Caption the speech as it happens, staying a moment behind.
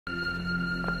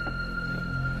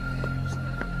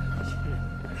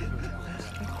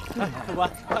副官，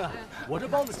看看我这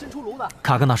包子新出炉的。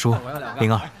卡格纳叔，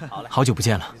灵儿，好久不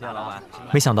见了。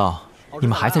没想到你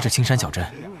们还在这青山小镇。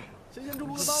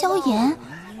萧炎，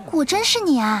果真是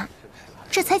你啊！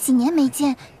这才几年没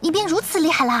见，你便如此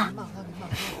厉害啦！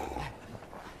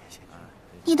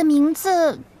你的名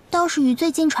字倒是与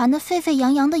最近传得沸沸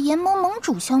扬扬的炎盟盟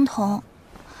主相同。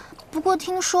不过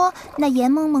听说那炎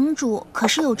盟盟主可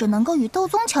是有着能够与斗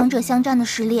宗强者相战的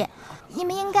实力，你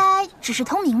们应该只是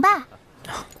通名吧？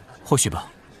或许吧。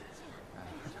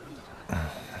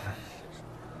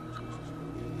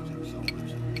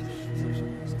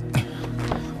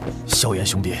萧炎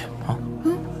兄弟，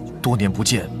多年不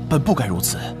见，本不该如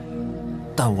此，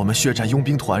但我们血战佣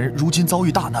兵团如今遭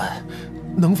遇大难，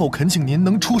能否恳请您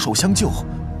能出手相救？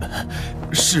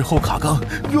事后卡刚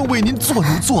愿为您做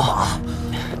牛做马。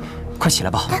快起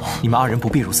来吧，你们二人不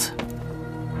必如此。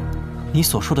你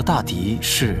所说的大敌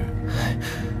是？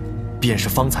便是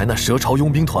方才那蛇潮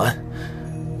佣兵团，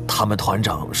他们团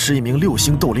长是一名6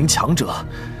星斗灵强者，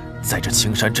在这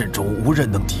青山镇中无人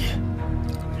能敌。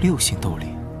6星斗灵。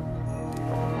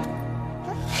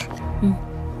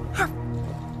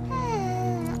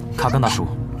卡刚大叔，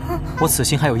我此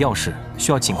行还有要事，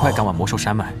需要尽快赶往魔兽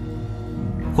山脉，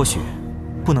或许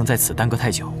不能在此耽搁太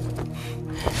久。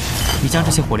你将这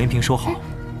些火莲瓶收好，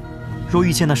若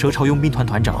遇见那蛇潮佣兵团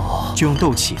团长，就用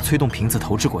斗气催动瓶子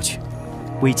投掷过去，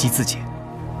危机自解。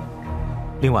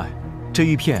另外，这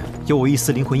玉片有我一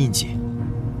丝灵魂印记，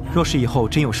若是以后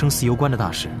真有生死攸关的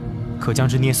大事，可将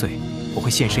之捏碎，我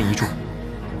会现身一助。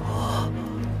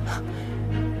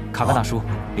卡刚大叔，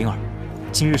灵儿，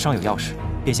今日尚有要事，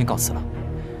便先告辞了。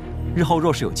日后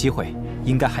若是有机会，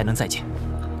应该还能再见。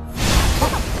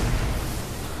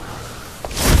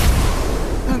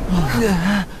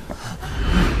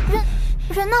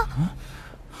人呢？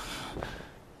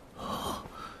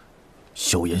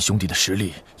萧炎兄弟的实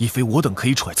力已非我等可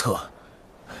以揣测，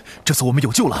这次我们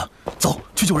有救了，走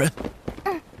去救人。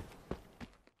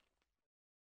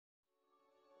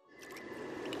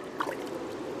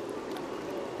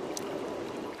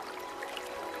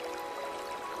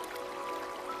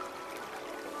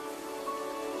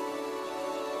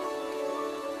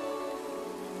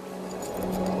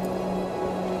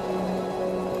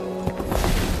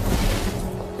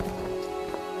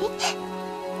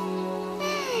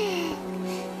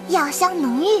药香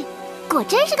浓郁，果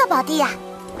真是个宝地呀！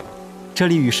这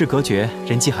里与世隔绝，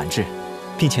人迹罕至，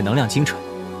并且能量精纯，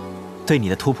对你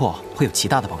的突破会有极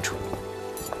大的帮助。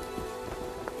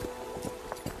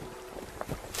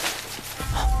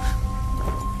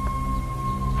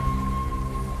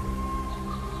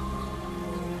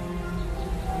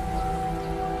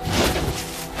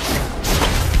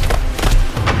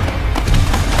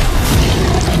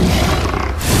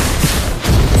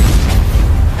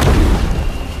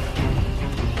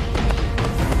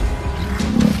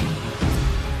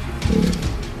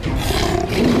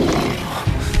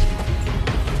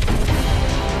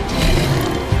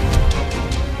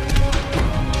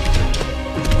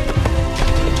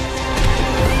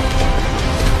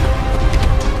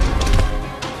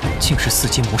竟是4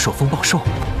阶魔兽风暴兽，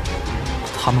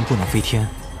他们不能飞天，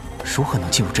如何能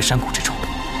进入这山谷之中？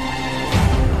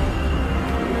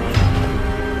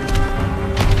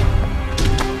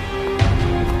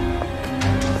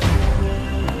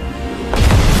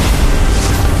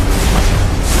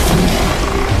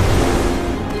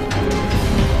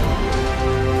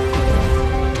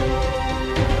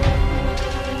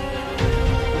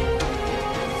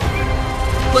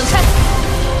滚开！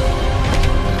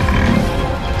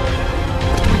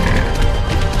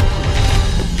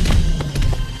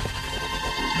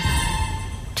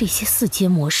这些4阶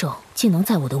魔兽竟能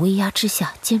在我的威压之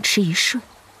下坚持一瞬，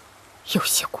有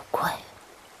些古怪。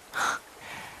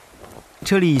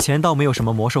这里以前倒没有什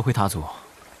么魔兽会踏足，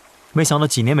没想到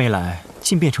几年没来，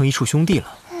竟变成一处兄弟了。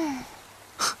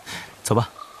走吧。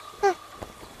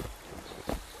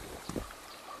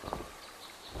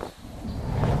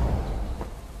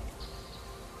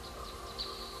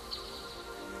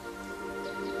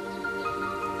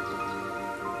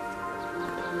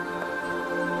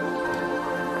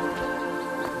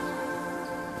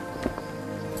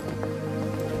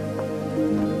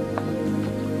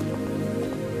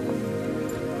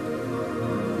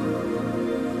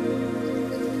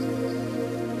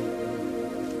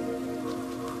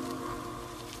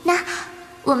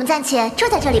我们暂且住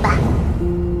在这里吧。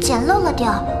简陋了点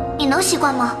儿，你能习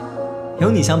惯吗？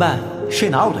有你相伴，睡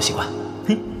哪儿我都习惯。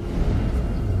哼。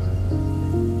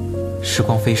时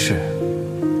光飞逝，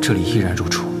这里依然如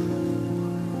初。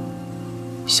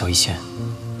小一仙，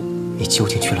你究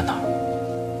竟去了哪儿？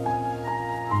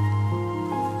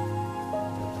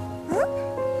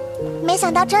没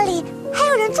想到这里还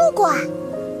有人住过啊！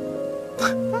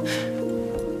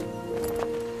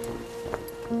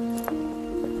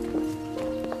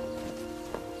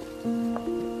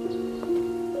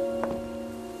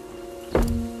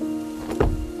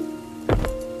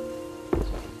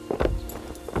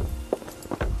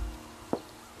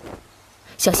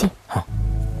小心！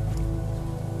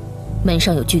门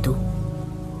上有剧毒。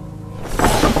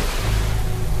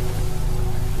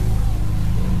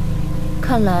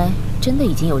看来真的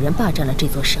已经有人霸占了这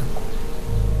座山谷。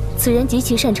此人极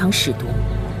其擅长使毒，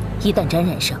一旦沾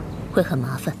染上，会很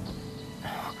麻烦。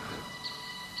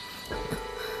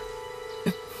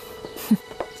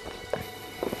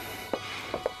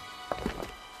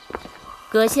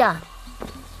阁下，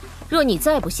若你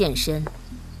再不现身，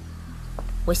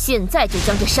我现在就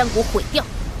将这山谷毁掉。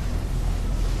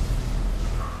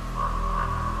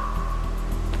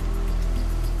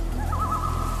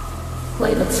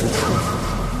为了此处，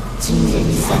今夜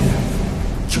你三人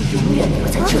就永远留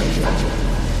在这里吧。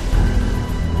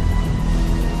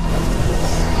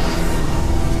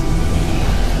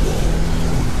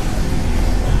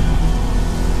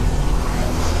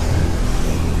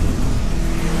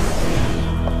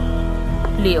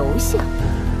留下？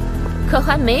可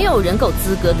还没有人够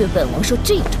资格对本王说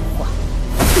这种话。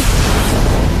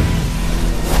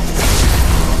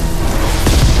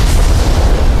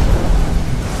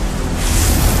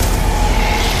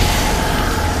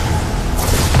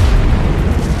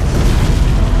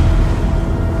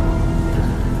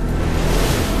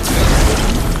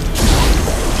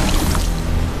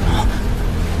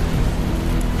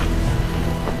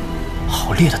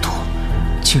好烈的毒，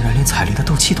竟然连彩铃的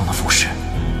斗气都能腐蚀。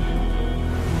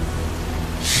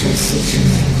10息之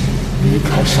内离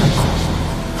开山口，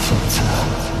否则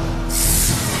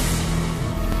死。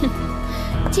哼！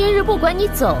今日不管你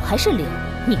走还是留，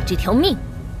你这条命，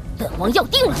本王要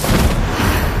定了。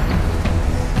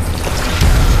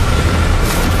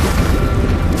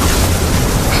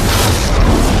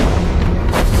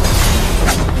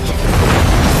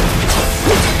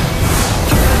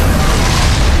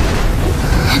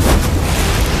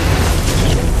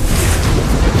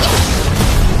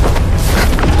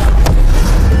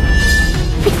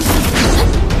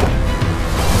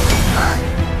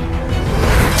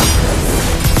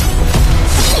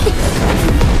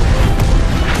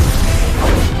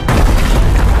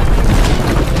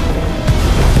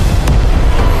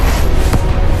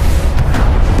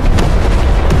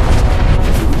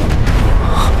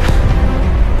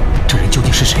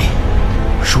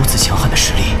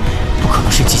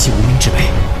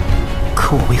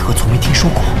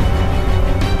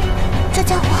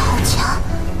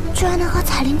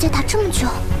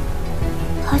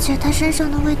身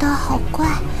上的味道好怪，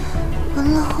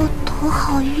闻了后头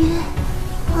好晕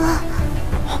啊！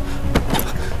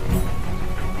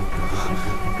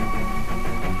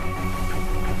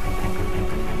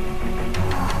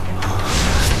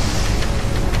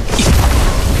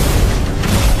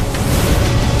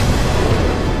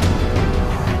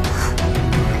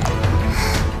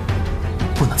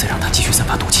不能再让他继续散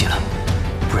发毒气了，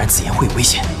不然紫妍会有危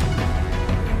险。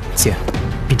姐，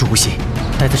屏住呼吸，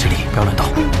待在这里，不要乱动。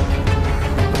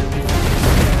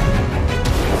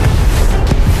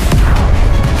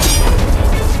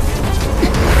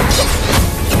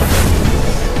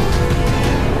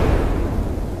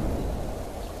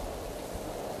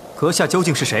阁下究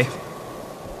竟是谁？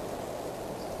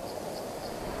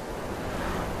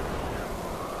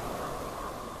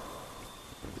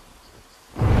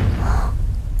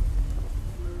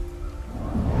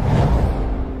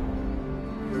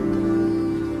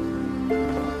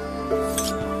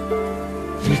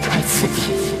离开此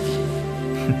地。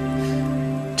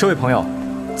这位朋友，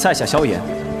在下萧炎，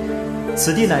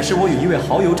此地乃是我与一位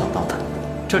好友找到的，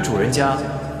这主人家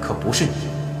可不是你。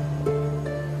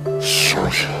萧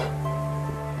炎。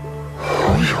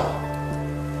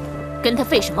跟他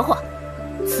废什么话？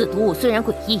此毒物虽然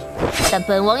诡异，但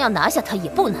本王要拿下他也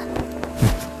不难。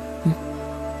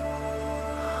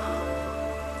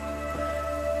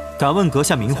敢问阁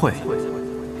下名讳？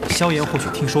萧炎或许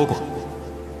听说过。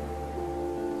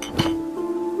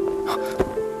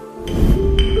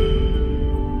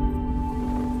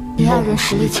你二人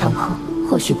实力强横，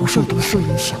或许不受毒素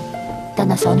影响，但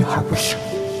那小女孩不行。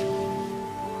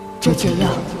这解药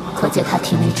可解她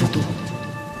体内之毒。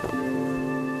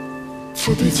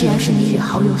此地既然是你与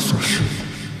好友所施，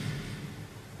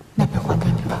那便还给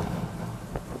你吧。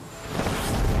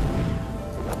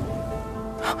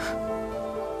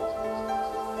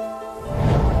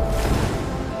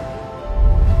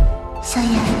萧炎，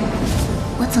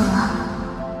我走了，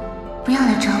不要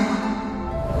来找我。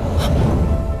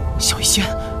小医仙，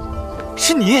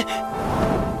是你！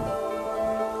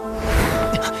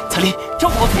彩铃，照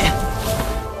顾好自己。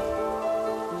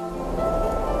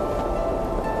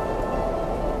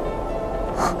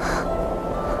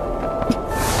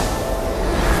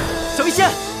小医仙，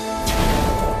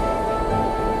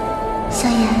萧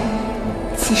炎，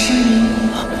此生与你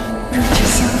若只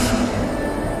相逢，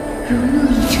如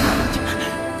梦一场，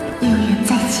有缘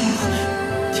再见。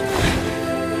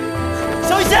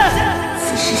小医仙，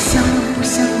此时相望不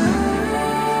相闻，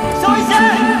小医仙，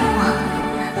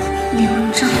流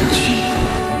照君。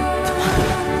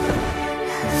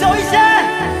小医仙，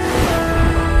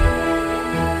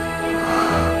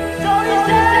小医仙。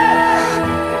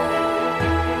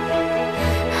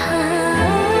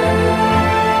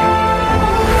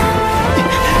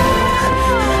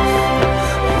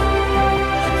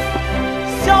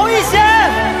小医仙，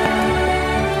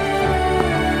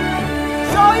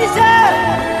小医仙，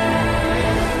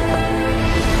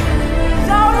小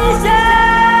医仙，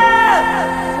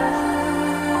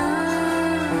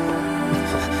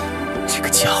这个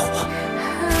家伙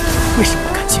为什么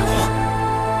敢救我？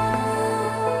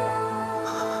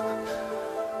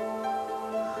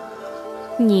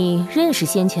你认识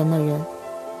先前的人？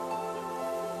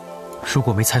如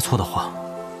果没猜错的话，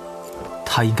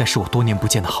他应该是我多年不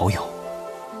见的好友。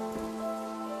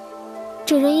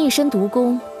这人一身毒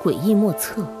功，诡异莫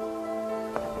测。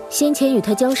先前与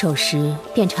他交手时，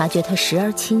便察觉他时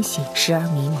而清醒，时而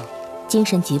迷茫，精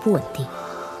神极不稳定。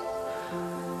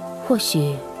或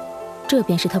许，这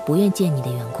便是他不愿见你的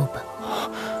缘故吧。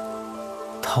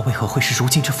他为何会是如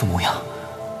今这副模样？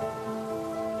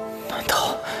难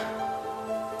道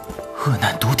恶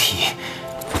难毒体？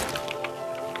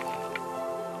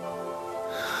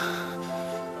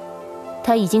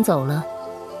他已经走了，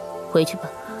回去吧。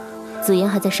紫妍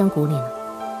还在山谷里呢。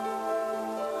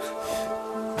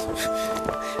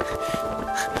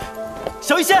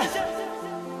小医仙，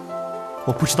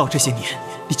我不知道这些年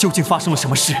你究竟发生了什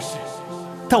么事，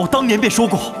但我当年便说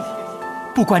过，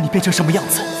不管你变成什么样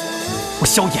子，我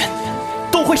萧炎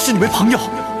都会视你为朋友。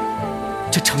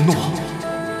这承诺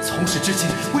从始至今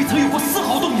未曾有过丝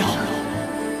毫动摇。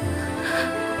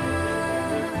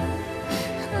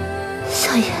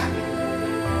萧炎，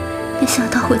没想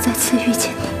到会再次遇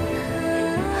见你。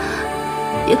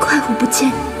别怪我不见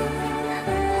你，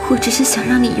我只是想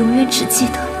让你永远只记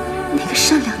得那个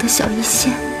善良的小医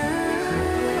仙，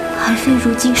而非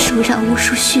如今手染无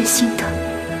数血腥的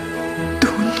毒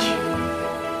女。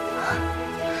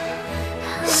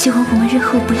希望我们日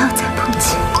后不要再碰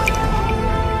见。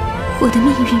我的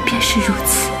命运便是如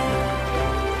此，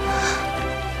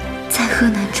在恶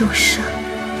难中生，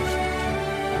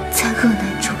在恶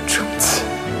难中终结。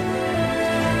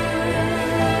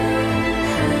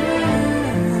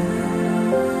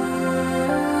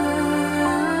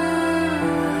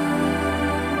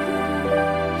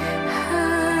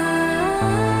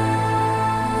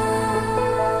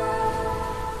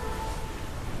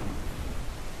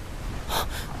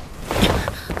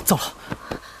糟了！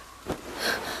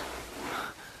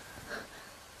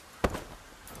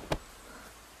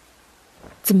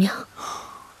怎么样？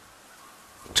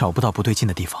找不到不对劲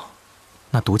的地方，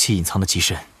那毒气隐藏的极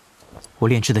深，我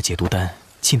炼制的解毒丹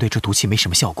竟对这毒气没什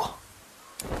么效果。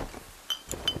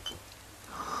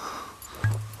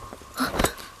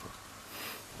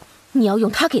你要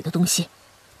用他给的东西，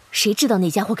谁知道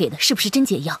那家伙给的是不是真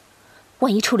解药？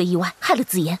万一出了意外，害了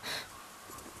紫妍，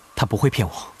他不会骗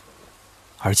我。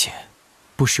而且，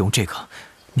不使用这个，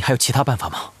你还有其他办法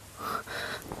吗？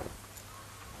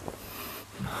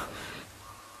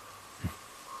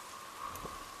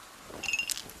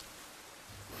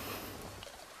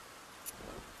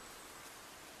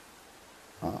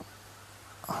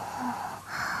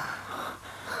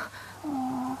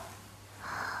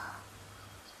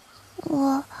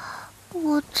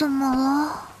我怎么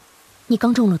了？你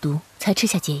刚中了毒，才吃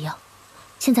下解药，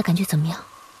现在感觉怎么样？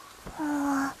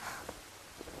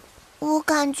我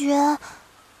感觉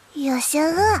有些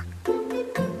饿。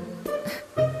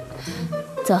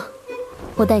走，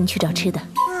我带你去找吃的。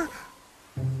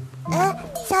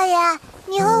萧炎，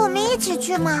你和我们一起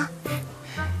去吗？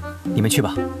你们去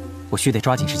吧，我须得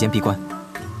抓紧时间闭关。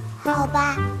好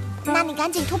吧，那你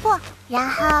赶紧突破，然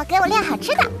后给我练好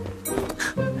吃的。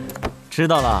知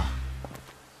道了。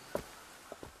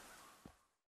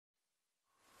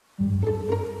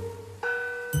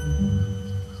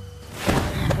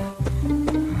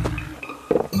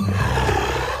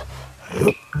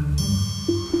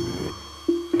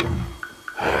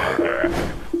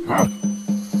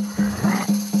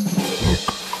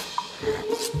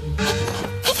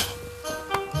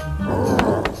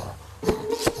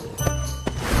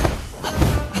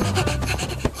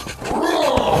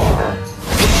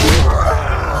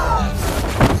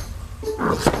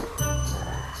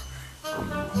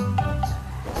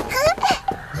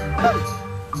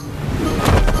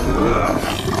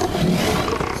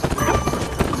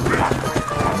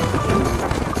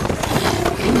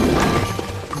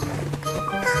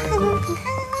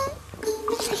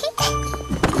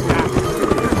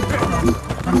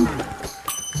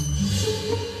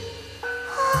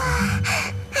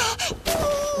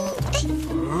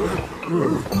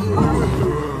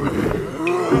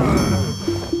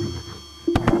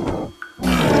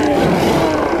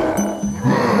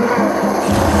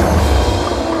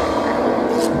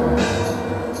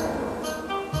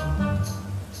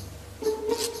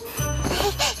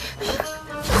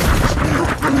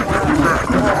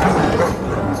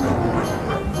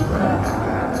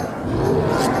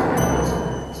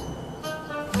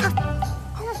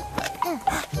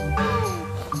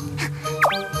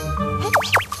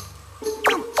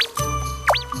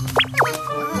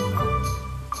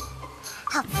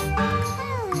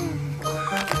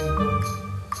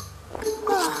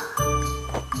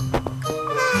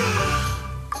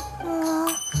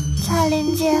彩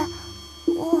玲姐，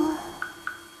我。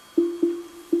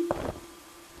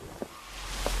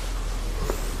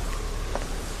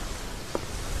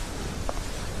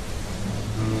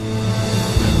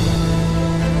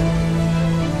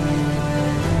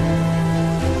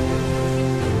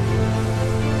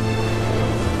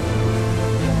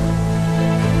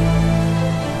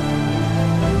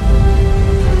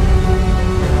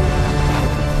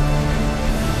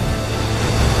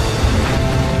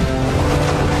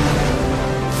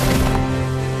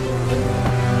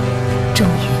终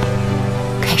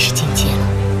于开始进阶了。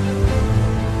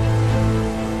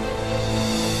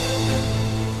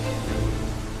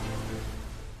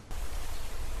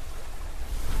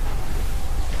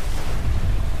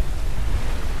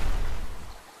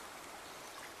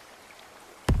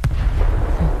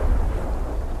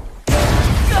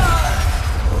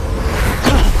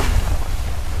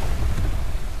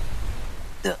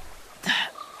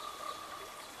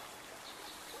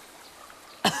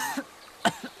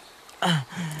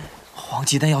黄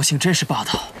鸡丹药性真是霸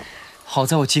道，好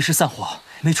在我及时散火，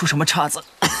没出什么岔子。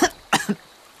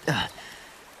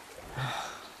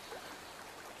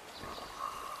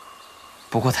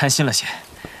不过贪心了些，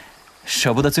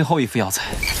舍不得最后一副药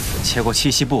材，结果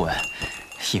气息不稳，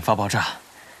引发爆炸。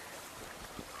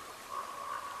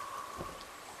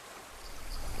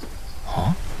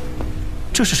哦，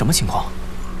这是什么情况？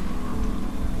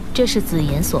这是紫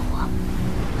炎所化，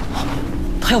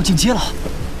他要进阶了。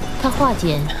他化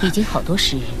茧已经好多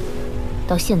时日，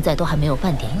到现在都还没有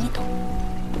半点异动。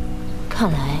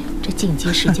看来这进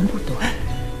阶时间不短。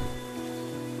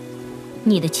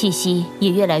你的气息也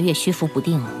越来越虚浮不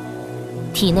定了，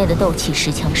体内的斗气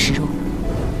时强时弱，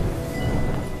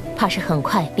怕是很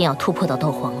快便要突破到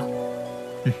斗皇了。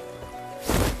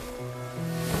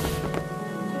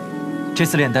这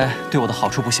次炼丹对我的好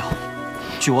处不小。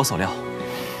据我所料，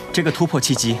这个突破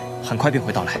契机很快便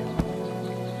会到来。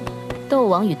斗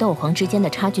王与斗皇之间的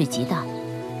差距极大，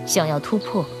想要突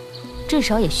破，至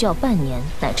少也需要半年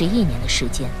乃至1年的时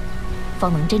间，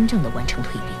方能真正的完成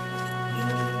蜕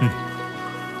变。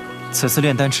此次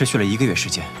炼丹持续了1个月时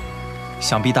间，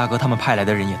想必大哥他们派来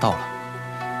的人也到了。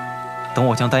等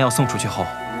我将丹药送出去后，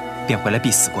便回来闭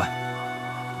死关。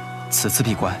此次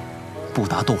闭关，不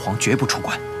达斗皇绝不出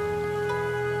关。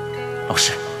老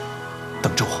师，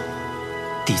等着我，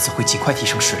弟子会尽快提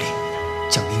升实力，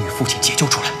将您与父亲解救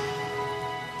出来。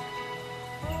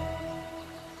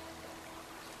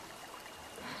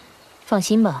放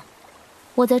心吧，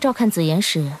我在照看紫妍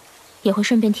时，也会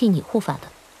顺便替你护法的。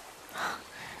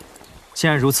既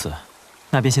然如此，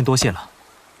那便先多谢了。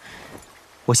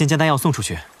我先将丹药送出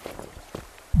去。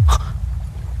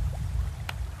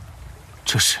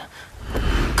这是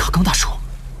卡刚大叔。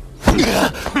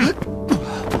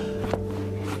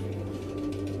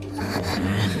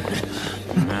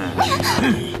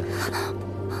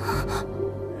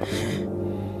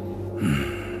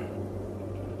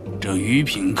这鱼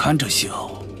品看着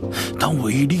小，但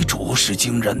威力着实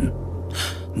惊人，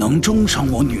能重伤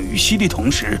我女婿的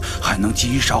同时，还能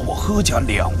击杀我何家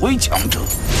2位强者。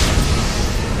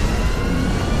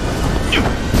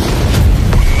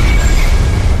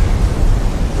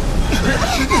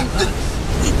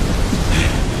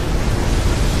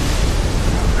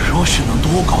若是能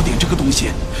多搞点这个东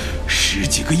西，10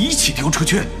几个一起丢出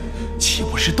去，岂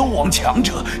不是斗王强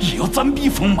者也要暂避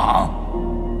锋芒？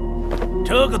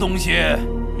这个东西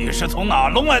你是从哪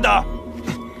弄来的？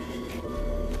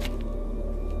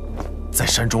在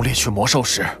山中猎取魔兽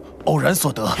时偶然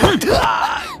所得。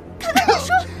卡刚大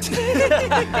叔，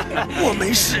我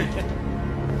没事，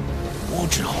不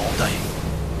知好歹。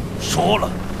说了，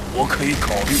我可以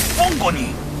考虑放过你。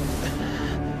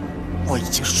我已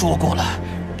经说过了，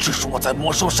这是我在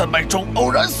魔兽山脉中偶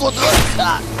然所得。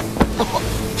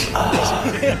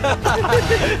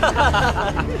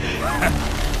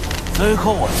最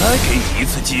后我再给你一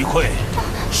次机会，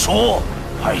说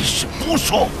还是不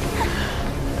说？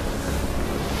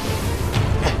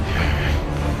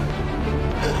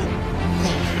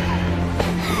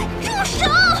住手！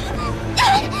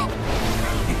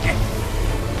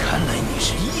看来你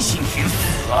是一心寻死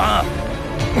啊！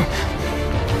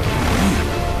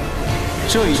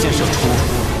这一箭射出，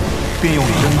便用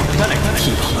你的脑袋来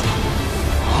替替。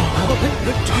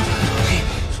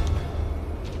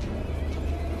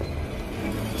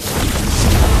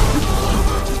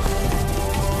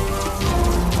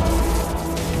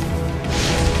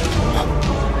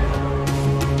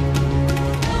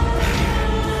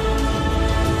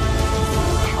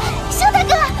萧大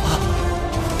哥，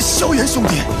萧炎兄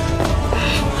弟。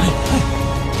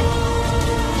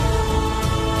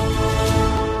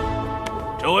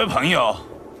这位朋友，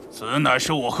此乃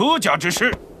是我何家之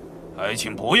事，还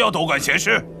请不要多管闲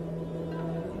事。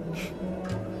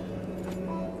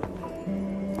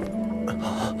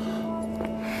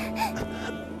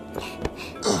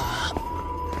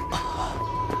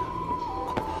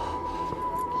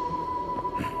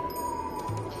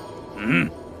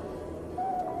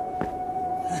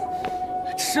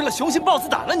吃了雄心豹子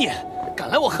胆了你，敢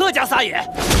来我贺家撒野！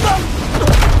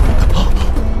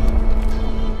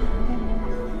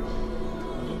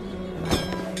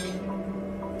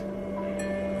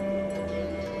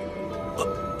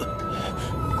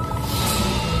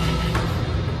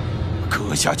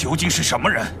阁下究竟是什么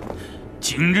人？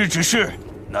今日之事，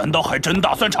难道还真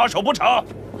打算插手不成？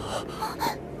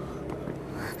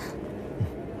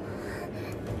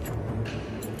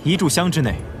一炷香之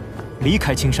内，离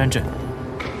开青山镇，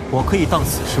我可以当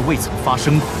此事未曾发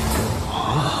生过。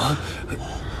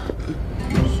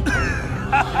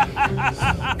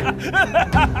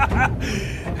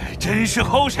真是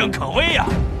后生可畏呀！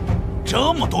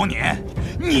这么多年，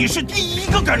你是第一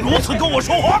个敢如此跟我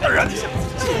说话的人。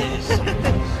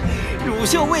乳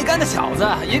臭未干的小子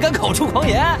也敢口出狂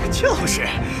言，就是，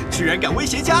居然敢威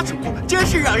胁家主，真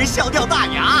是让人笑掉大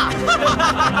牙。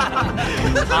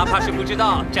他怕是不知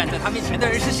道站在他面前的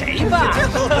人是谁吧？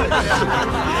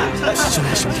萧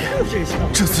炎兄弟，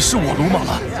这次是我鲁莽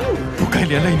了，不该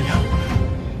连累你啊。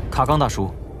卡刚大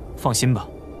叔，放心吧，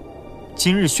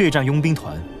今日血战佣兵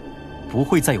团，不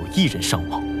会再有一人伤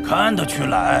亡。看得出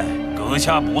来，阁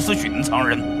下不是寻常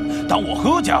人，但我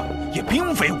贺家也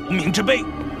并非无名之辈。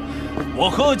我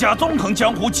贺家纵横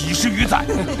江湖几十余载，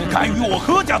敢与我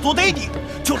贺家作对的，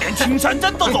就连青山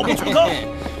镇都走不出个。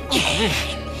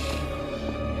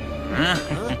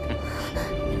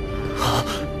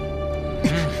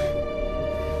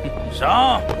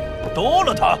上，剁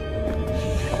了他！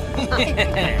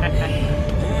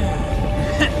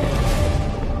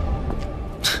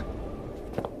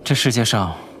这世界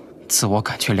上，自我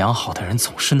感觉良好的人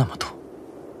总是那么多。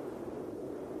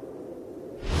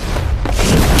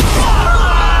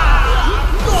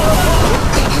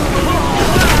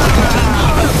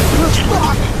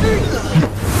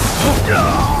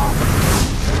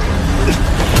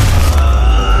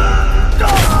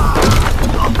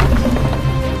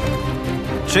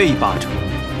这一巴掌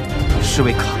是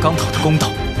为卡刚讨的公道。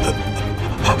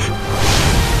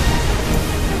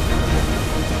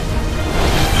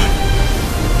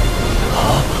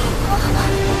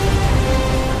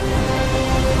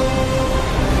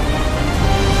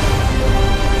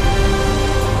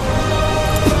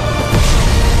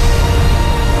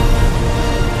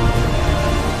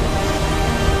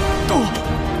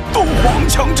斗皇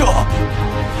强者。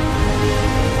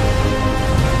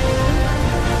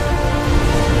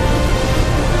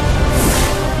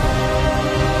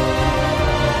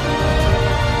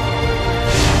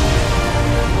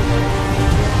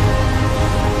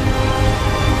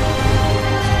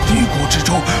帝国之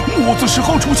中，墨子时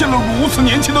候出现了如此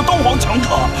年轻的斗皇强者。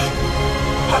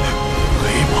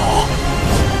黑袍，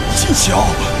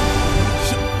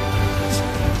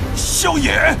萧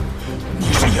炎。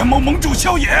你是炎盟盟主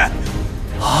萧炎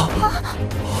啊！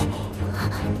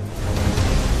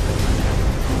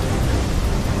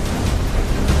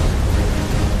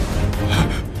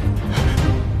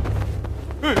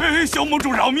萧盟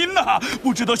主饶命呐！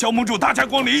不知道萧盟主大驾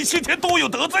光临，先前多有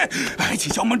得罪，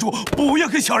请萧盟主不要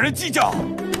跟小人计较。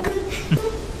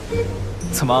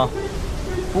怎么，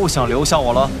不想留下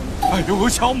我了？哎呦，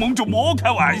萧盟主莫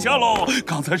开玩笑喽！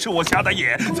刚才是我瞎的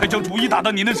眼，才将主意打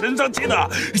到您的身上去的。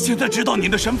现在知道您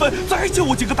的身份，再借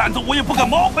我几个胆子，我也不敢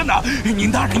冒犯呐。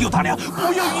您大人有大量，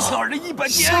不要与小人一般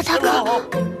见识萧大哥，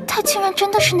他竟然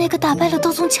真的是那个打败了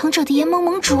斗宗强者的炎盟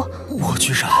盟主。我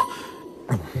居然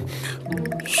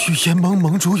与炎盟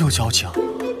盟主有交情。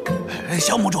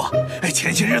萧盟主，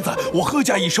前些日子我贺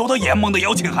家已收到炎盟的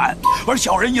邀请函，而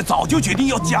小人也早就决定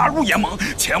要加入炎盟，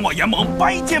前往炎盟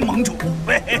拜见盟主。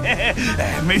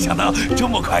没想到这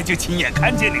么快就亲眼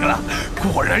看见您了，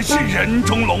果然是人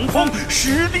中龙凤，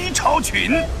实力超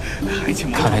群。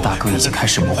看来大哥已经开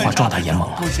始谋划壮大炎盟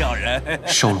了。不小人，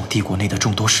收拢帝国内的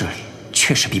众多势力，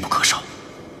确实必不可少。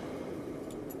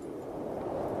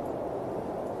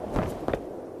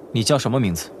你叫什么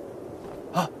名字？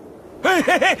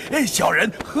小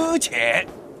人呵且。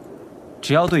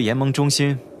只要对炎盟忠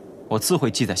心，我自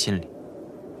会记在心里。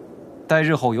待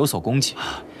日后有所功绩，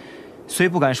虽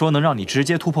不敢说能让你直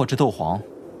接突破至斗皇，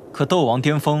可斗王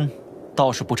巅峰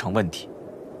倒是不成问题。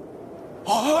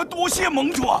多谢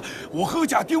盟主，我贺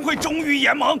家定会忠于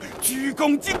炎盟，鞠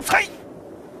躬尽瘁。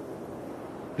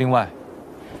另外，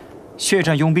血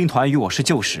战佣兵团与我是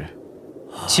旧识，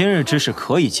今日之事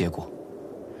可以结果。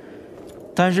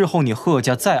但日后你贺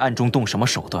家再暗中动什么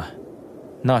手段，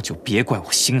那就别怪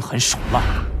我心狠手辣。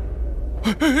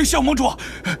萧盟主，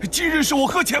今日是我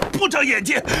贺且不长眼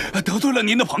界，得罪了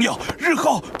您的朋友，日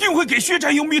后定会给血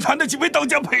战佣兵团的几位当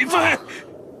家赔罪。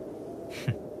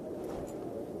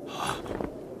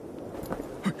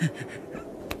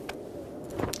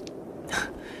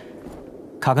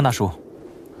卡格纳叔，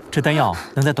这丹药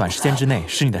能在短时间之内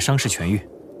使你的伤势痊愈。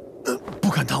不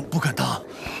敢当，不敢当。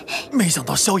没想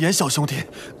到萧炎小兄弟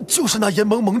就是那炎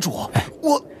盟盟主。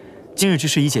我今日之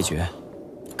事已解决，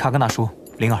卡格纳叔、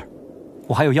灵儿，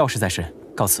我还有要事在身，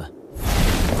告辞。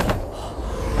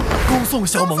恭送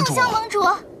萧盟主，萧盟主，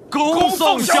恭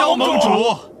送萧盟主。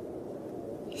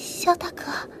萧大哥。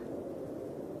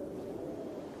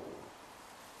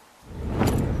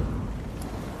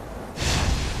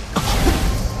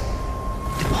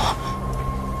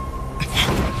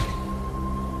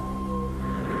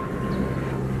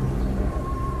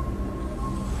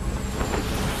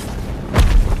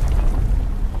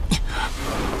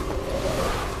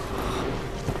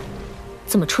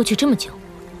怎么出去这么久？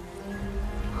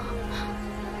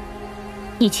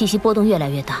你气息波动越来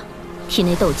越大，体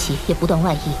内斗气也不断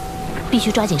外溢，必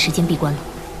须抓紧时间闭关了。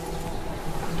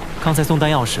刚才送丹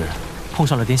药时碰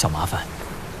上了点小麻烦，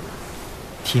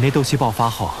体内斗气爆发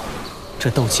后，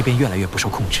这斗气便越来越不受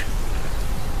控制。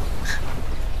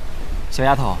小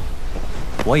丫头，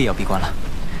我也要闭关了，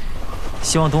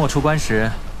希望等我出关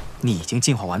时，你已经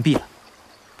进化完毕了，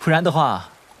不然的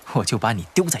话，我就把你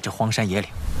丢在这荒山野岭。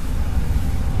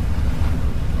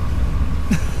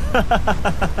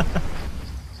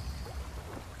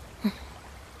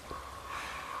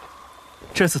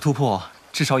这次突破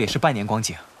至少也是半年光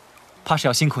景，怕是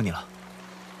要辛苦你了。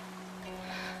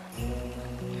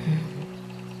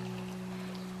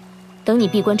等你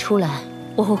闭关出来，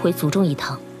我会回族中一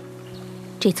趟。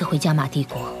这次回加玛帝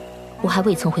国，我还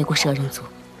未曾回过蛇人族。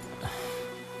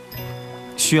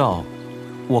需要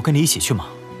我跟你一起去吗？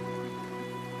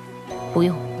不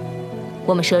用，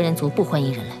我们蛇人族不欢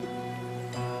迎人类。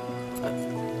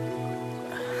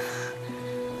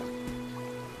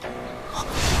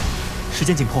时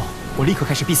间紧迫，我立刻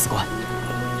开始必死关。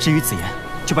至于子言，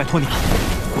就拜托你了。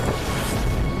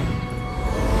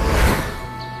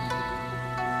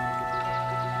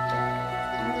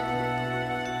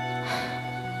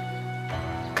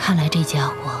看来这家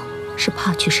伙是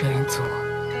怕去蛇人族，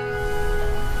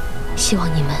希望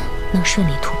你们能顺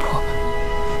利突破吧。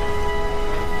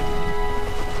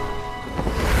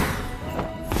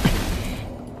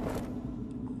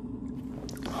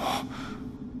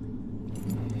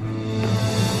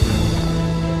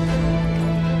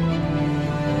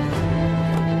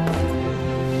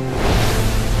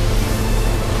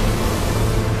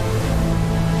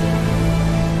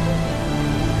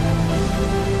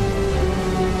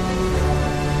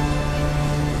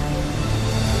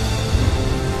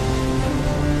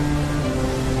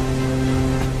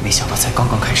没想到才刚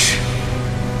刚开始，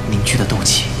凝聚的斗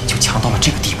气就强到了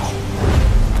这个地步。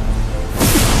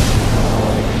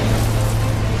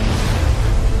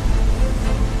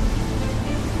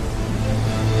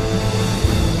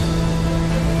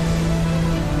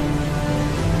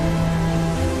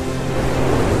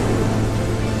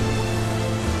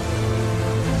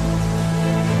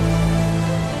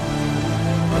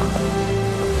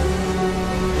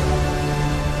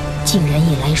竟然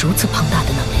引来如此庞大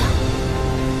的能量。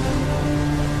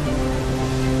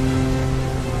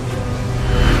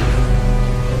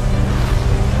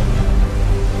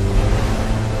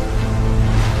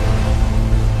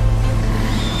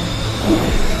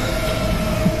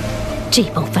这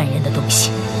帮犯人的东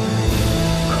西，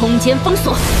空间封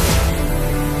锁。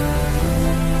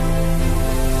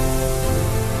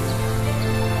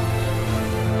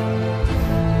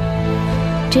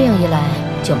这样一来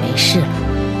就没事了。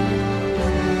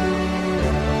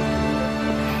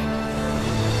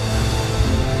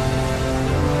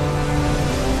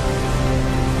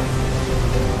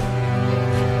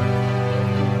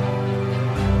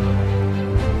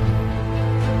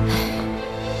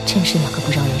真是两个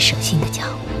不让人省心的家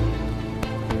伙。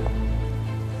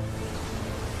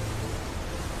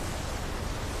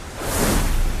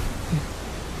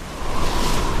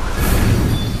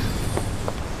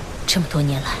这么多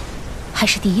年来，还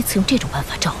是第一次用这种办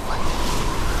法召唤。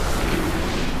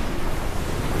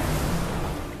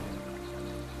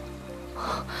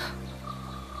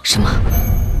什么？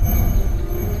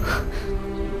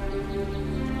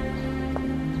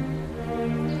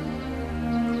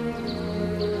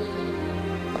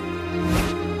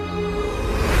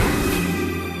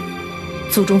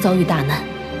族中遭遇大难，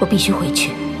我必须回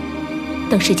去。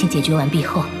等事情解决完毕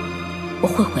后，我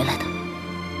会回来的。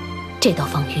这道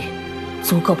防御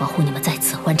足够保护你们再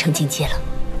次完成进阶了。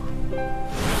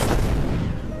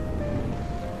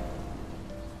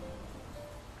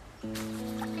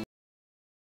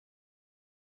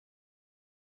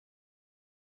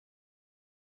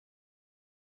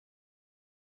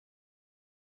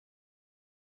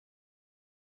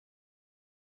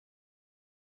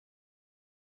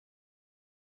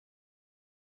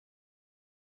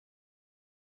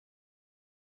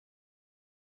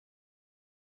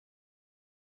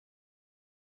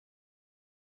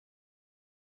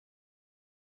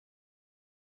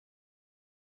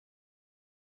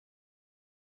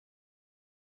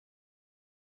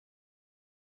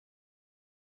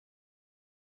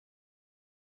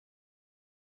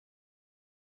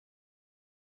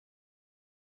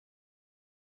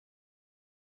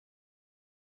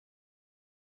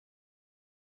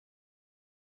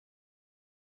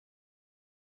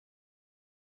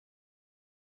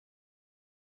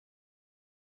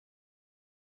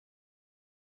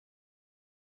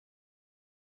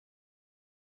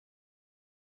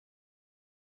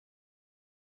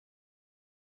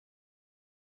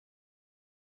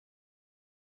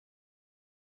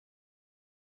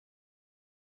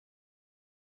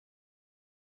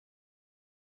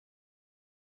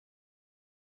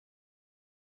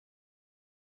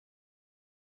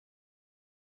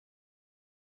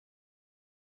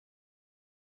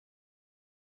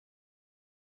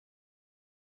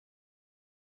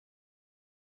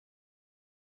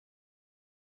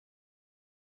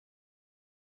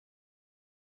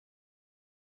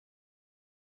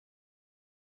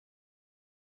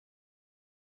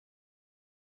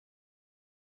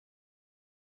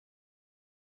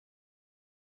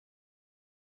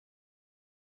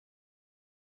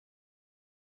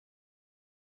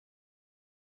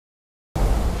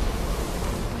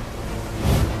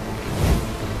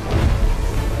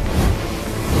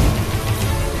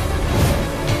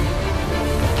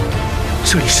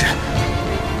这里是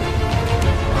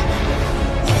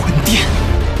魂殿。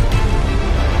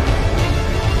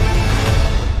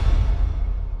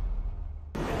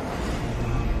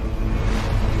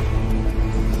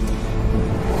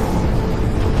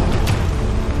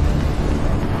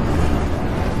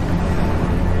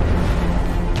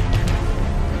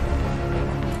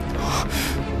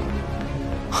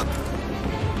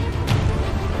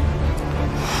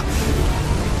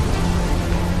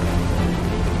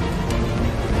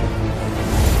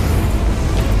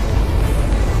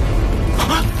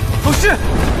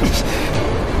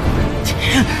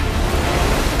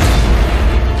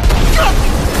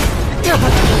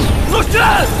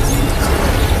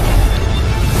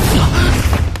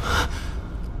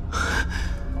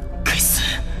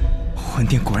魂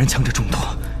殿果然强者众多，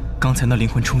刚才那灵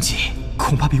魂冲击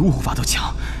恐怕比雾法都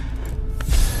强。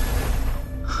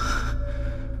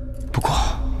不过，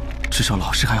至少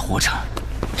老师还活着，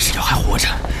只要还活着，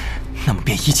那么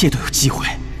便一切都有机会。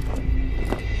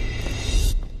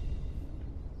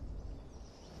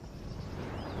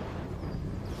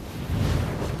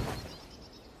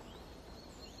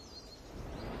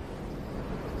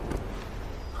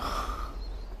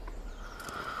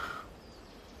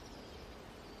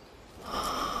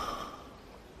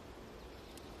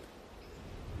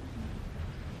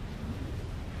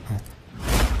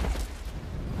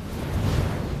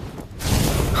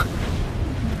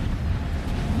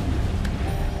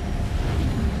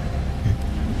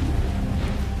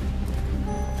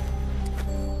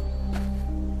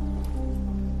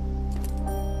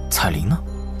彩铃呢？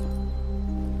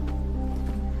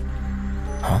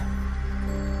啊？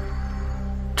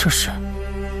这是？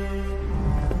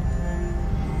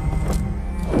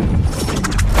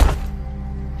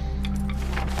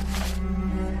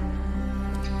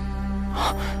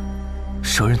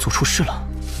蛇人族出事了。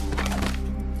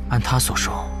按他所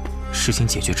说，事情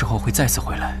解决之后会再次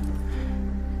回来。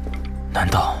难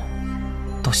道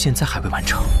到现在还未完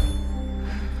成？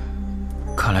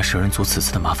看来蛇人族此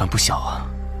次的麻烦不小啊。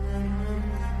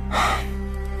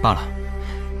罢了，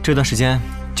这段时间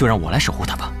就让我来守护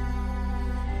他吧。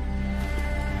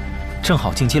正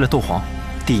好进阶了斗皇，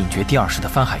地隐诀第2式的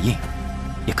翻海印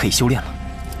也可以修炼了。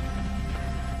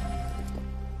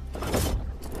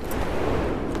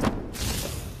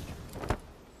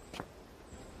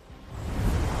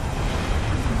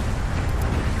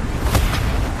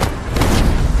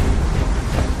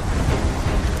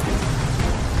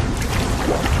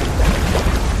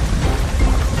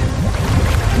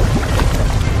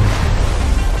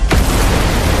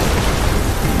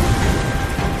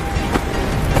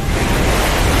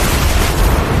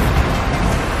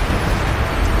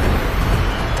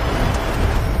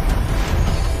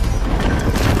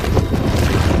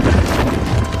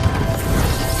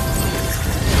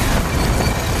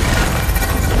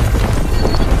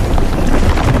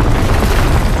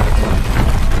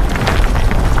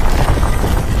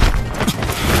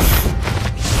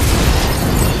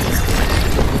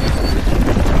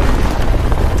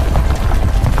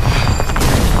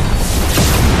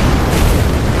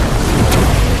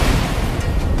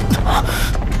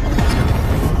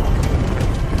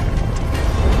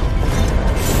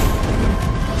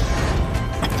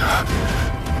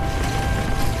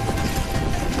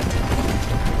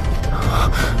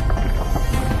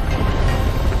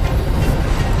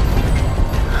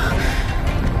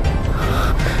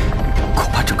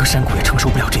山谷也承受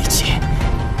不了这一击，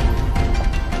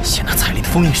先拿彩铃的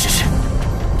封印试试。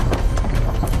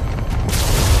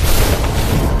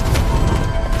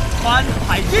翻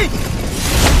海印。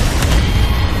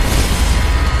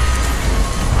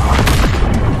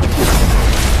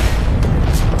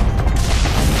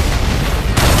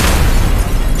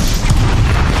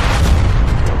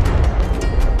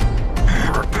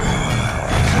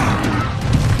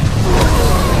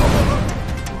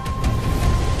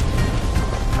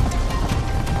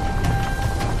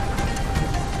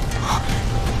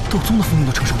斗宗的封印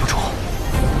都承受不住，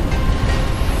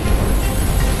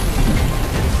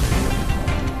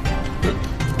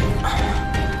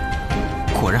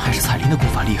果然还是彩铃的功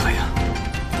法厉害呀！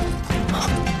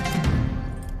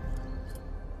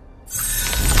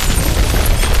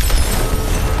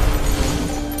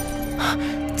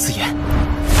紫妍，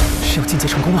是要进阶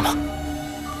成功了吗？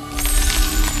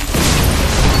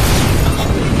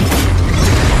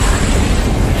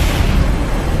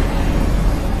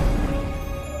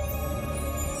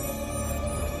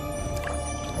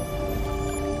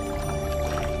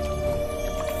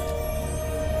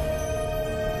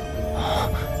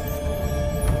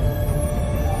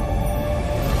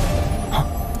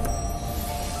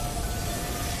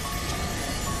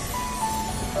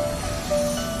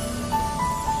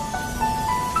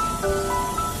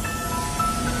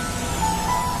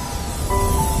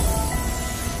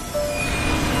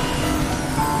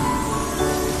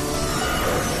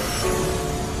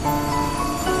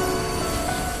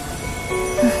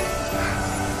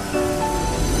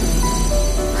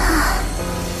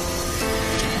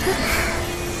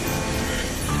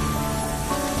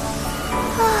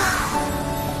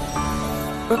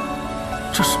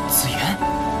这是紫妍。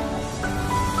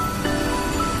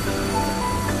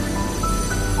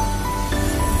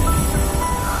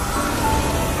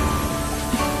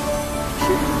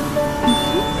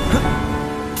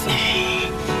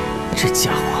这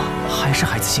家伙还是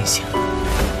孩子心性，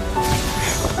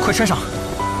快穿上！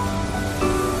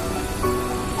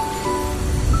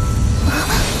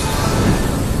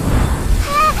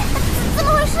怎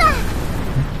么回事啊？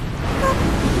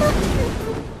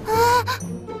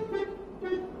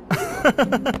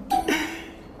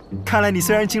看来你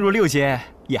虽然进入6阶，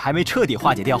也还没彻底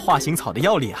化解掉化形草的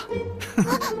药力啊！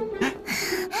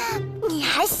你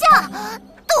还笑？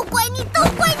都怪你，都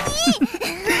怪你！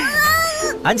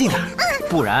安静点，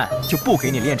不然就不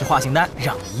给你炼制化形丹，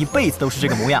让你一辈子都是这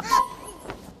个模样。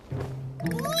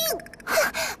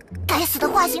该死的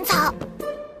化形草！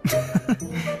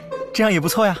这样也不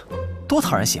错呀，多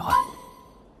讨人喜欢。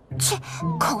切，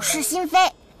口是心非！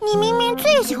你明明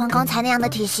最喜欢刚才那样的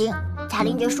体型。彩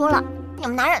铃姐说了，你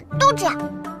们男人都这样。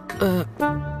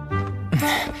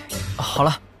好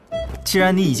了，既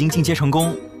然你已经进阶成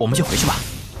功，我们就回去吧。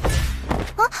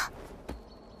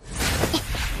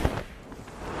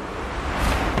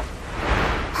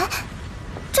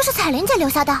这是彩铃姐留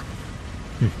下的。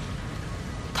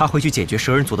她回去解决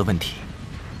蛇人族的问题，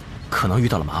可能遇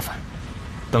到了麻烦。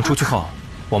等出去后，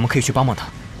我们可以去帮帮她。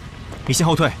你先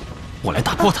后退，我来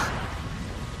打破她。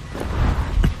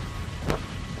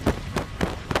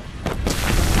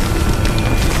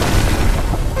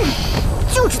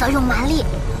道用蛮力。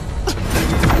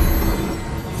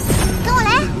跟我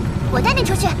来，我带你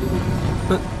出去。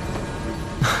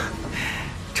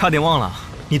差点忘了，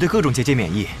你对各种结界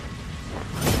免疫。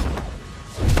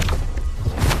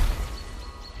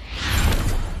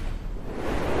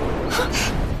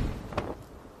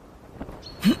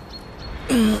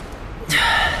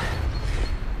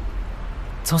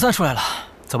总算出来了，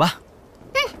走吧。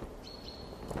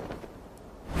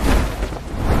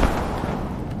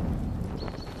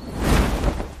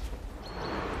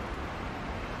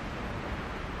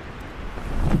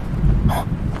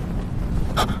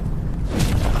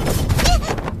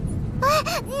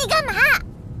你干嘛？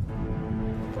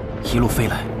一路飞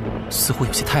来，似乎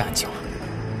有些太安静了。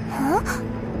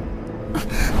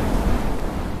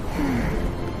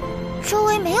周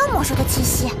围没有魔兽的气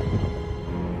息，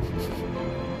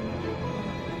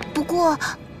不过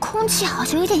空气好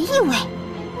像有点异味。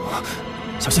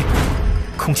小心，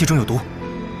空气中有毒。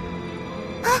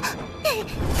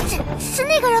是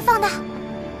那个人放的？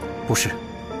不是，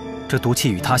这毒气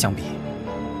与他相比，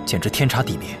简直天差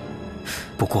地别。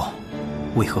不过，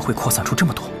为何会扩散出这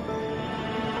么多？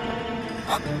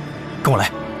跟我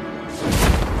来。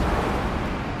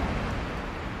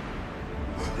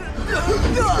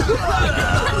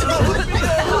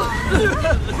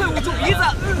快捂住鼻子！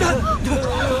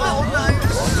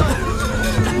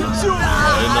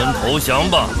开门投降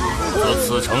吧！在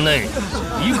此城内，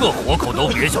一个活口都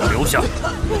别想留下。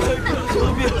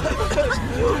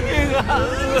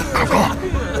哥哥，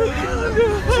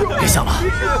别想了，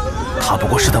他不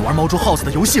过是在玩猫捉耗子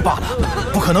的游戏罢了，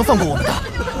不可能放过我们的。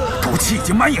毒气已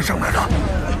经蔓延上来了，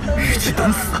与其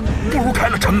等死，不如开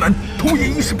了城门，偷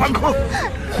引一时半刻，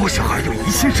或许还有一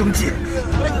线生机。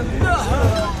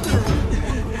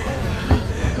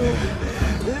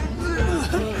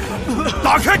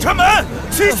打开城门，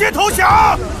齐心投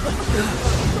降！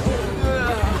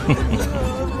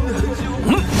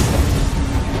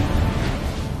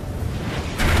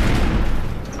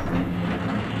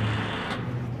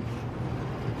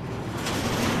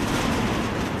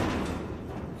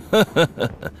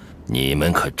你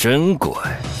们可真乖，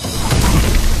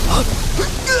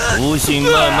毒性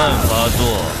慢慢发作，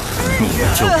你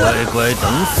们就乖乖等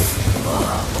死吧。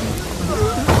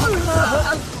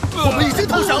我们已经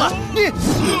投降了，你……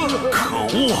可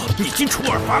恶，你竟出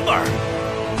尔反尔！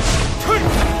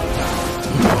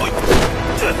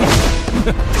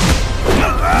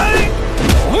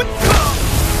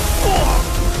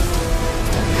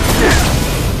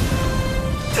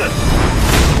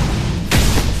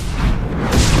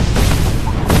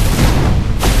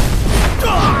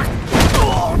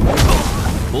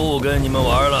不跟你们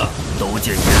玩了，都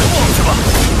见阎王去吧！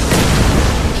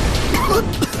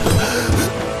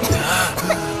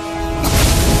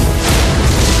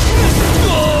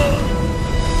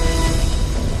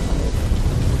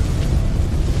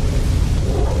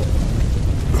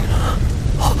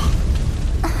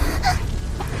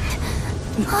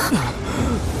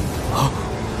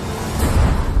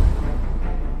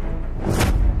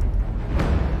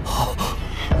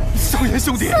萧炎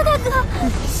兄弟，萧大哥，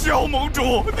萧盟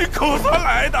主，你可算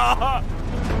来的！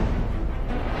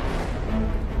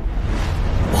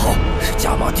不好，是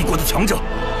加玛帝国的强者。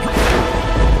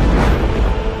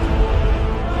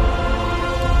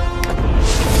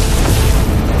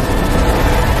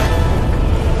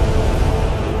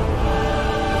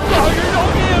大人饶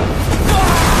命！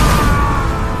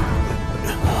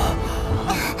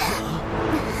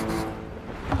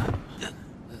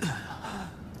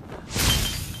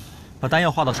把丹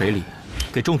药化到水里，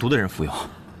给中毒的人服用。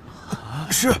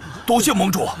是，多谢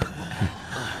盟主。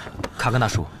卡格纳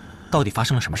叔，到底发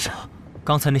生了什么事？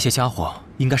刚才那些家伙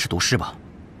应该是毒尸吧？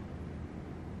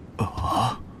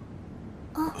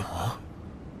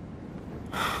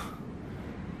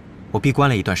我闭关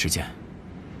了一段时间。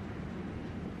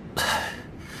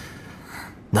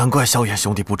难怪萧炎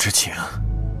兄弟不知情，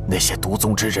那些毒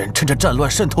宗之人趁着战乱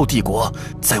渗透帝国，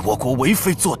在我国为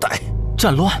非作歹。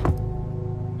战乱？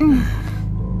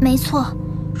没错。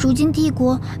如今帝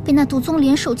国被那毒宗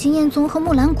联手金焰宗和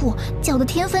木兰谷搅得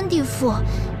天翻地覆，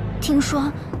听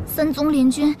说三宗联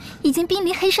军已经兵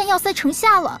临黑山要塞城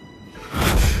下了。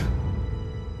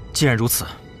既然如此，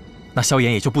那萧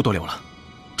炎也就不多留了。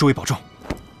诸位保重。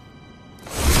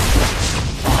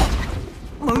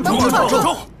盟主保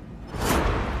重！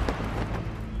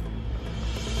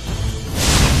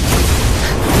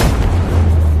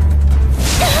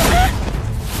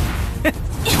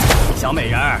小美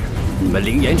人儿，你们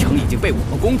灵岩城已经被我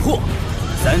们攻破，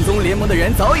三宗联盟的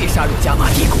人早已杀入加玛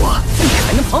帝国，你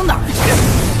还能跑哪儿去？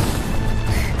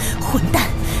混蛋！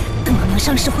等到那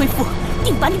伤势恢复，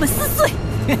定把你们撕碎！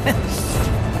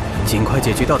尽快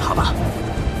解决掉他吧。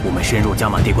我们深入加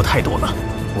玛帝国太多了，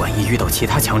万一遇到其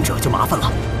他强者就麻烦了。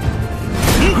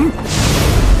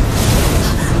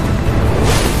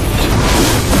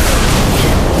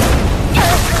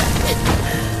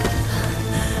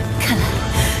看来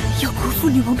要辜负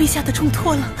女王陛下的重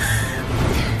托了。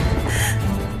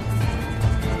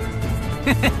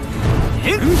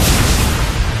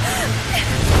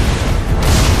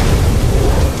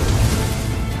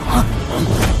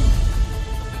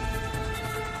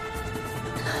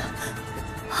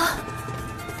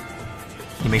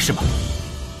你没事吧？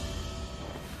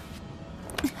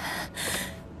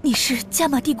你是加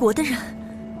玛帝国的人？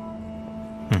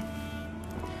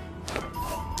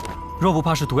若不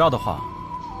怕是毒药的话，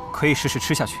可以试试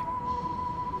吃下去。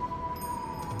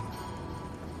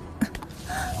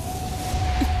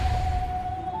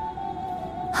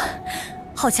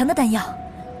好强的弹药！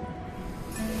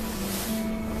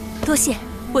多谢，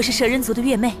我是蛇人族的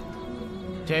月妹。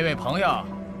这位朋友，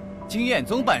经验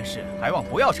宗办事还望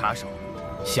不要插手，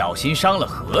小心伤了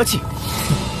和气。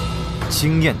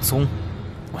经验宗，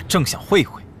我正想会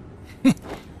会。哼，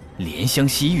怜香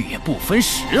惜玉也不分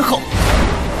时候。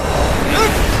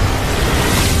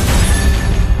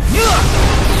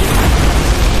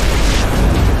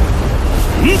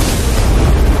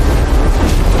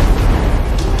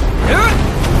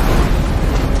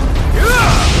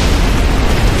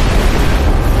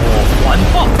环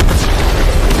抱，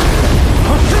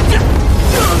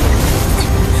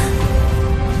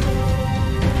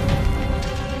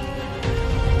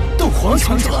斗皇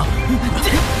强者，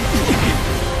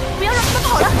不要让他们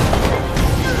跑了！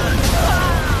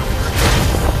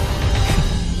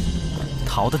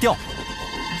逃得掉。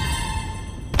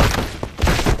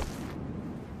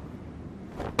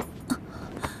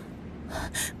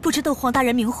不知斗皇大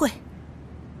人名讳？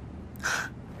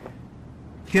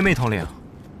月妹统领，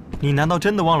你难道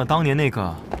真的忘了当年那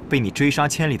个被你追杀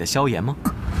千里的萧炎吗？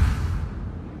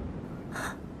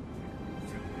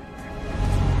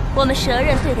我们蛇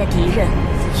人对待敌人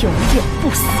永远不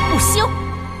死不休。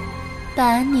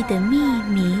把你的秘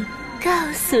密告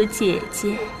诉姐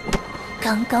姐，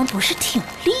刚刚不是挺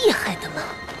厉害的吗？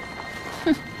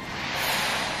哼！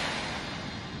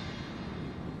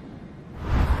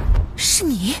是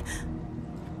你？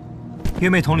月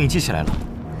妹统领记起来了。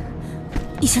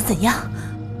你想怎样？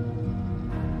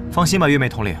放心吧，月妹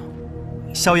统领，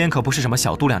萧炎可不是什么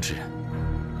小度量之人。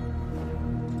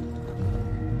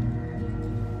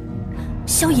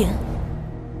萧炎，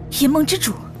炎盟之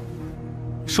主。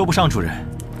说不上，主人，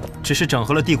只是整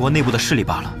合了帝国内部的势力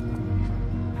罢了。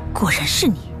果然是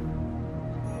你。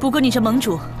不过你这盟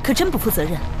主可真不负责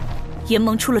任，炎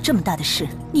盟出了这么大的事，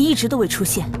你一直都未出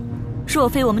现。若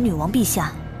非我们女王陛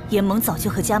下，炎盟早就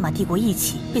和加玛帝国一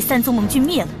起被三宗盟军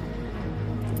灭了。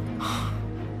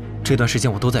这段时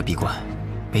间我都在闭关，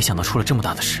没想到出了这么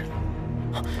大的事。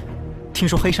听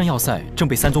说黑山要塞正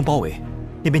被三宗包围，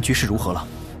那边局势如何了？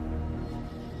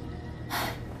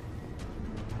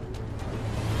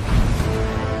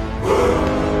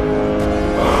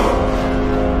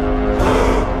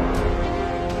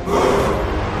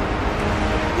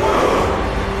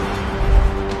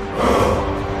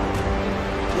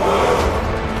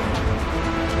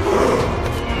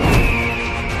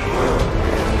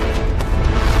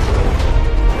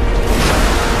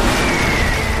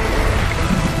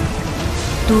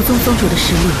毒宗宗主的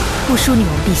实力不输女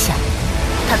王陛下，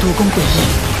他毒功诡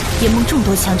异，炎盟众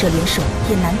多强者联手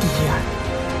也难敌一二。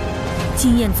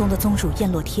经验宗的宗主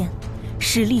燕洛天，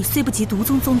实力虽不及毒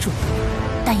宗宗主，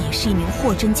但也是一名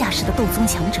货真价实的斗宗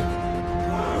强者。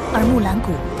而木兰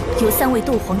谷有3位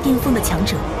斗皇巅峰的强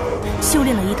者，修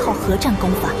炼了一套合战功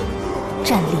法，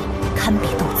战力堪比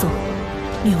斗宗。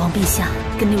女王陛下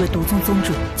跟那位毒宗宗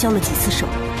主交了几次手，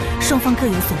双方各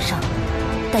有损伤。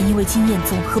但因为经验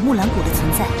宗和木兰谷的存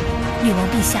在，女王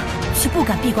陛下却不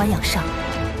敢闭关养伤。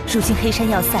如今黑山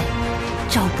要塞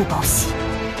朝不保夕。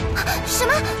什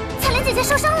么？彩铃姐姐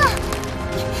受伤了！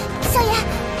萧炎，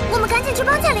我们赶紧去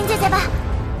帮彩铃姐姐吧。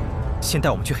先带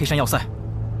我们去黑山要塞。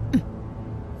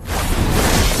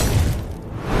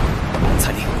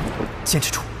彩铃，坚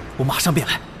持住，我马上便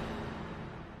来。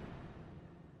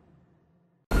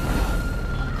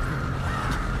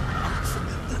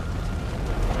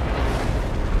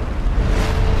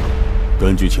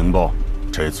根据情报，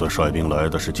这次率兵来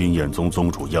的是金焰宗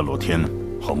宗主燕洛天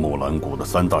和木兰谷的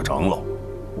3大长老。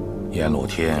燕洛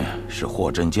天是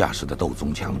货真价实的斗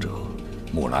宗强者，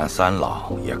木兰三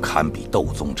老也堪比斗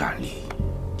宗战力。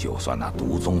就算那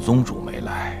毒宗宗主没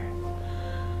来，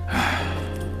唉。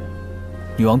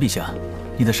女王陛下，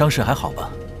你的伤势还好吧？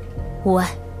无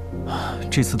碍。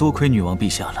这次多亏女王陛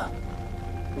下了。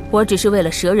我只是为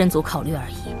了蛇人族考虑而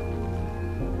已。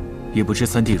也不知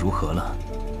三弟如何了。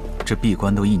这闭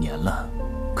关都1年了，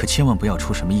可千万不要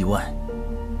出什么意外。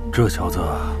这小子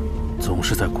总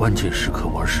是在关键时刻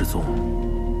玩失踪。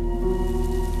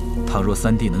倘若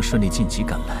三弟能顺利晋级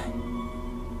赶来，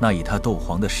那以他斗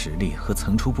皇的实力和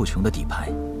层出不穷的底牌，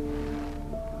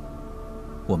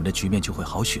我们的局面就会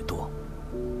好许多。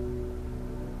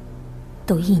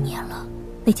都1年了，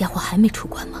那家伙还没出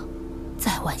关吗？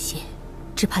再晚些，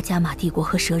只怕加玛帝国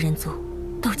和蛇人族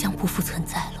都将不复存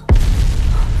在了。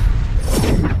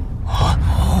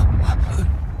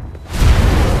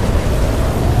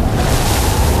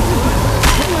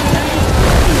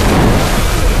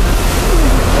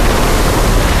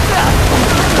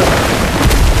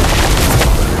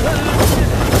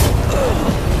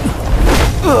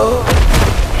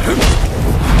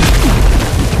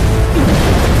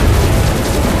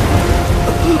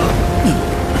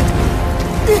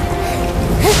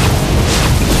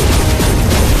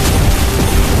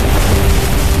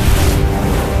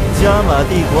加玛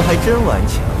帝国还真顽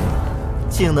强，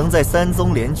竟能在3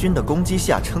宗联军的攻击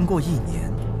下撑过1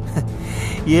年，哼，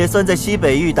也算在西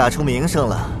北域打出名声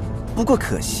了。不过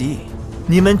可惜，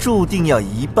你们注定要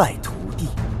一败涂地。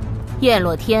叶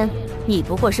洛天，你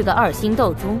不过是个2星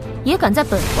斗宗，也敢在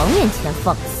本王面前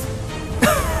放肆？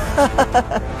哈哈哈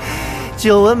哈！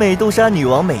久闻美杜莎女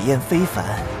王美艳非凡，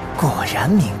果然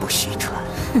名不虚传。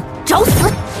哼，找死！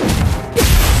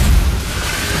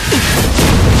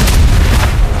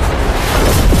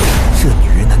这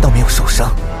女人难道没有受伤，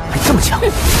还这么强？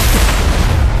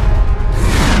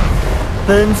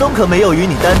本宗可没有与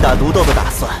你单打独斗的打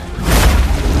算。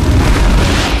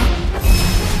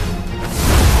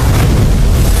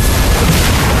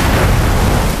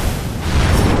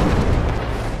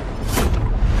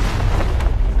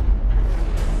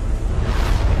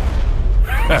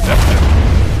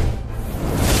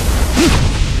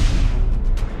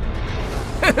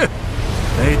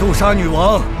美杜莎女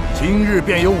王，今日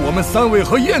便由我们3位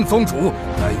和燕宗主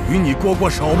来与你过过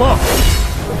手吧。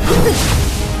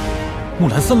木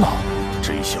兰三老，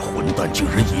这些混蛋竟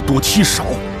然以多欺少！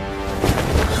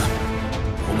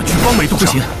我们去帮美杜莎。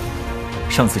不行，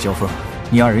上次交锋，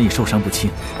你2人已受伤不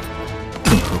轻，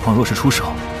更何况若是出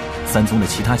手，3宗的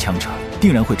其他强者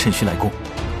定然会趁虚来攻，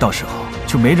到时候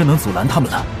就没人能阻拦他们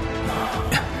了。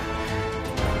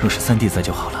若是三弟在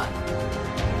就好了，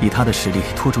以他的实力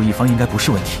拖住一方应该不是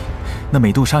问题，那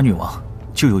美杜莎女王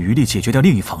就有余力解决掉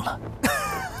另一方了。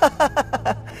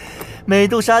美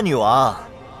杜莎女王，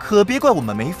可别怪我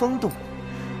们没风度，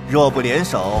若不联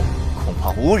手，恐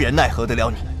怕无人奈何得了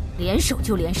你。联手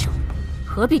就联手，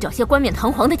何必找些冠冕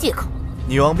堂皇的借口？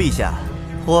女王陛下，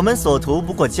我们所图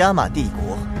不过加玛帝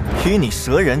国，与你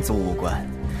蛇人族无关。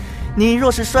你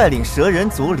若是率领蛇人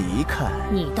族离开，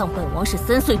你当本王是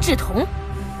3岁稚童？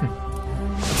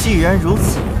既然如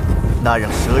此，那让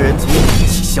蛇人族一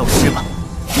起消失吧。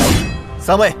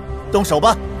3位，动手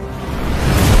吧！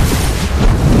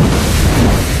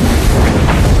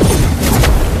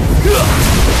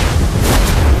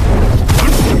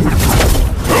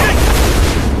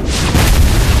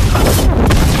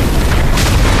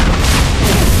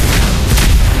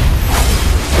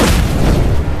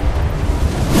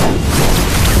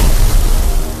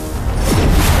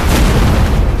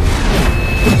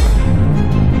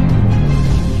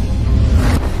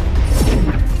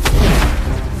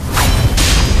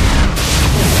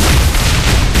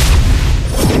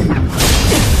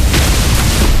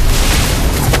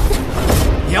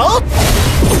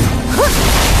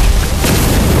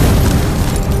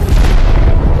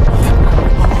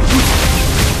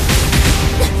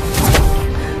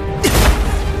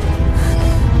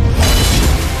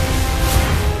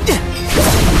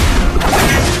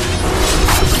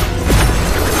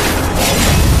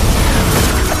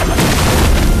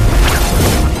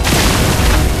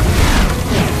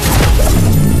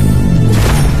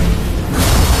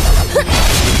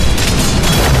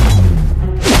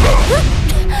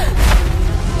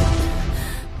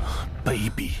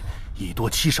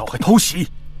欺少还偷袭！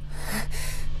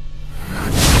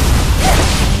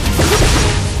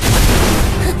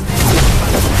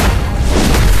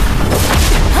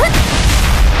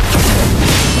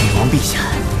女王陛下，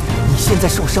你现在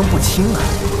受伤不轻啊，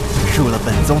入了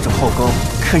本宗主后宫，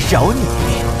可饶你？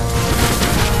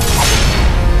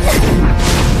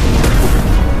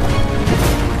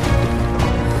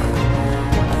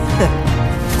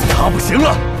他不行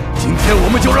了，今天我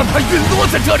们就让他陨落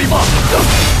在这里吧！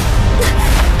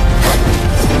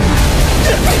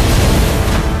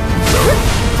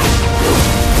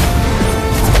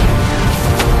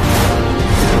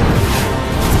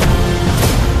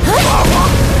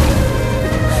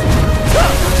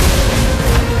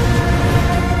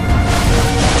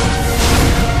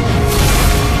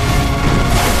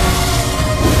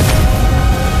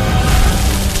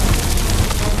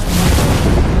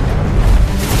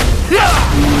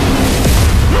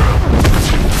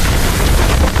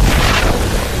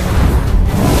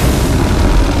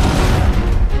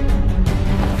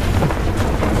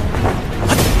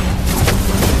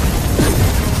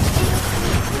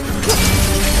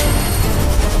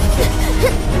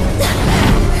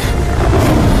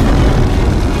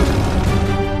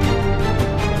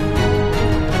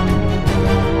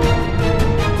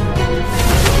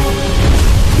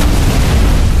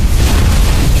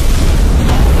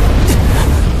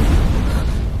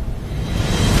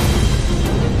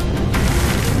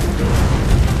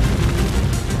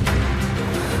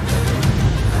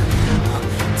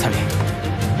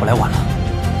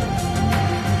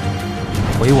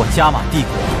加玛帝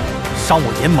国伤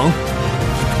我联盟，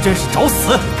你们真是找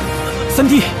死！三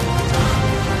弟，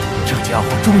这家伙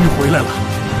终于回来了。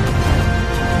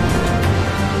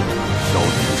萧炎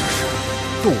这是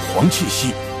斗皇气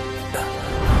息。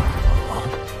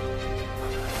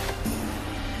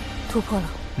突破了。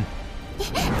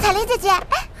彩铃姐姐，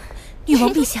女王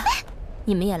陛下，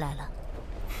你们也来了。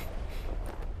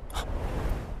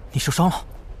你受伤了？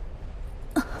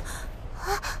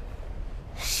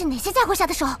是哪些家伙下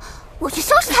的手？我去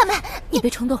收拾他们！你别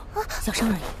冲动，小伤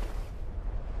而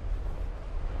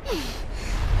已。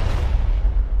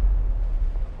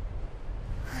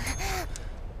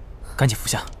赶紧服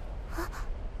下。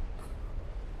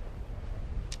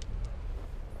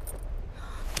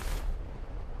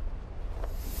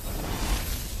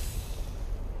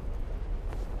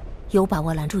有把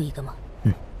握拦住一个吗？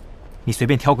你随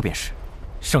便挑个便是，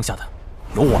剩下的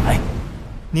由我来。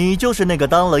你就是那个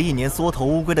当了1年缩头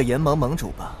乌龟的联盟盟主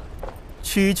吧？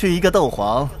区区一个斗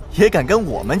皇也敢跟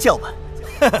我们叫板？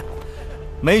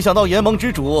没想到联盟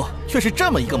之主却是这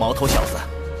么一个毛头小子，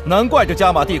难怪这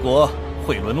加玛帝国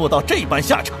会沦落到这般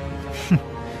下场。哼，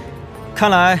看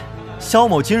来萧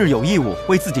某今日有义务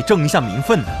为自己争一下名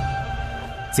分呢。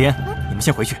紫嫣，你们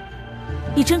先回去。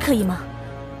你真可以吗？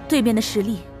对面的实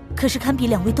力可是堪比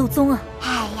2位斗宗啊！哎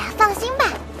呀，放心吧，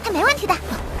他没问题的。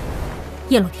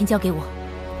焰裸天交给我，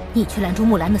你去拦住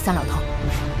木兰的3老头。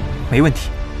没问题。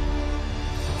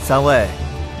3位，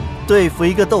对付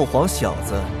一个斗皇小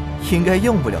子，应该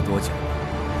用不了多久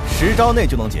，10招内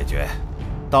就能解决。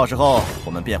到时候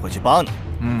我们便会去帮你。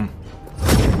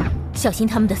小心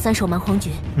他们的3手蛮荒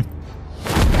诀。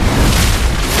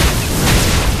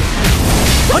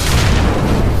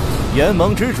联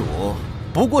盟之主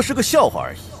不过是个笑话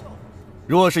而已。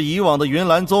若是以往的云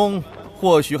岚宗，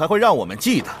或许还会让我们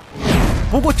记得。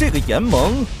不过这个联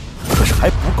盟，可是还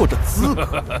不够这资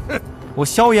格。我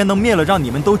萧炎能灭了让你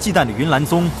们都忌惮的云岚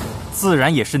宗，自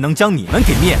然也是能将你们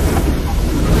给灭了。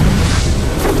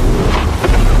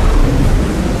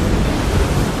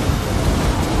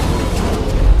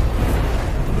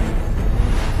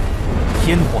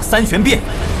天火3玄变，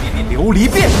琉璃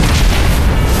变。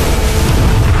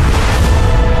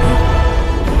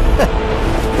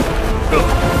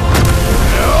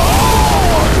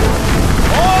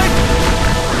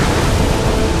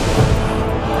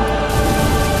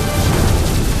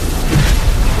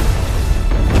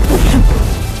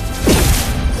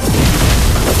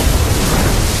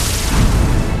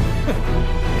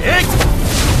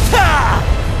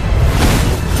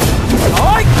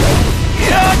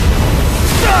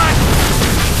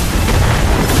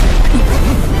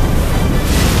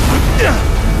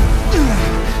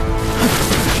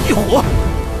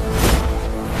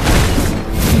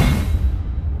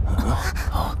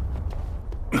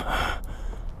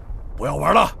不要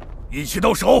玩了，一起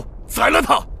动手，宰了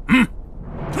他！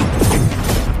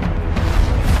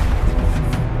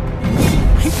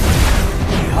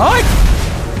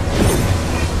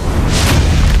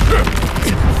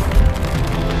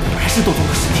还是斗宗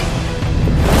的实力。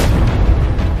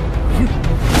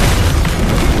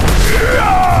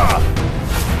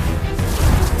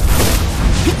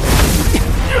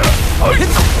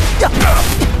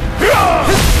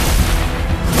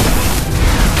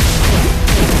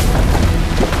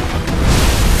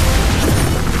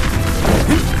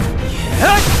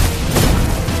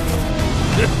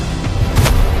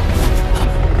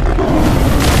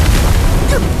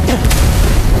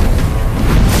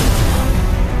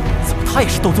怎么他也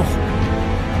是斗宗？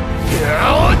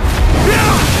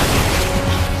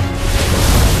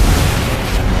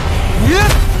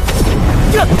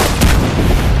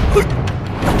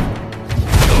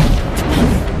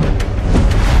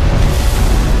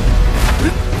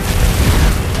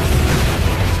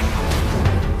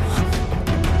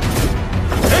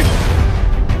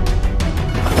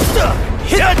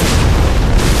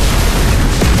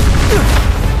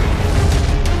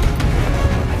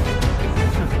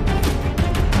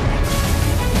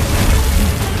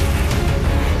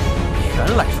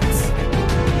原来如此，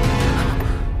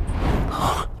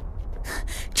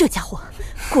这家伙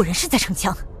果然是在逞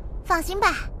强。放心吧，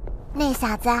那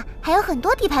小子还有很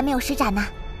多底牌没有施展呢。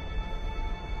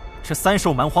这3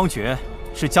手蛮荒诀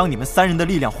是将你们3人的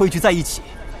力量汇聚在一起，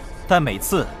但每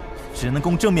次只能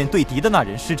供正面对敌的那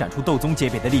人施展出斗宗级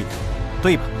别的力量，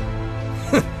对吧？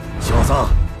哼，小子，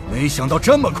没想到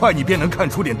这么快你便能看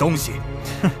出点东西。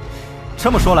哼，这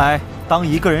么说来，当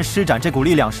一个人施展这股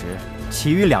力量时，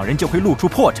其余2人就会露出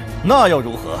破绽。那又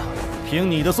如何？凭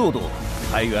你的速度，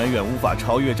还远远无法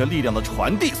超越这力量的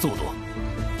传递速度。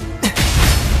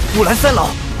木兰3老，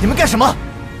你们干什么？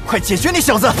快解决你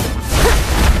小子！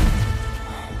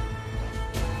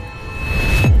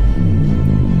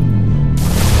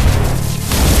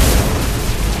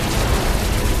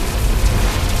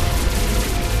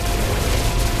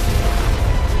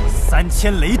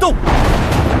 3000雷动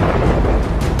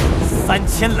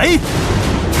，3000雷。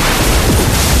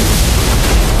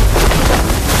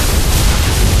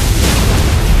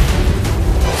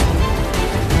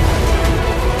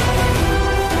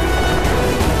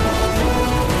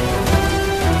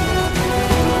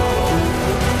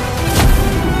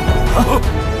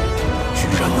居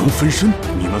然能分身！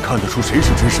你们看得出谁是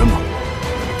真身吗？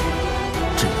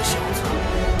这个小子，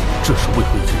这是魏慧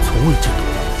君从未见到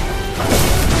的。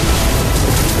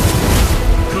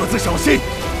各自小心，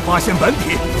发现本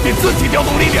体便自己调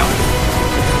动力量。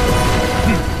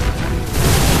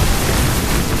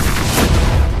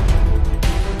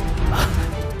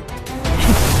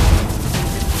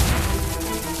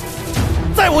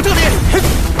在我这里。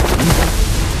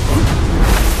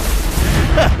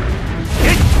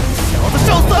小子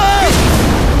受死！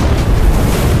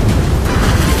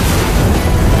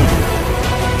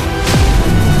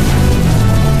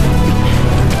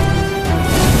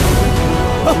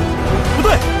不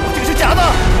对，这个是假的。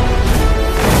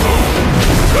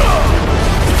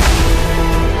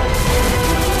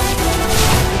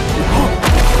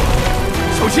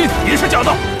小心，也是假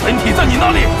的，本体在你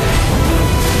那里。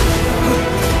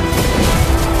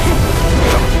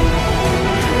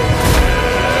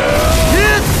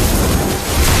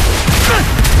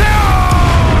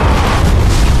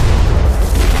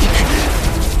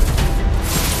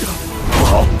不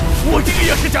好，我这个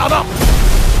也是假的。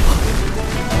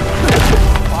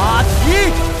发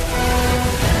起！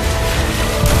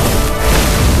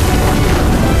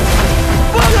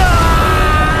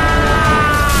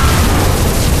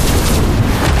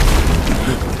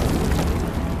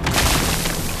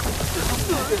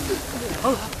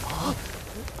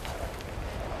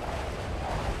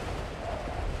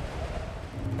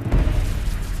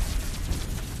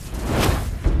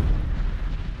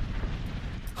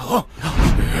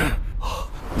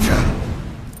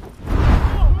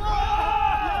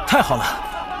太好了，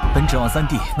本指望3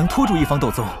弟能拖住一方斗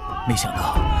宗，没想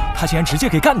到他竟然直接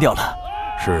给干掉了。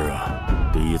是啊，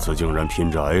第一次竟然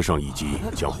拼着挨上一击，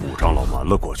将虎长老瞒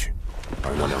了过去，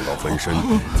而那2道分身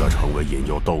则成为引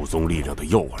诱斗宗力量的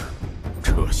诱饵，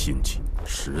这心计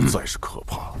实在是可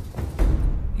怕。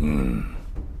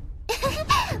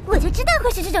我就知道会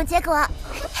是这种结果。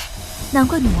难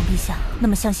怪女王陛下那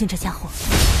么相信这家伙。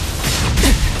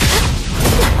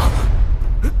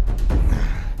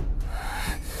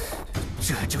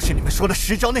这就是你们说的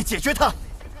10招内解决他。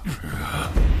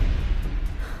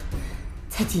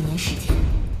才几年时间，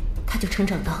他就成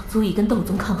长到足以跟斗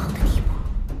宗抗衡的地步。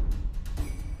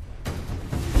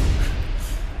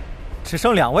只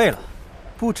剩2位了，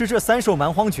不知这3兽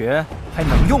蛮荒诀还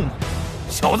能用吗？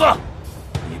小子，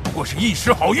你不过是一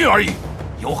时好运而已，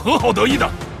有何好得意的？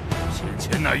先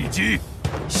前那一击，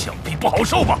想必不好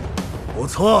受吧？不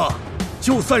错，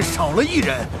就算少了1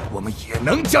人，我们也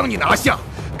能将你拿下。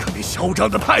可别嚣张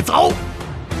得太早。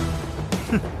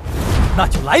哼，那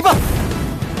就来吧。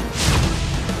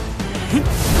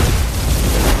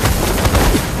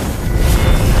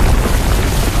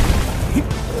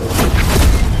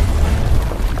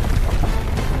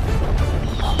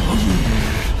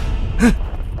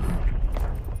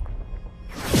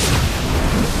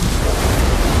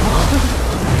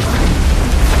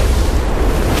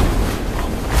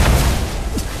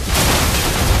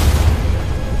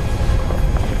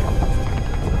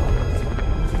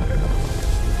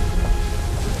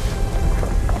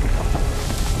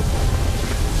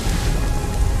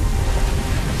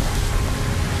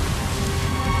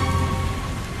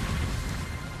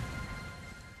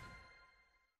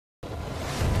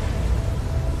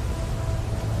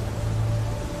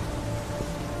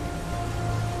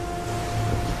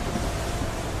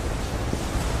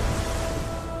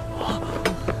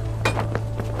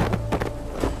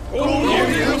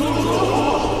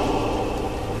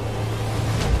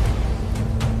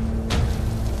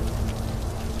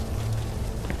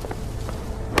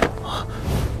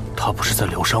他不是在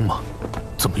疗伤吗？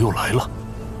怎么又来了？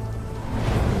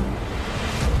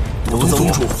毒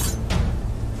宗主，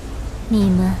你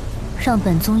们让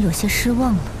本宗有些失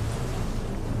望了。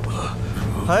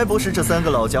还不是这3个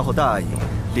老家伙大意，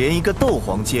连一个斗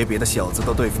皇阶别的小子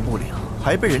都对付不了，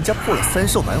还被人家破了3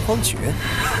兽蛮荒诀。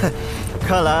哼，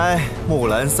看来木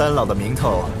兰3老的名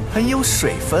头很有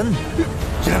水分呢。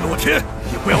燕洛天，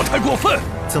你不要太过分！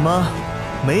怎么？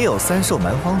没有3兽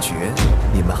蛮荒诀，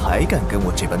你们还敢跟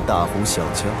我这般大呼小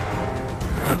叫？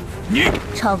你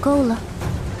吵够了，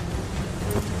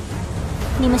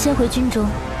你们先回军中，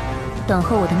等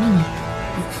候我的命令。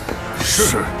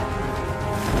是。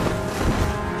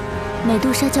美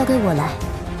杜莎交给我来。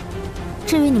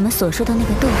至于你们所说的那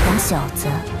个斗皇小子，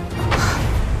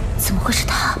怎么会是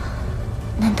他？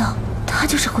难道他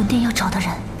就是魂殿要找的人？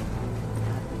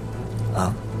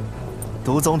啊，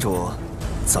毒宗主，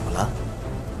怎么了？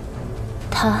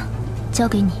他交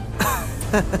给你。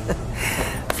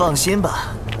放心吧，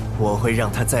我会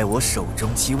让他在我手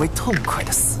中极为痛快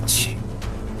的死去。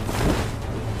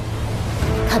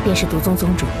他便是毒宗宗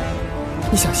主，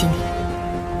你小心点。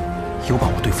有把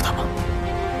握对付他吗？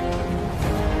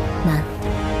难，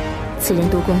此人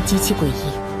毒光极其诡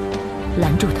异，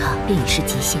拦住他便已是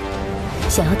极限。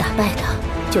想要打败他，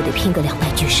就得拼个两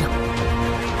败俱伤。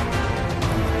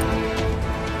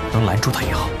能拦住他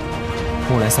也好。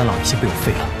木兰三郎已经被我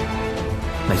废了，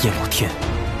那叶老天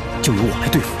就由我来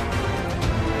对付。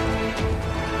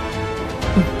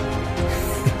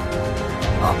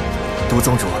啊，毒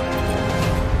宗主，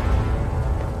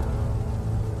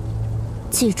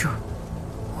记住，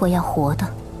我要活的。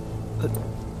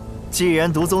既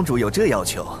然毒宗主有这要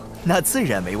求，那自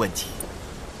然没问题。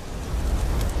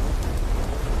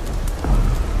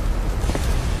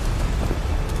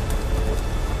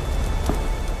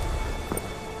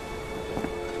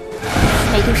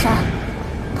美杜莎，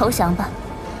投降吧！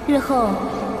日后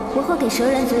我会给蛇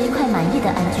人族一块满意的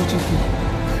安居之地。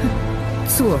哼，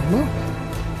做梦！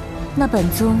那本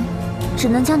宗只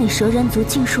能将你蛇人族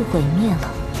尽数毁灭了。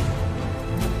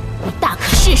你大可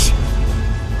试试。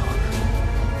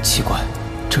奇怪，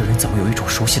这人怎么有一种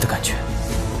熟悉的感觉？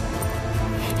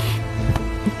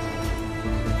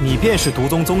你便是毒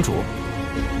宗宗主？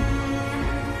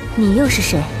你又是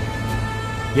谁？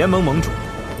炎盟盟主，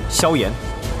萧炎。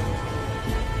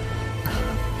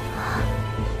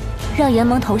让炎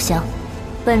盟投降，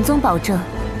本宗保证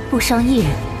不伤一人。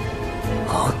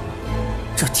啊，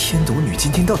这天毒女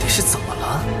今天到底是怎么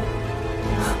了？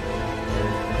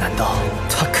难道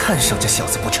她看上这小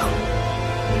子不成？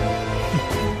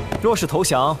若是投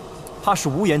降，怕是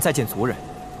无颜再见族人。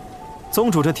宗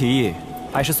主这提议，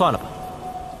还是算了吧。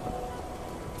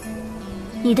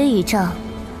你的倚仗，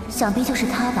想必就是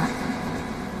他吧？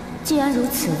既然如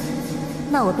此，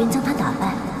那我便将他打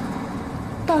败。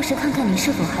到时看看你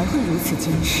是否还会如此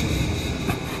坚持。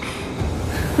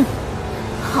哼，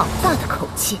好大的口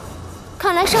气！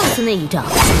看来上次那一招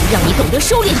让你懂得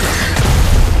收敛点。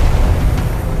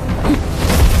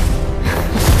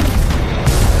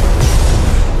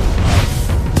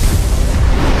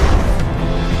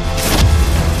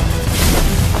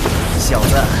小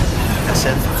子，你的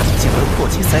身法竟能破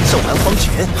解三兽蛮荒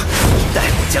诀，待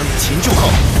我将你擒住后，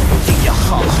一定要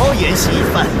好好演习一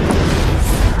番。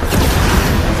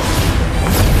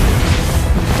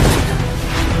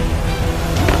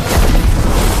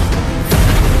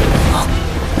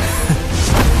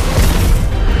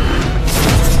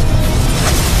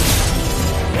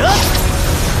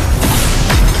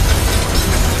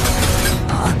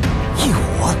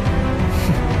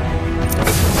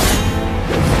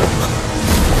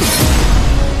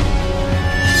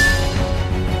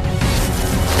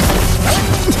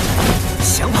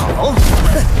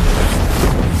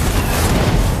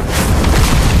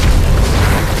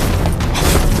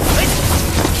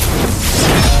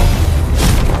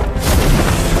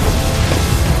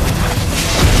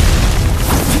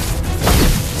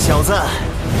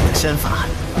身法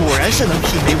果然是能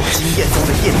媲美我金焰宗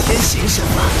的焰天行神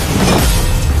法。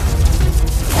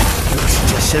若是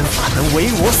这身法能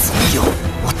为我所有，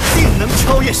我定能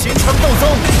超越寻常斗宗。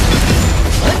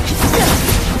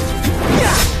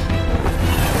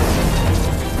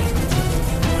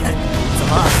怎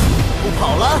么不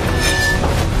跑了？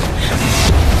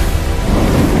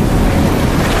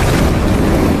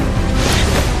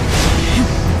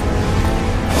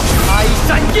开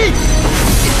山印！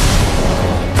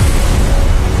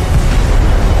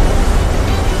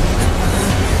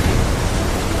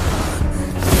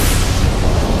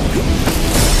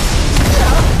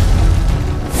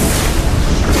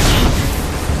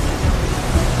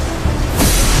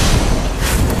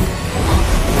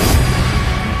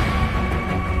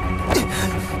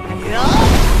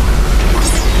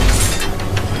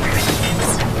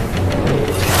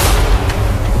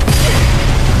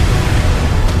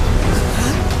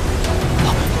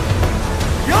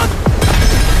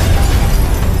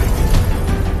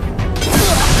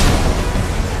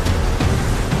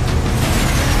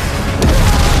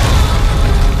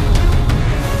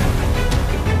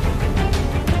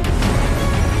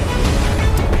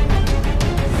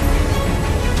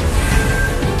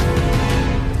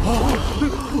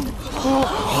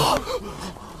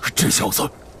这小子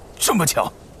这么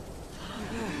强！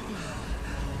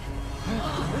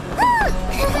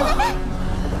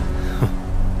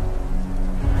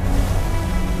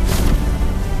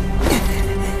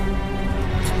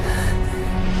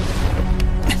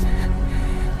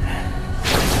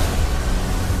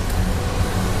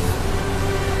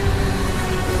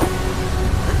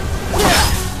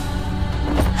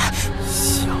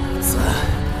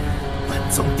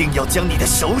总定要将你的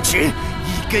手指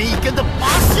一根一根的拔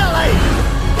下来。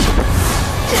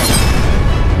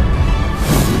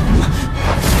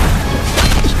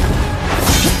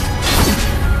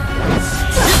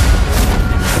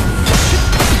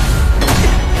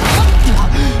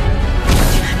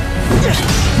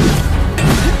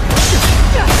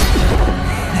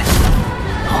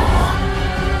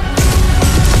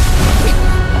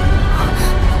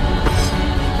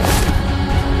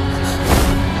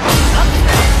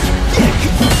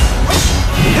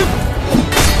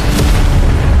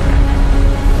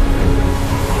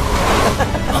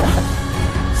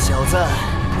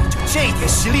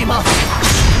实力吗？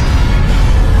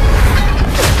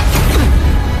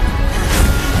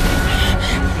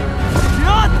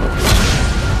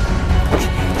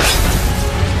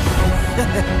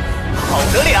好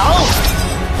得了！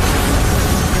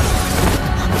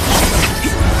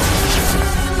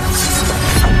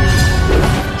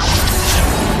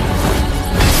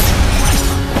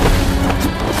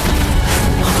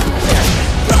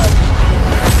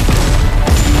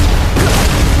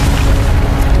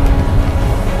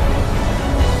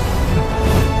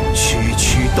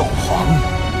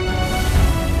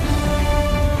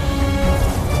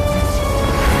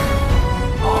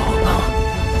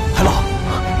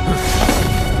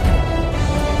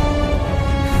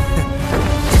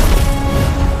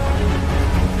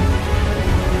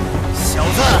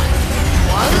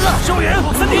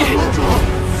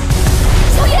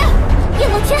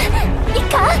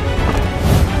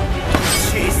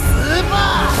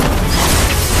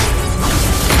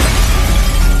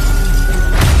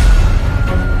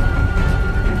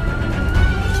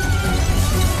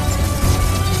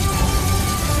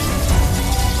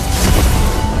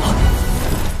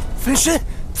分身？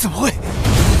怎么会？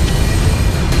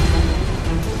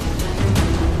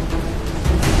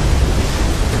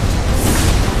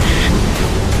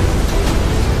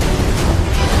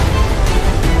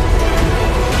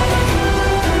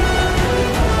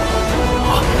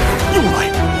又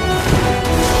来！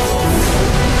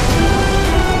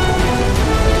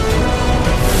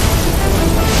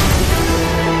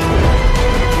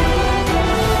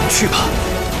去吧，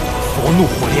佛怒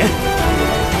火莲！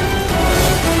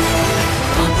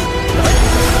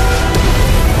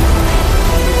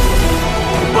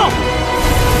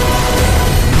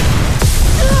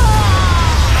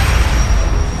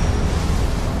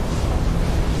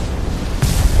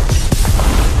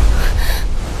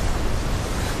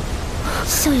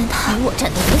萧炎他我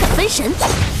战斗能敢分神？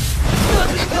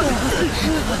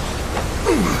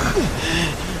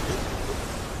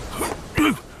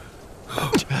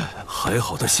还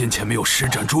好他先前没有施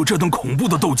展出这等恐怖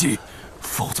的斗技，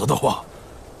否则的话，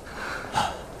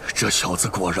这小子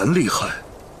果然厉害，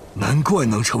难怪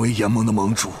能成为炎盟的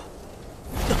盟主。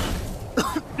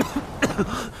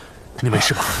你没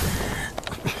事吧？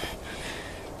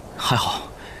还好，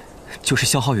就是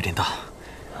消耗有点大。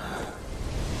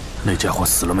那家伙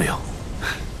死了没有？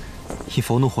以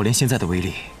佛怒火莲现在的威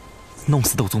力，弄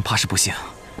死斗宗怕是不行。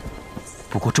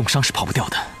不过重伤是跑不掉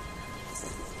的。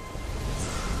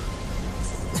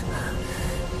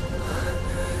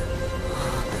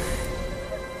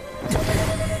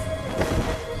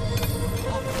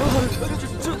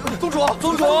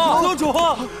宗主！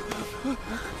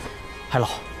海老，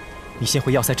你先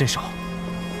回要塞镇守，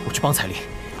我去帮彩铃。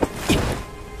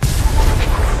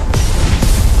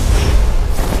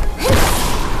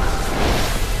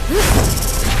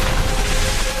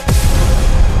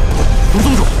卢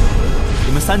宗主，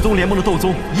你们三宗联盟的斗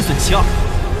宗一损其二，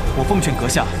我奉劝阁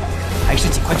下，还是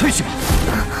尽快退去吧。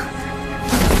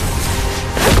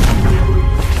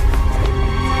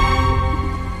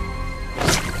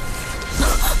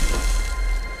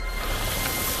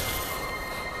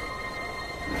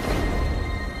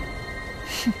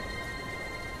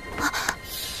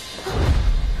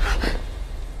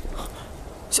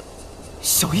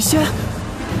小医仙，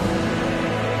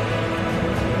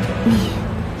你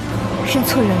认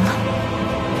错人了。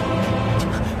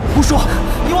胡说！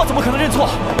你我怎么可能认错？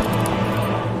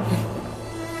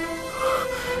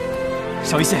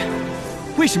小医仙，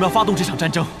为什么要发动这场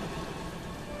战争？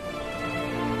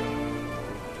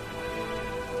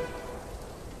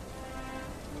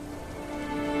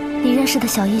你认识的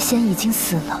小医仙已经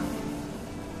死了，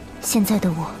现在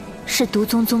的我是毒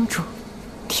宗宗主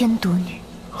天毒女。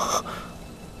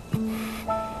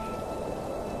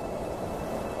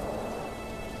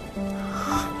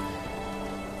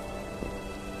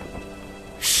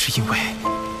是因为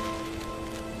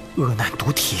恶难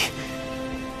毒体。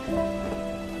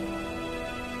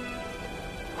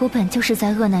我本就是在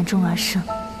恶难中而生，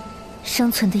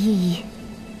生存的意义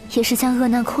也是将恶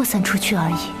难扩散出去而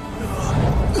已。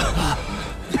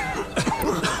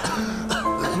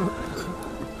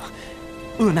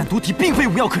恶难毒体并非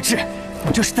无药可治，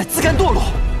你这是在自甘堕落。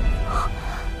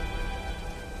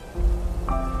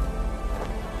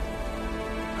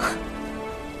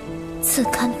自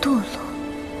甘堕落。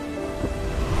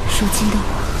如今的我，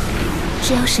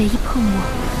只要谁一碰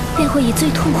我，便会以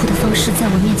最痛苦的方式在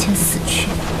我面前死去。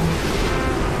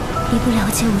你不了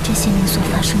解我这些年所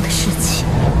发生的事情。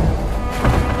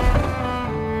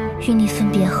与你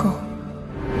分别后，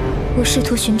我试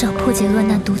图寻找破解恶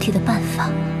难毒体的办法。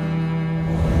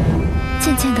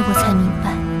渐渐的，我才明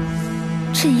白，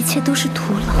这一切都是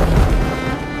徒劳。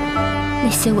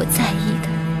那些我在意的、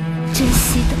珍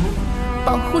惜的、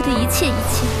保护的一切，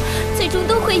最终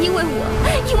都会因为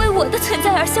我的存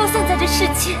在而消散在这世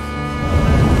间。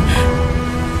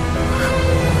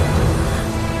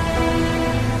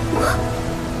我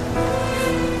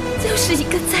就是一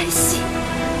个灾星，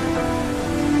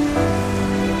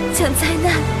将灾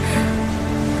难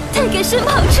带给身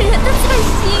旁之人的灾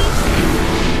星。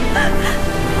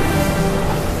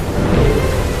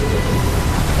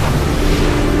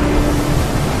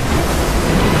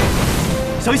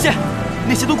小一仙，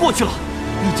那些都过去了，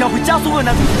你将会加速恶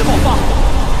难毒体的爆发。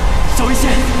小一仙，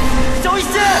小一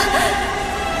仙，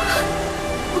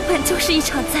我本就是一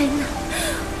场灾难，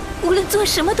无论做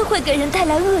什么都会给人带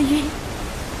来厄运。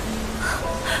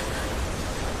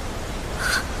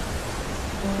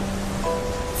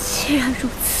既然如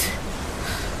此，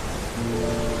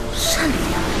善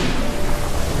良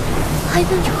还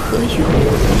能有何用？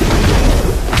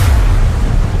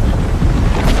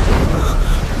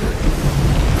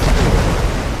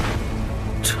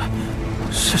这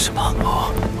是什么？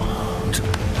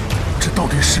这到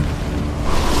底是？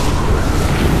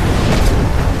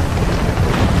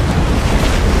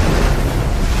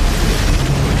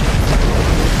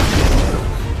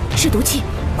是毒气，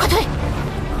快退！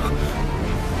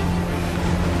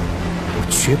我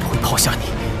绝不会抛下你，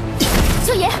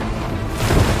萧炎。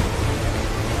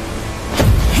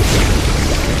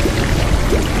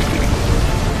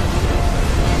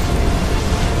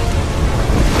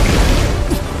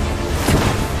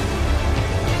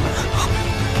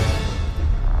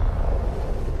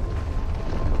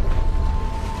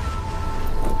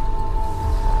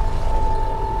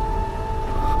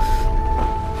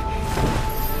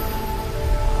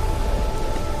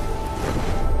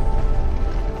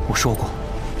我说过，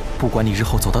不管你日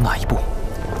后走到哪一步，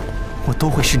我都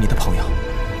会是你的朋友。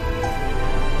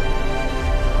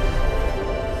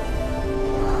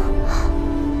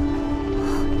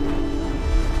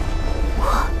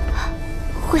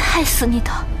我会害死你的。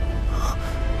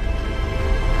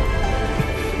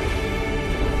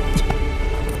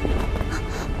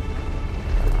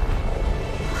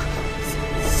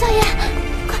萧炎，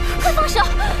快放手！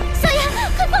萧炎，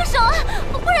快放手啊！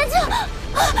不然就……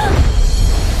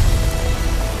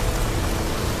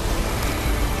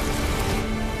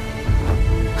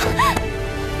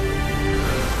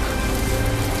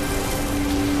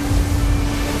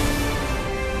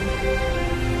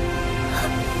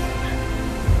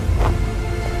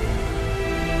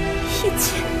一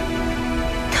切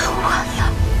都晚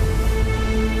了。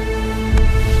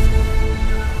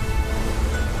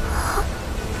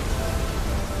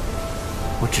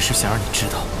我只是想让你知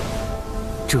道，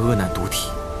这恶难毒体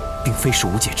并非是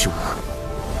无解之物，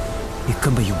你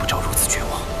根本用不着如此绝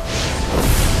望。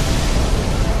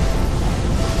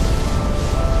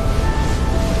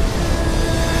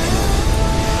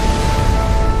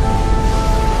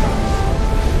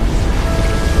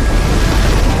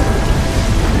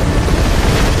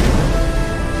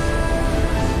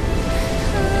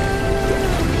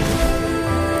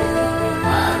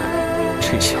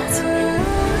这小子，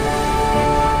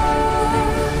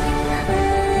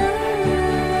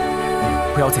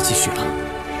不要再继续了，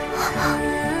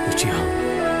你这样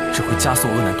只会加速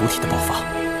恶难毒体的爆发。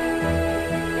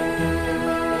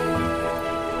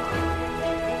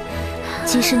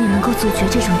即使你能够阻绝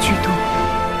这种剧毒，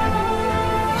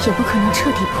也不可能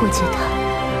彻底破解它。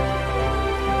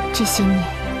这些年，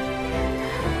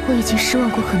我已经失望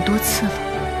过很多次了。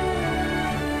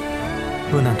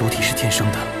恶难毒体是天生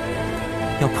的，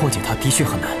要破解它的确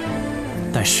很难，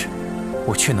但是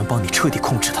我却能帮你彻底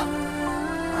控制它。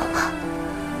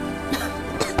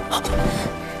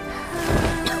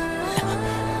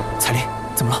彩铃，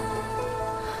怎么了？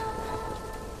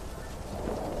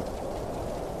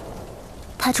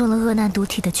他中了恶难毒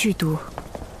体的剧毒。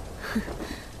哼，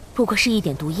不过是一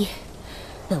点毒液，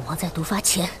本王在毒发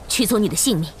前取走你的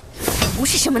性命，不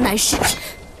是什么难事。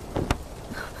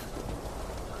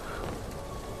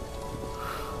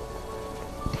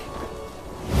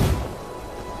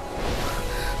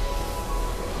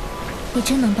你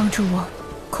真能帮助我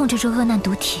控制住恶难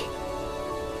毒体？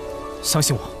相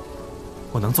信我，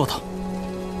我能做到。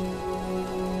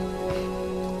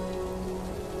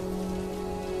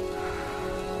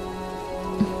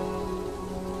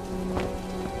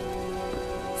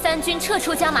三军撤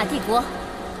出加玛帝国。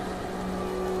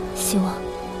希望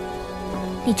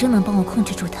你真能帮我控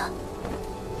制住他。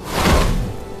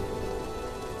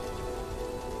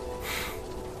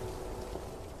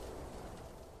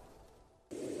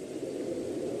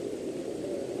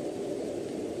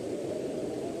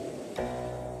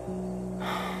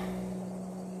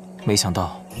没想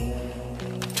到，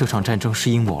这场战争是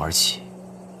因我而起，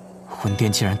魂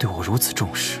殿竟然对我如此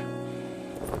重视。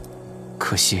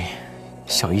可惜，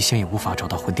小医仙也无法找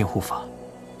到魂殿护法，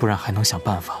不然还能想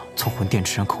办法从魂殿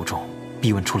之人口中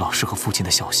逼问出老师和父亲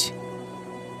的消息。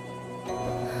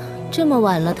这么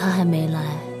晚了，他还没来，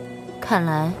看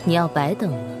来你要白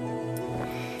等了。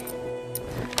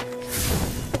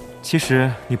其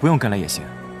实你不用跟来也行，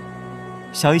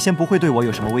小医仙不会对我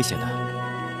有什么威胁的。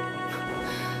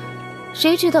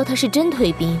谁知道他是真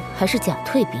退兵还是假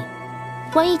退兵？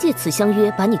万一借此相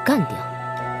约把你干掉，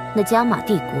那加玛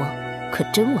帝国可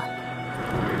真完了。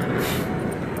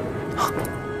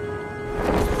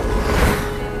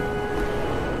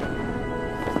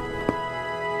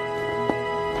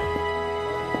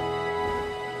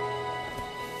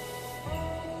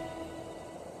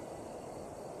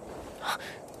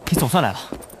你总算来了。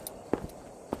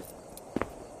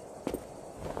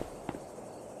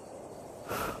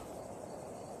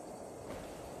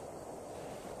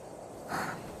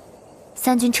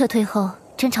三军撤退后，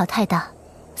争吵太大，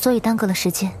所以耽搁了时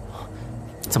间。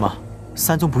怎么，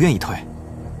三宗不愿意退？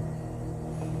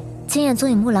金焰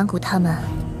宗与木兰谷他们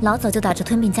老早就打着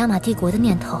吞并加玛帝国的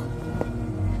念头，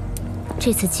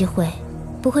这次机会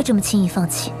不会这么轻易放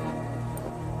弃。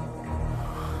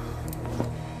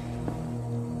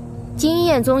金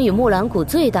焰宗与木兰谷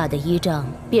最大的依仗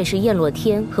便是焰落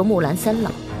天和木兰三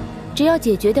老，只要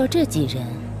解决掉这几人，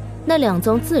那两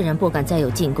宗自然不敢再有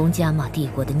进攻加玛帝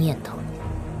国的念头。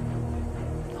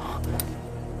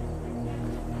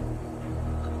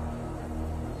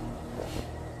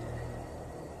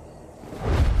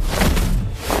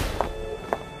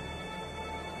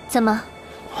怎么，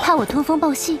怕我通风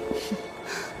报信？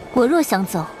我若想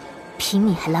走，凭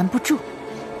你还拦不住。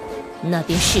那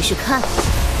便试试看。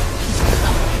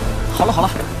好了好了，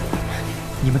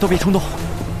你们都别冲动。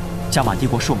加玛帝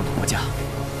国是我们的国家，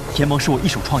联盟是我一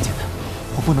手创建的，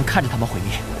我不能看着他们毁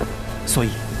灭，所以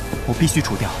我必须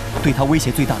除掉对他威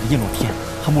胁最大的焰落天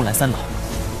和木兰三老。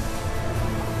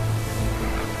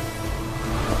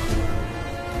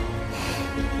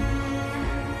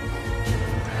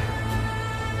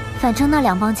反正那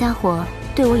两帮家伙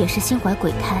对我也是心怀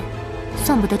鬼胎，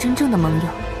算不得真正的盟友。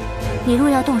你若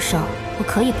要动手，我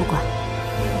可以不管。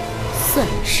算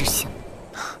你识相。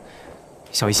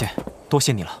小医仙，多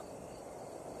谢你了。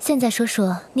现在说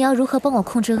说你要如何帮我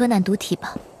控制恶难毒体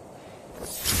吧。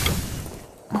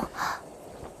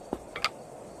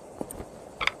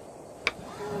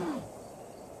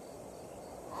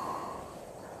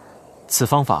此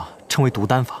方法称为毒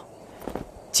丹法，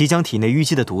即将体内淤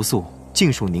积的毒素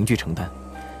尽数凝聚成丹，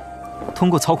通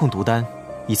过操控毒丹，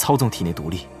以操纵体内毒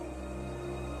力。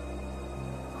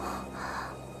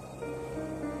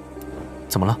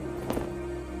怎么了？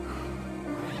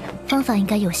方法应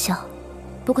该有效，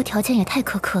不过条件也太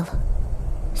苛刻了。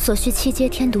所需7阶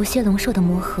天毒蝎龙兽的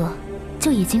磨合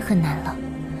就已经很难了，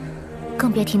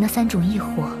更别提那3种异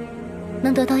火，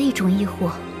能得到1种异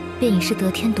火，便已是得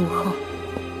天独厚，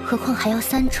何况还要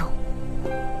3种。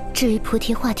至于菩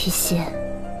提化体蝎，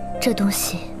这东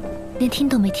西连听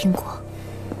都没听过。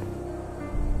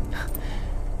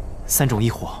3种异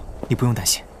火，你不用担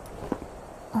心。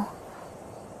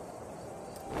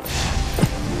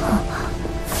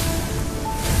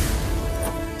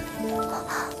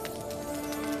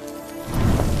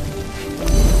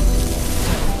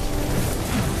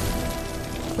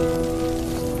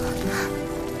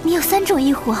你有3种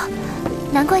异火，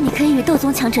难怪你可以与斗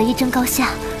宗强者一争高下。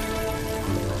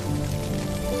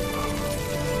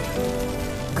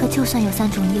可就算有3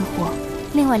种异火，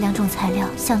另外2种材料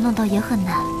想弄到也很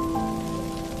难。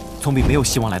总比没有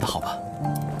希望来的好吧？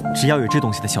只要有这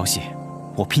东西的消息，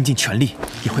我拼尽全力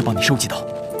也会帮你收集到。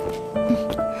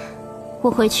我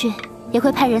回去也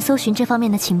会派人搜寻这方面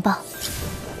的情报。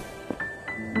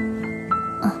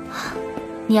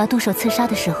你要动手刺杀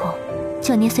的时候，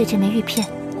就捏碎这枚玉片。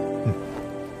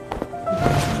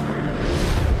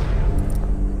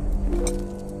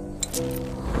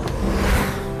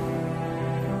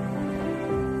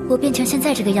我变成现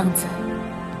在这个样子，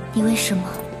你为什么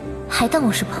还当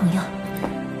我是朋友？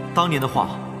当年的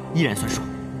话依然算数。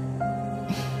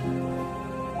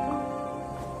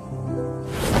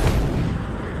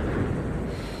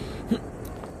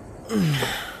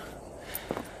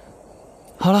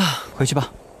好了，回去吧。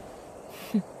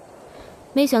哼，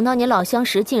没想到你老相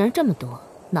识竟然这么多，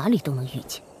哪里都能遇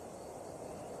见。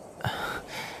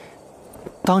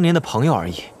当年的朋友而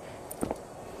已，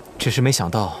只是没想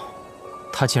到，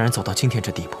他竟然走到今天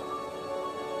这地步。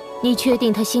你确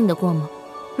定他信得过吗？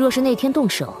若是那天动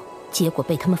手，结果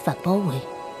被他们反包围，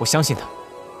我相信他。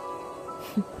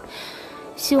哼，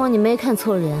希望你没看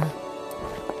错人。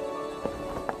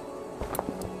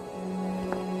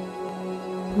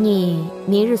你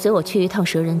明日随我去一趟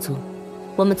蛇人族，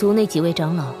我们族内几位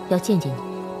长老要见见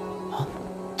你。啊，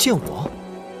见我？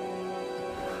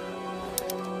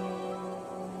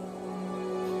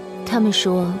他们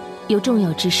说有重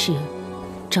要之事，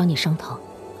找你商讨。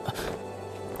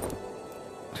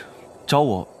找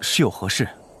我是有何事？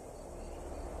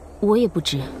我也不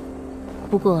知，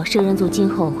不过蛇人族今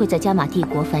后会在加玛帝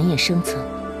国繁衍生存，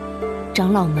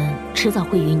长老们迟早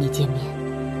会与你见面。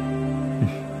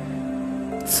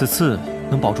此次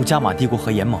能保住加玛帝国和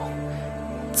联盟，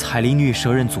彩铃女与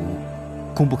蛇人族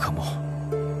功不可没。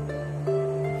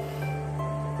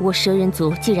我蛇人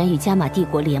族既然与加玛帝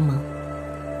国联盟，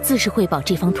自是会保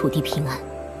这方土地平安。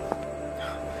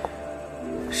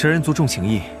蛇人族重情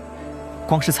义，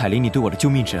光是彩铃你对我的救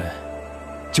命之恩，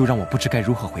就让我不知该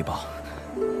如何回报。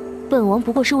本王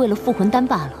不过是为了复魂丹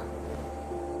罢了。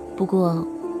不过，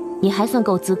你还算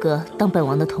够资格当本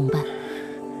王的同伴。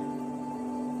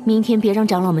明天别让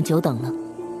长老们久等了。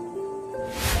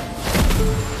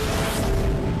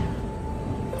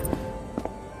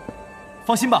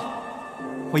放心吧，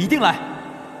我一定来。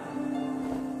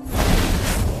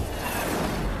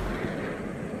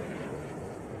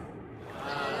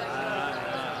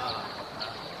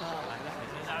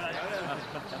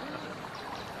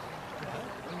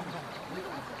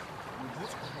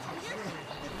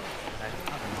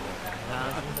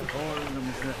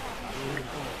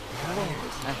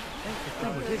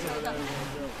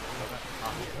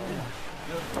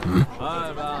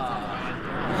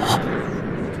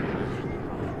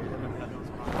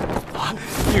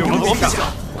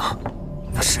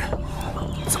那是，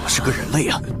怎么是个人类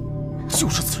啊？就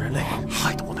是此人类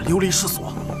害得我们流离失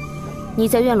所。你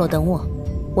在院落等我，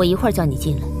我一会儿叫你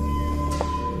进来。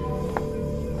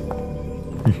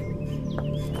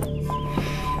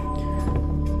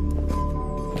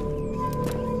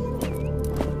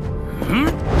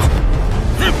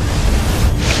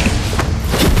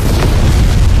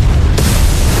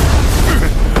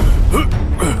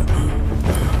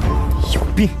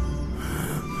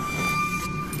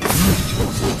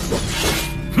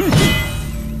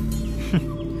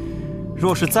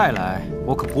若是再来，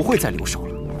我可不会再留手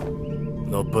了。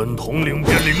那本统领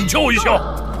便领教一下。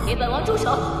给本王住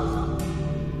手！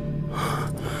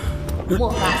莫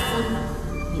法斯，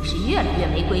你是越来越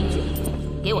没规矩了，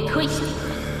给我退下！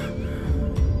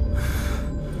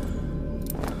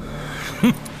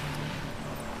哼！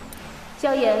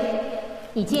萧炎，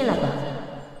你进来吧。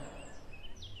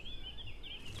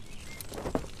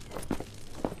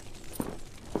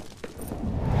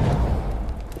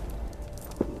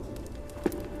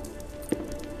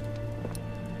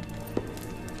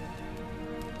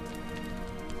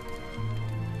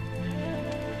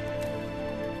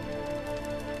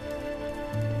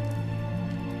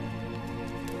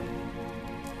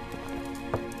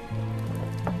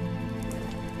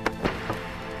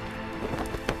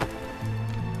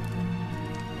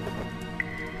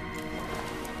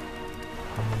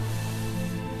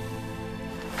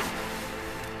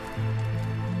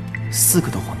4个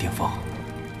斗皇巅峰，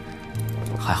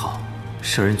还好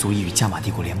蛇人族已与加玛帝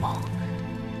国联盟，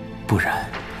不然……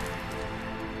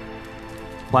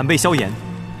晚辈萧炎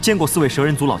见过4位蛇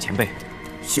人族老前辈。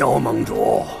萧盟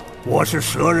主，我是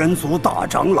蛇人族大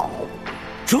长老，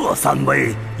这3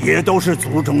位也都是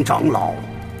族中长老。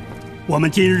我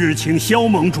们今日请萧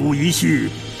盟主一叙，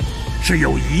是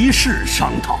有一事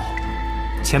商讨。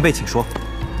前辈请说。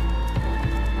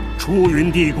出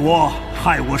云帝国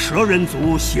害我蛇人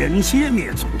族险些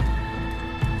灭族，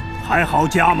还好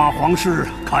加玛皇室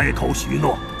开口许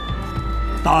诺，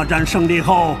大战胜利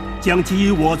后将给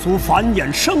予我族繁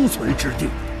衍生存之地。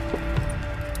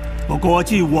不过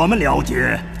据我们了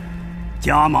解，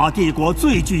加玛帝国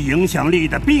最具影响力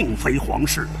的并非皇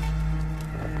室，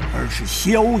而是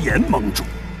萧炎盟主。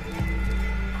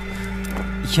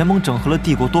炎盟整合了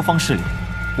帝国多方势力，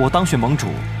我当选盟主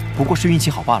不过是运气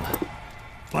好罢了。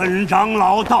本长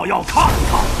老倒要看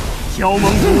看萧盟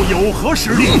主有何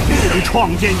实力，能创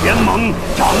建炎盟，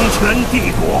掌权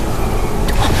帝国。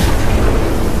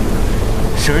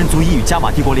蛇人族已与加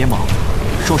玛帝国联盟，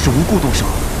若是无故动手，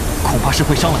恐怕是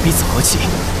会伤了彼此和气。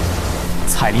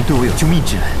彩铃对我有救命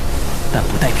之恩，但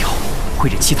不代表会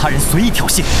忍其他人随意挑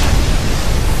衅。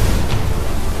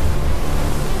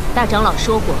大长老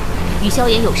说过，与萧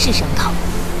炎有事商讨，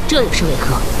这又是为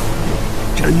何？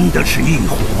真的是异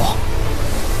火，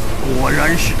果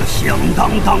然是个响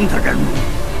当当的人物。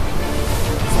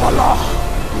算了，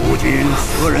如今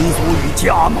蛇人族与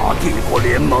加玛帝国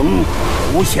联盟，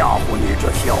不吓唬你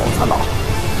这小子了。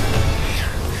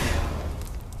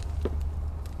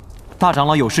大长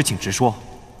老有事请直说，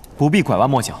不必拐弯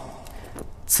抹角。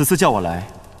此次叫我来，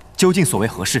究竟所为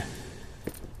何事？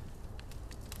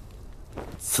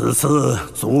此次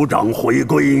族长回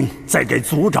归，在给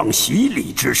族长洗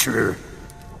礼之时，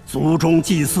族中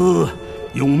祭司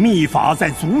用秘法在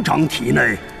族长体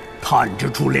内探知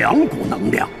出2股能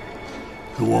量，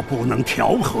若不能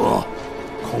调和，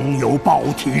恐有爆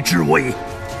体之危。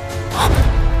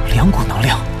2股能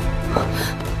量，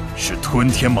是吞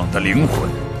天蟒的灵魂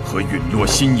和陨落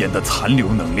心炎的残留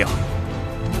能量。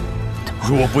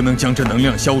若不能将这能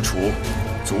量消除，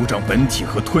族长本体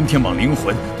和吞天蟒灵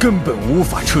魂根本无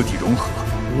法彻底融合。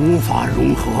无法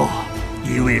融合，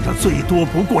意味着最多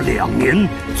不过2年，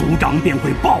族长便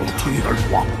会爆体而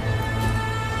亡。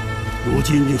如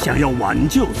今你想要挽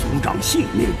救族长性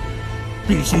命，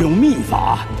必须用秘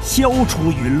法消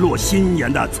除陨落心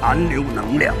炎的残留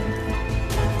能量，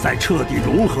再彻底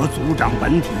融合族长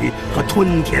本体和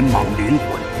吞天蟒灵魂。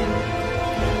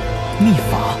秘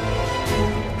法？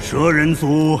蛇人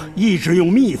族一直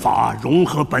用秘法融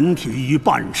合本体与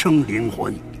半生灵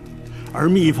魂，而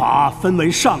秘法分为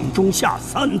上、中、下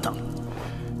3等，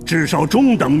至少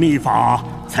中等秘法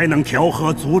才能调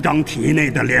和族长体内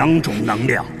的2种能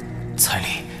量。彩礼，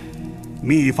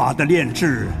秘法的炼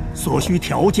制所需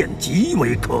条件极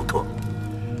为苛刻，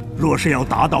若是要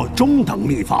达到中等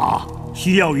秘法，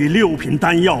需要以6品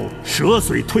丹药蛇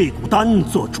髓退骨丹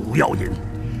做主要引。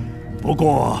不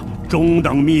过中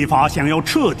等秘法想要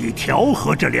彻底调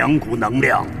和这2股能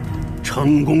量，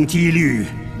成功几率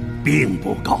并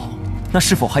不高。那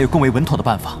是否还有更为稳妥的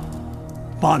办法？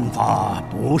办法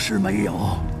不是没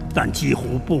有，但几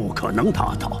乎不可能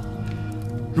达到。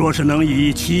若是能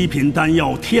以7品丹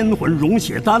药天魂溶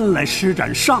血丹来施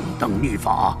展上等秘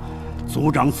法，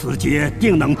族长此劫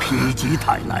定能否极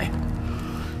泰来。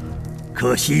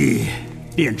可惜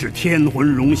炼制天魂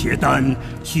溶血丹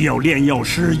需要炼药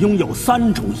师拥有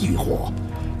3种异火，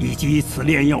以及此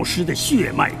炼药师的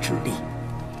血脉之力。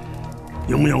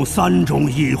拥有3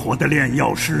种异火的炼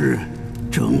药师，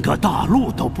整个大陆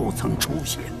都不曾出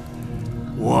现，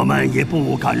我们也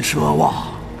不敢奢望。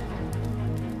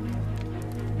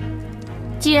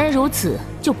既然如此，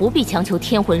就不必强求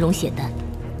天魂溶血丹。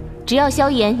只要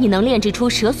萧炎你能炼制出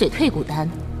蛇髓退骨丹，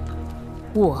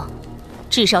我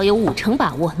至少有50%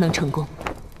把握能成功。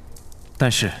但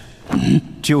是，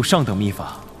只有上等秘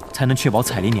法才能确保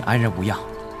彩铃你安然无恙。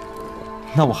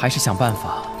那我还是想办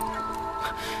法，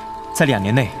在2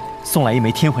年内送来1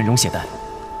枚天魂溶血丹。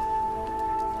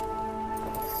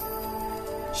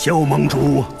萧盟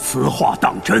主，此话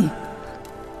当真？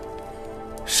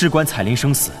事关彩铃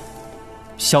生死，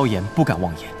萧炎不敢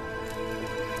妄言。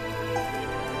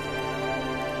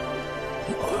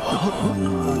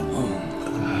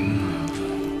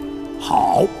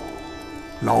好，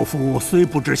老夫虽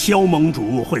不知萧盟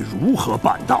主会如何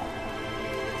办到，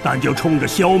但就冲着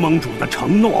萧盟主的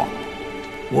承诺，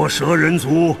我蛇人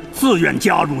族自愿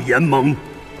加入联盟，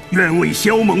愿为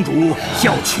萧盟主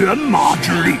效犬马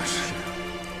之力。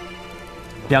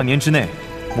2年之内，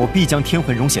我必将天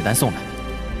魂溶血丹送来。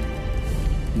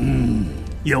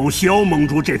有萧盟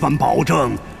主这番保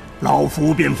证，老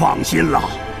夫便放心了。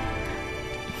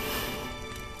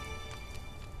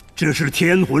这是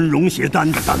天魂溶血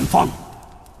丹的丹方，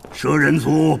蛇人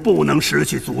族不能失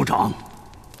去族长，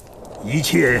一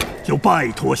切就拜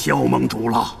托萧盟主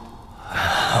了。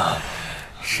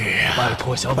是啊，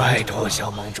拜托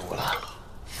萧盟主了。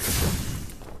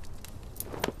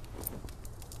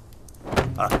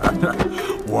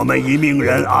我们已命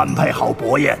人安排好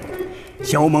薄宴，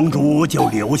萧盟主就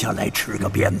留下来吃个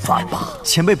便饭吧。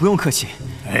前辈不用客气。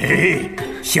哎，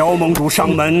萧盟主上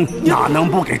门哪能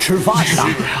不给吃饭呢？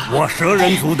我蛇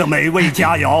人族的美味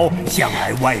佳肴，向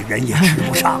来外人也吃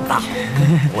不上的。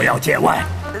不要见外，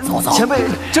走走。前辈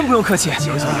真不用客气。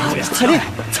彩铃，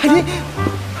彩铃。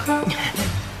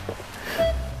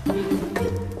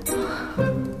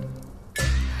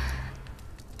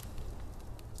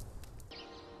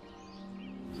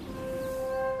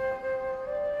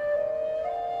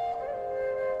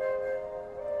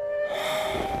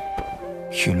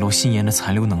陨落心炎的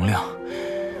残留能量，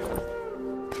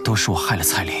都是我害了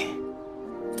彩铃，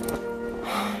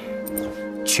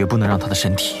绝不能让她的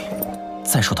身体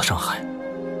再受到伤害。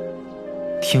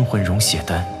天魂溶血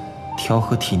丹调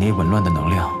和体内紊乱的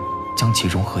能量，将其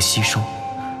融合吸收，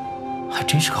还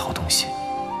真是个好东西。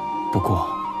不过，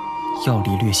药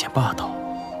力略显霸道。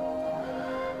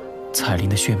彩铃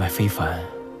的血脉非凡，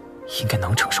应该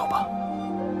能承受吧？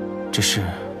只是，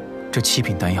这7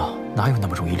品丹药哪有那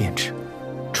么容易炼制？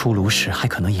出炉时还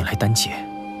可能引来丹劫，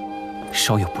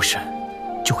稍有不慎，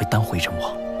就会丹毁人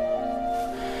亡。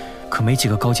可没几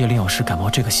个高阶炼药师敢冒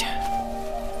这个险。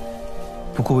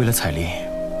不过为了彩铃，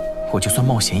我就算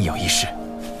冒险也要一试。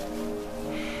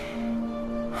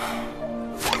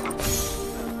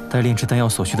待炼制丹药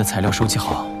所需的材料收集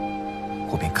好，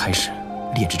我便开始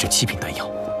炼制这7品丹药。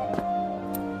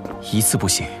1次不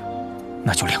行，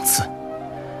那就2次，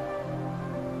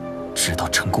直到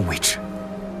成功为止。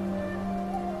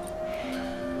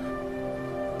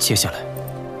接下来，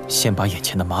先把眼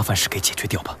前的麻烦事给解决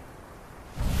掉吧。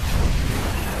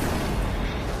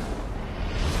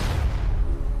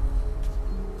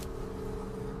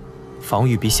防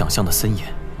御比想象的森严，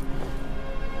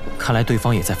看来对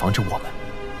方也在防着我们。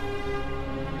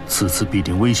此次必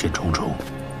定危险重重，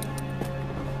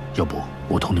要不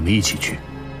我同你们一起去，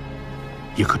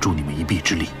也可助你们一臂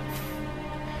之力。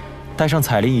带上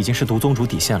彩铃已经是毒宗主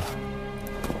底线了。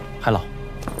海老、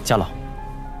家老，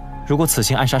如果此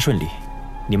行暗杀顺利，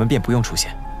你们便不用出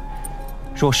现；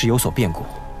若是有所变故，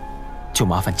就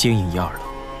麻烦接应一二了。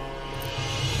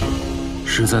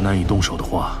实在难以动手的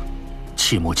话，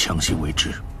切莫强行为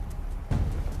之。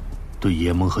对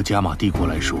耶盟和加玛帝国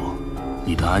来说，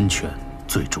你的安全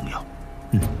最重要。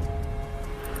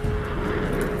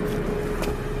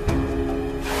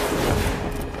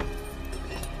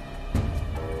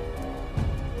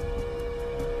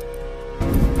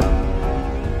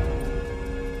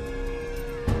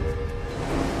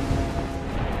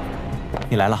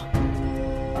你来了，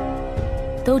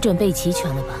都准备齐全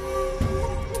了吧？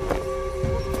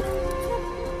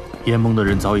耶盟的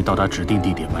人早已到达指定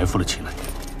地点埋伏了起来。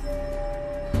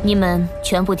你们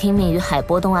全部听命于海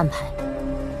波东安排，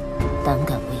胆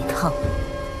敢违抗，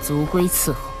族规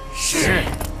伺候。是。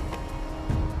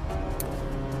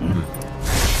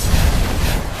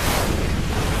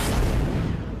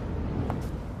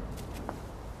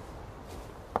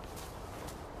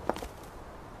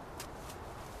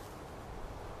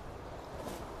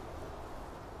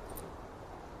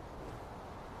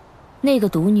那个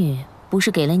毒女不是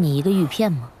给了你一个玉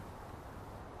片吗？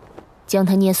将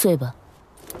它捏碎吧。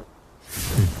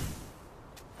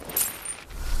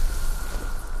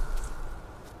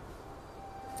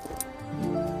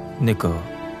那个，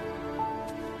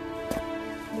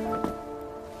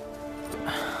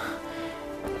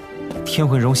天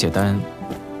魂溶血丹，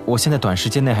我现在短时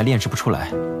间内还炼制不出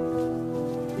来。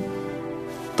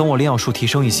等我炼药术提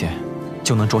升一些，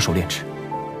就能着手炼制。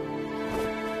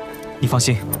你放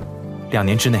心，2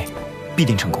年之内必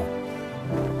定成功。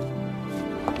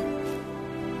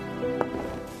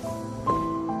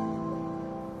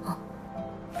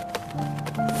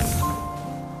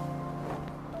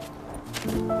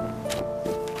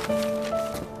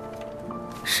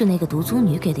是那个毒宗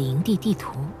女给的营地地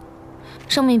图，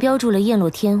上面标注了燕落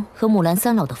天和木兰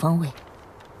三老的方位。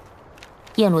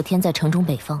燕落天在城中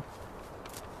北方，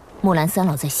木兰三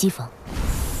老在西方。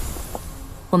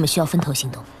我们需要分头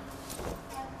行动。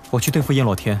我去对付燕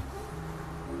落天，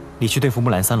你去对付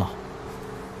木兰三老。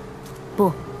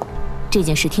不，这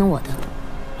件事听我的。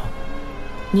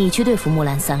你去对付木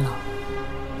兰三老，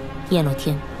燕落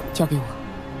天交给我。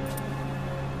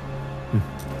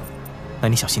那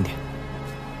你小心点。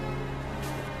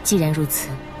既然如此，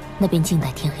那便静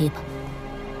待天黑吧。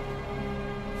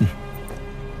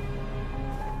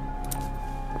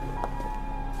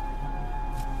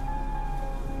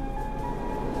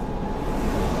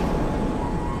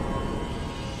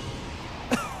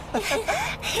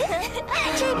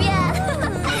这边，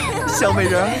小美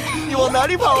人，你往哪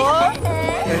里跑啊？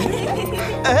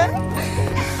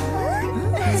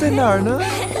在哪儿呢？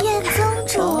燕宗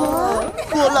主，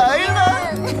我来了。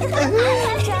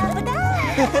找不到。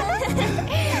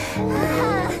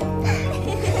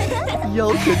腰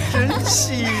可真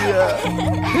细呀！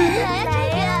来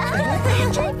呀，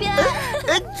这边。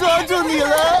抓住你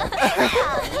了！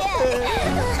讨厌。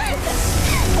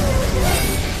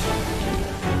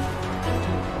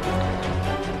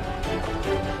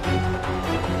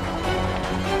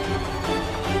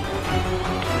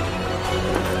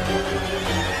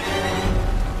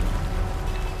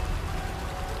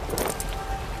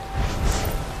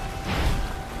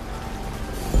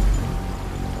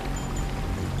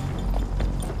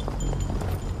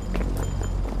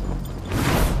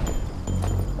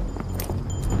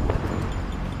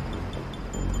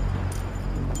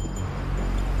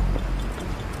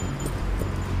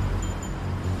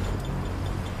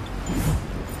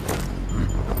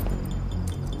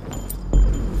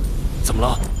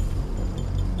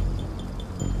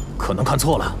看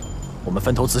错了，我们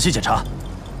分头仔细检查。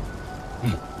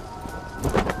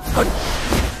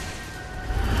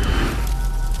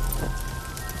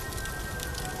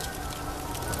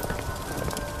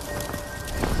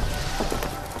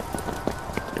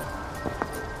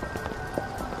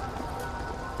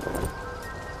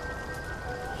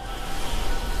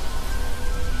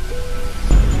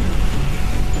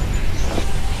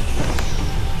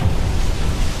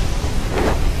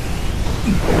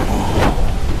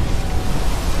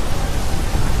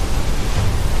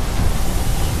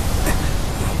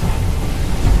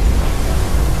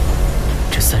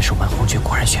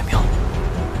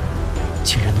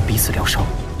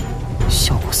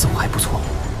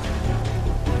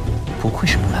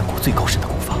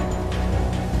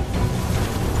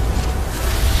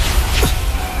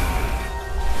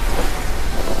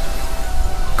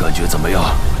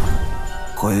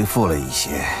恢复了一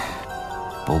些，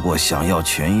不过想要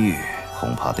痊愈，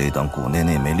恐怕得等谷内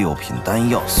那枚6品丹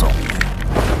药送来。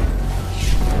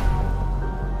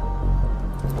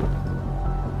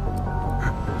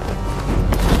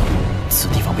此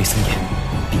地方被森严，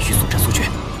必须速战速决。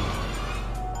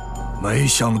没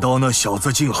想到那小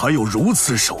子竟还有如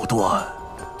此手段，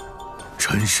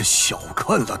真是小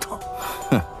看了他。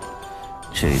哼，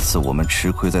这次我们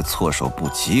吃亏在措手不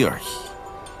及而已。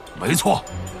没错。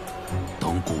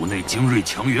等谷内精锐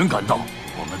强援赶到，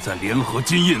我们再联合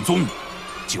金印宗，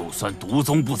就算毒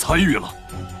宗不参与了，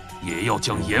也要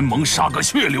将炎盟杀个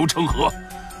血流成河，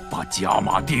把加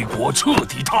玛帝国彻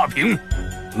底踏平。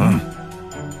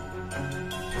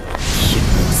天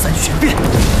魔三玄变。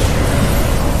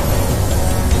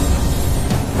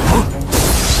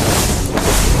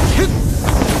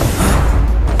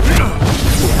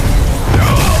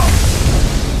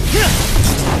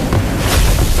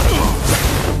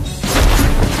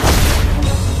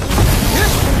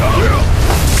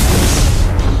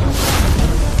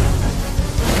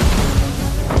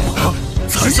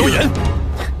萧炎，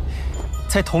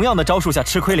在同样的招数下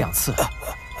吃亏2次，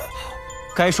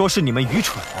该说是你们愚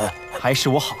蠢，还是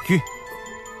我好运？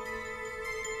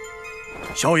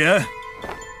萧炎，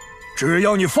只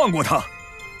要你放过他，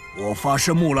我发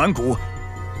誓木兰谷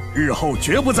日后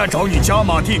绝不再找你加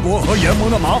玛帝国和炎盟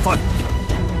的麻烦。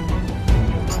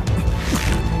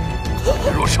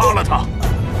若杀了他，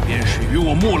便是与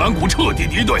我木兰谷彻底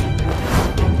敌对，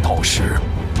到时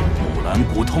木兰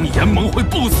谷同炎盟会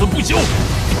不死不休。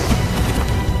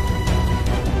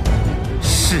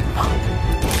是吗？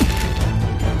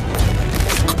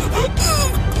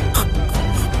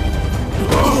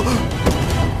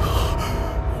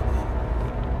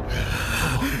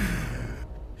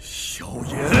萧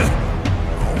炎，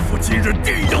老夫今日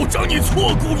定要将你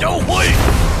挫骨扬灰！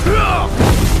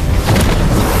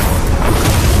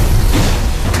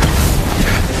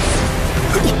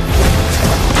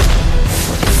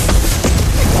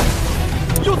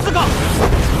有刺客！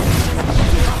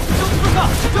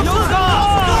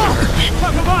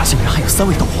竟然还有3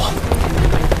位斗皇！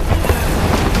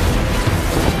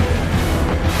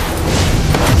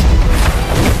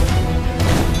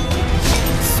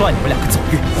算你们2个走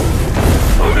运！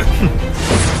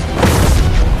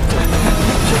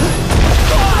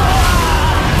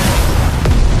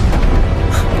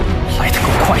来得够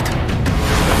快的！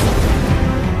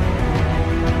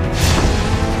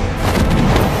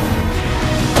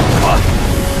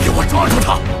给我抓住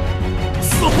他，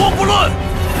死活不论！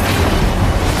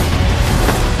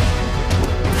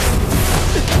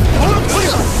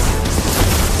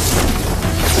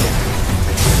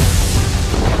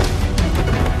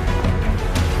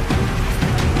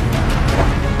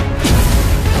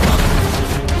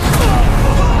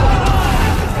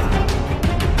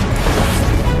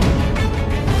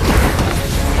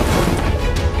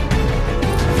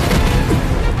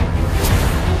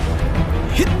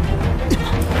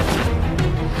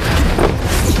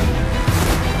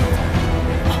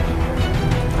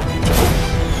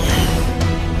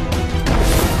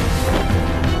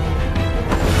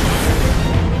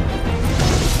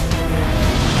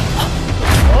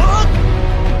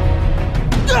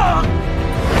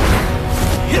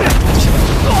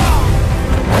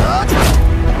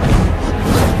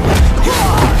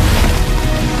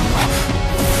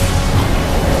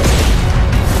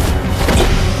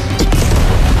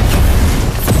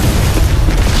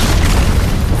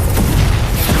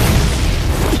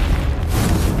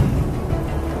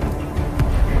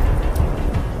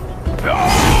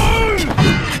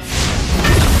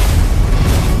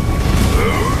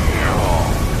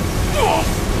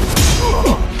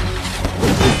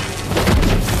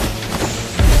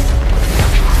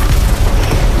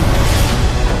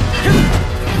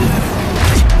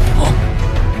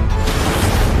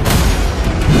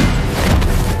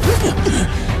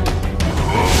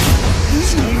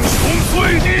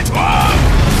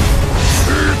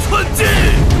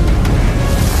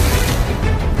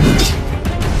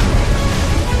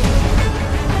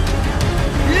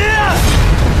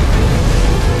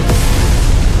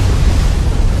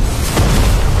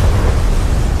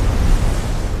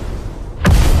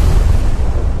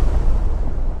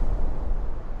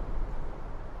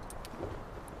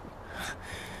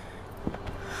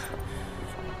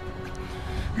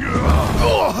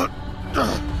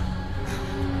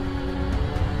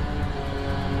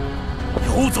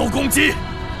攻击，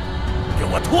给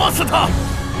我拖死他！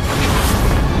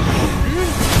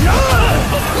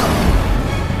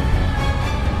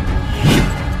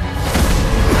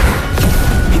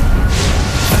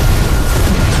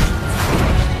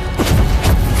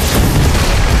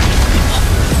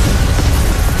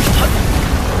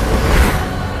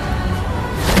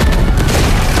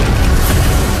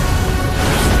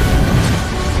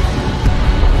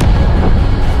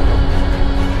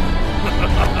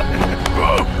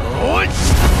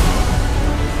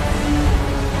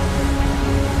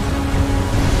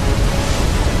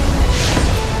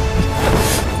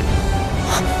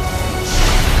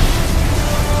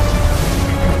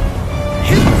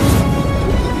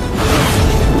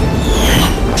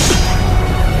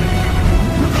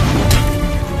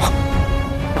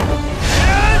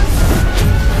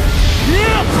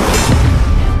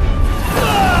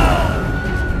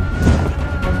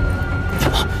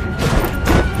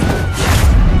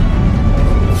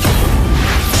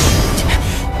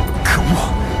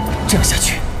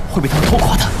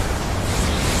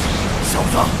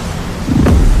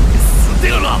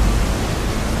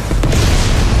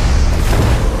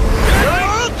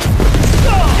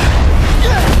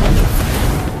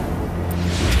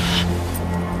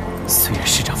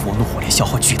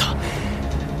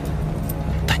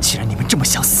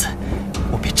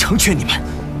成全你们。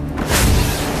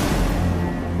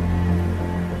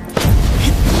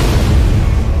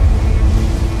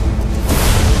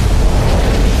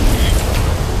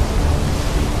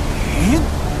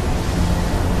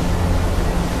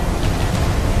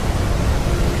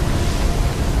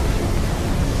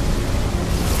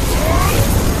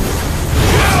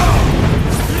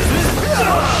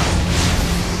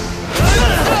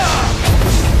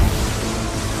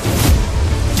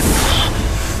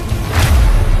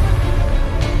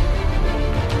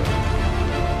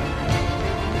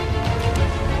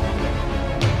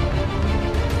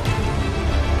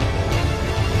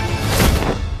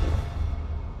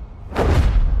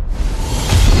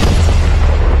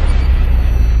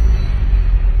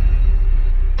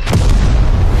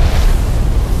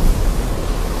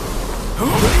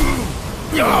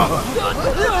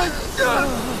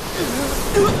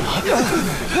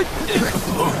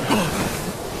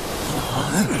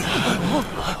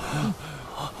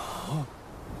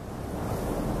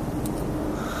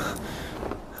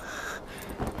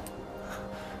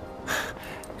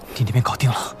你那边搞定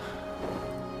了？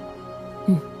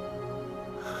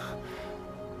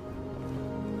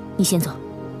你先走，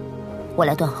我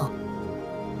来断后。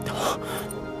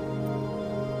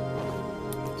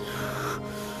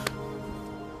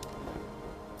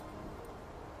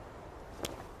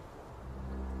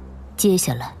接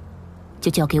下来就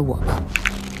交给我吧。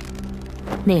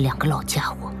那两个老家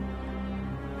伙，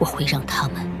我会让他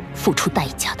们付出代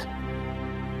价的。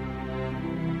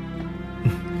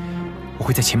我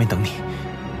会在前面等你。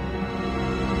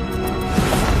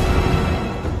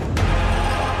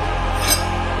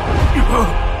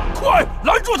快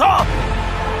拦住他！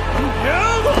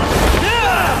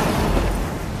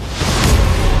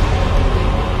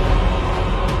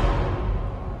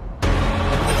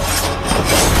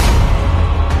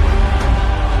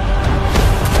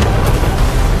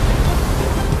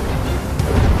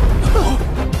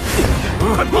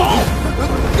快跑！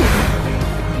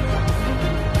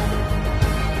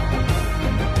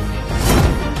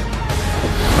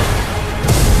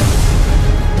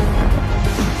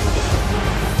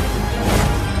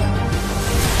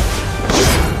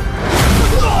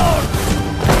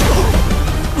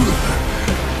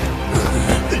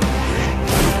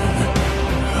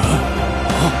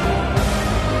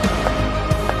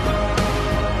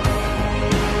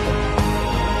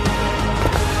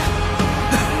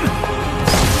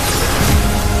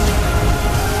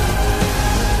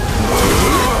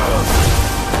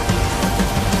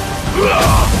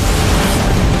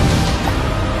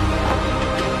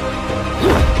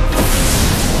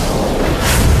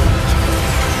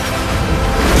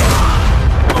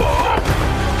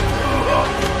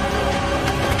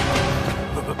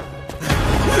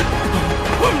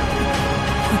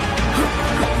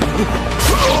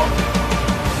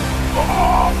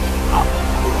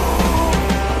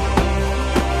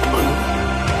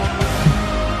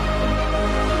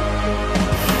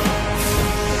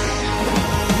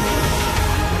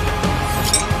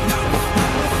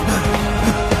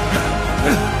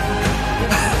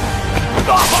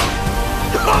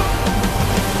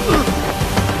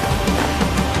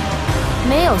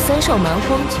没有三少蛮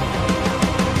荒诀，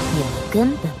你们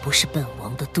根本不是本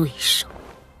王的对手。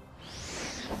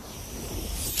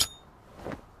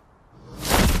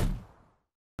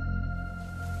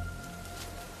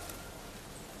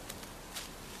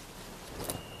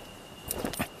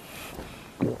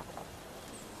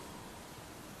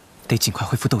得尽快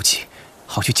恢复斗气，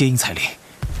好去接应彩铃。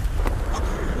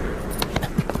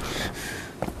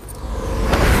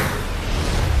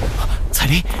彩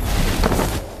铃，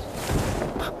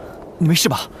你没事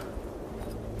吧？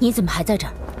你怎么还在这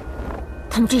儿？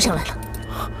他们追上来了。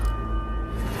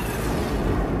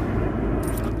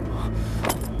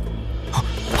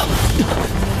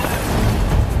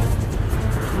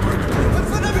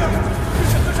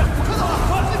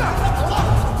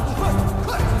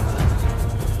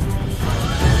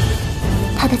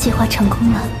他的计划成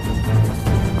功了。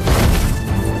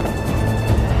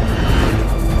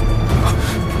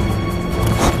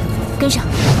跟上。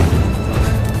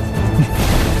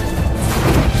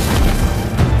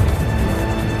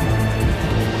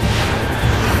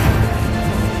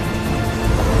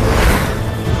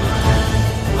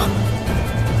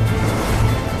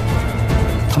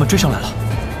他们追上来了。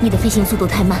你的飞行速度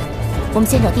太慢，我们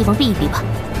先找地方避一避吧。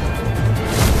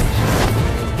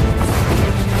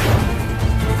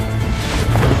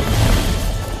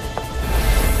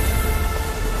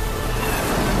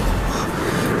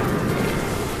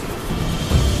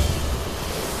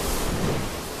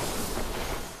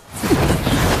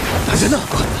人呢？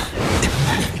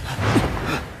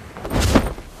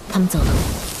他们走了，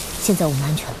现在我们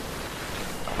安全了。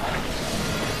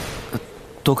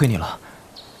多亏你了，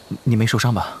你没受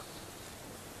伤吧？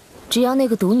只要那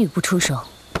个毒女不出手，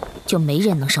就没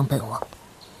人能伤本王。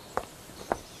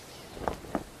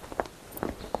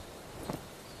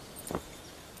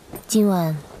今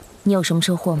晚你有什么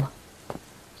收获吗？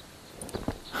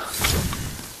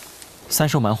三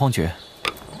兽蛮荒诀。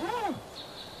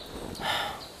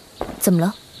怎么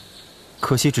了？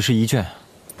可惜只是一卷，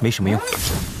没什么用。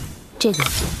这个，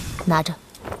拿着。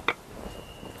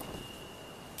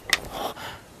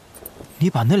你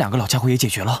把那2个老家伙也解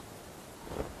决了？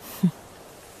哼，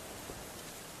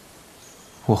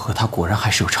我和他果然还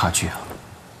是有差距啊。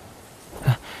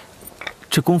哎，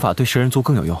这功法对蛇人族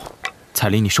更有用，彩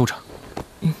铃你收着。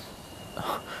嗯。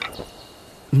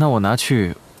那我拿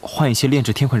去换一些炼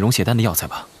制天魂溶血丹的药材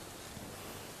吧。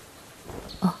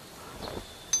哦。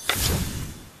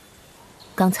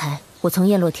刚才我从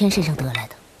叶落天身上得来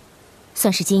的，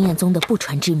算是经验宗的不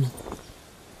传之秘。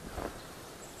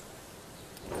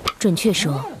准确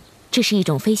说，这是一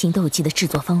种飞行斗技的制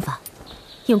作方法，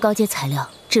用高阶材料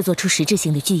制作出实质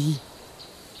性的巨翼。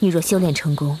你若修炼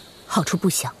成功，好处不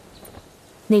小。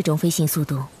那种飞行速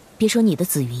度，别说你的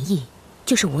紫云翼，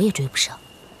就是我也追不上。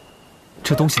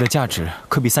这东西的价值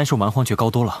可比三兽蛮荒诀高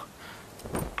多了。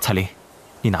彩铃，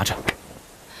你拿着。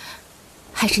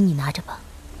还是你拿着吧。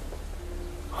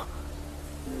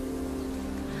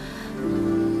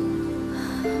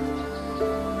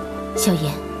萧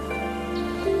炎。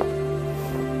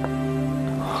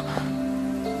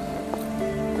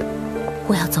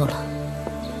我要走了。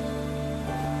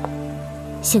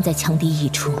现在强敌已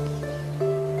出，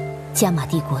加玛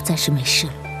帝国暂时没事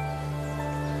了。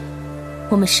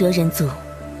我们蛇人族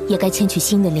也该迁去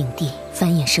新的领地，繁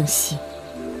衍生息。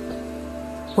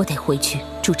我得回去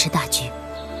主持大局。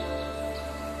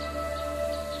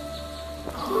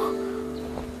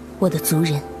我的族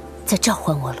人在召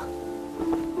唤我了。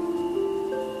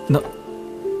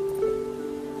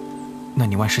那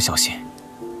你万事小心。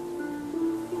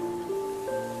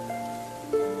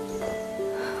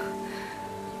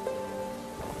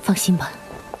放心吧。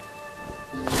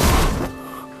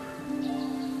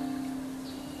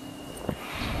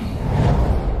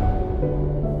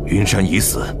云山已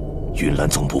死，云岚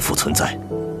宗不复存在，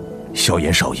萧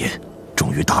炎少爷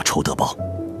终于大仇得报。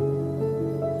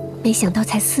没想到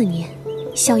才4年，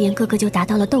萧炎哥哥就达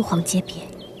到了斗皇级别，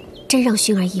真让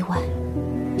薰儿意外。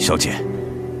小姐，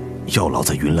药老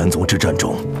在云岚宗之战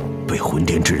中被魂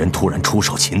殿之人突然出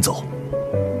手擒走。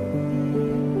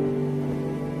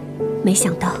没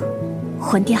想到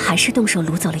魂殿还是动手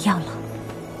掳走了药老。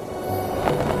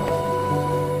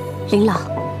林老，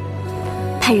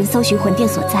派人搜寻魂殿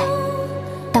所在，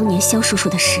当年萧叔叔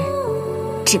的事，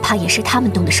只怕也是他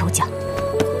们动的手脚。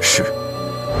是。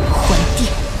魂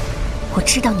殿，我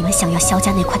知道你们想要萧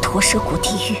家那块驼蛇骨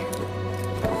地狱。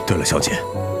对了，小姐，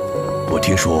我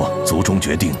听说族中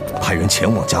决定派人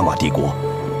前往加玛帝国，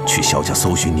去萧家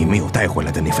搜寻你没有带回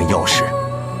来的那份钥匙。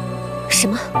什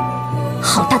么？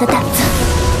好大的胆子！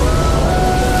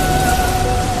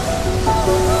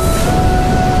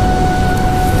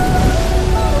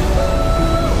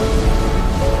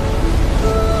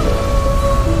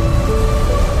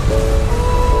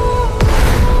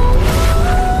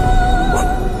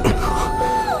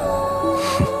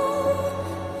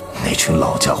那群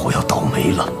老家伙要倒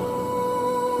霉了。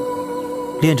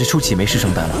炼制初期没事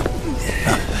生丹了，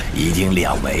已经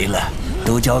2枚了，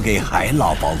都交给海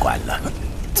老保管了。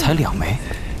才2枚，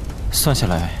算下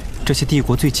来，这些帝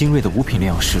国最精锐的5品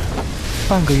炼药师，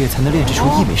半个月才能炼制出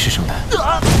1枚师圣丹。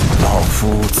老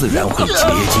夫自然会竭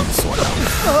尽所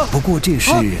能，不过这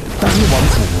事丹王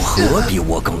古河比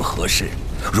我更合适。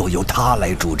若由他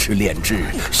来主持炼制，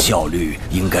效率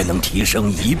应该能提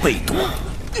升1倍多。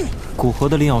古河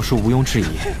的炼药术毋庸置疑，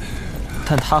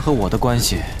但他和我的关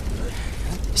系，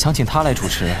想请他来主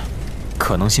持，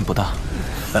可能性不大。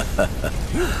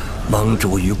盟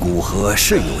主与古河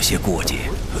是有些过节，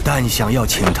但想要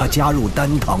请他加入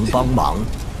丹堂帮忙，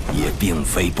也并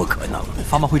非不可能。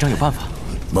法马会长有办法。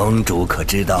盟主可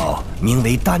知道名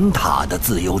为丹塔的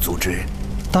自由组织？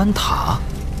丹塔？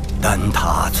丹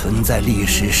塔存在历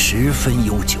史十分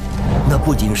悠久，那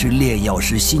不仅是炼药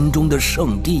师心中的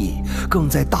圣地，更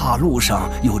在大陆上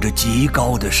有着极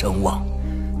高的声望。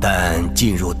但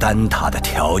进入丹塔的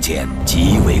条件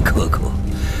极为苛刻，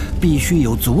必须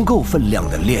有足够分量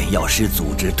的炼药师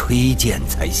组织推荐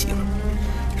才行。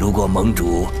如果盟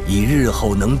主以日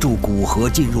后能助古河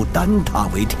进入丹塔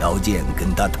为条件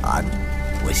跟他谈，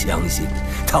我相信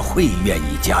他会愿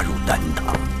意加入丹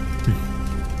堂。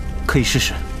可以试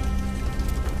试。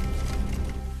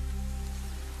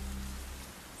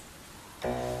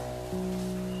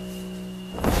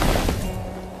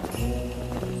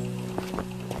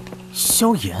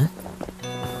萧炎，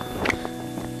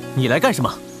你来干什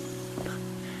么？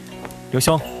刘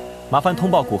兄，麻烦通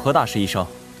报古河大师一声，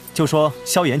就说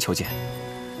萧炎求见。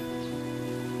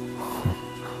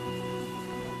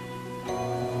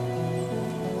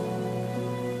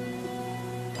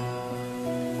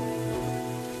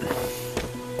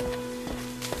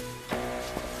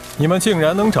你们竟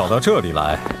然能找到这里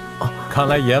来，看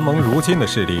来炎盟如今的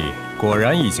势力果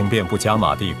然已经遍布加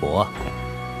玛帝国。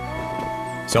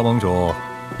萧盟主，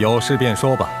有事便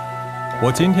说吧，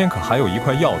我今天可还有一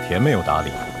块药田没有打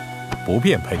理，不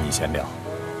便陪你闲聊。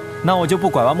那我就不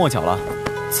拐弯抹角了，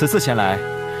此次前来，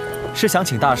是想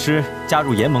请大师加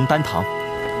入炎盟丹堂。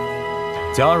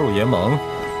加入炎盟？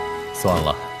算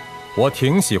了，我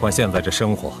挺喜欢现在这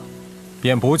生活，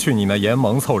便不去你那炎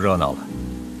盟凑热闹了。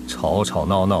吵吵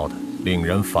闹闹的，令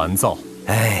人烦躁。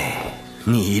哎，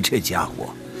你这家伙，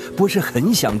不是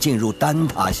很想进入丹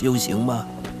塔修行吗？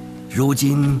如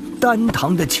今丹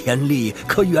堂的潜力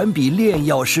可远比炼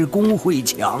药师公会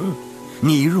强。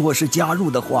你若是加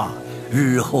入的话，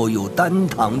日后有丹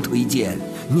堂推荐，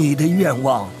你的愿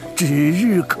望指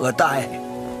日可待。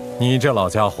你这老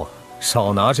家伙，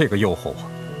少拿这个诱惑我。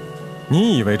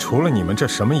你以为除了你们这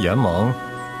什么炎盟，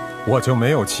我就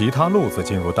没有其他路子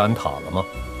进入丹塔了吗？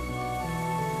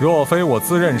若非我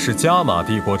自认是加玛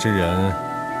帝国之人，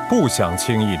不想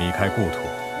轻易离开故土，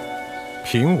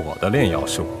凭我的炼药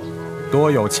术，多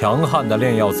有强悍的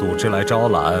炼药组织来招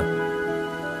揽。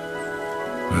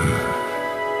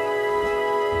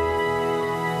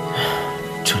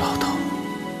这老头。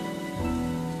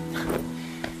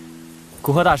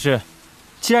古河大师，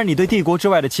既然你对帝国之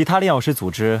外的其他炼药师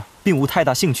组织并无太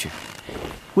大兴趣，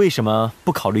为什么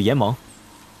不考虑炎盟？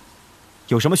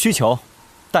有什么需求，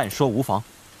但说无妨。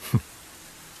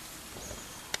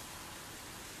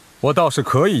我倒是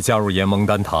可以加入炎盟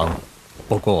丹堂，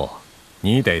不过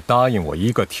你得答应我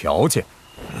一个条件。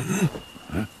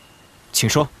请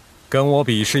说。跟我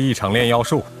比试一场炼药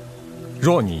术，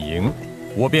若你赢，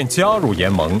我便加入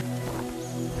炎盟，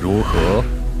如何？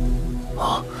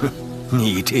啊，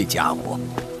你这家伙，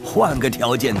换个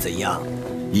条件怎样？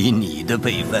以你的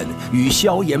辈分，与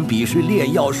萧炎比试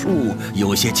炼药术，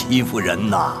有些欺负人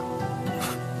呐。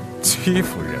欺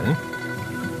负人？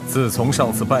自从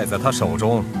上次败在他手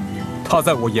中，他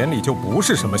在我眼里就不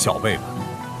是什么小辈了。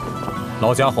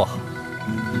老家伙，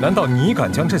难道你敢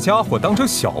将这家伙当成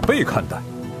小辈看待？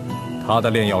他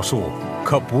的炼药术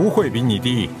可不会比你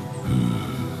低。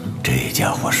这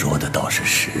家伙说的倒是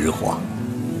实话。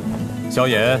萧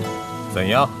炎，怎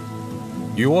样？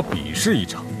与我比试一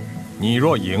场，你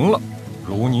若赢了，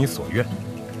如你所愿；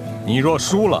你若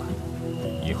输了，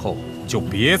以后就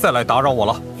别再来打扰我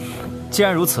了。既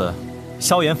然如此，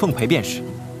萧炎奉陪便是。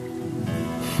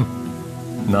哼，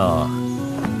那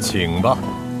请吧。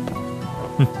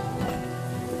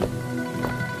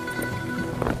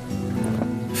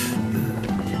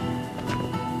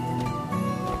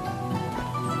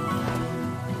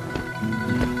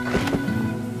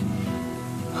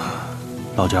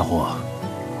老家伙，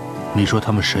你说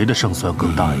他们谁的胜算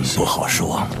更大一些？不好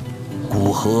说。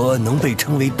古河能被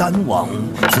称为丹王，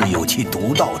自有其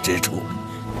独到之处。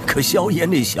可萧炎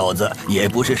那小子也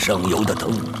不是省油的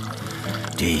灯。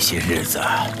这些日子，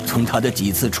从他的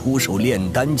几次出手炼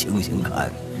丹情形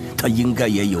看，他应该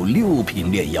也有6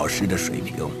品炼药师的水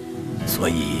平，所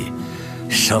以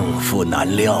胜负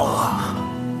难料啊。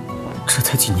这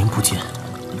才几年不见，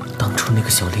当初那个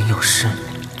小炼药师，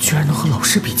居然能和老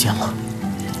师比肩了。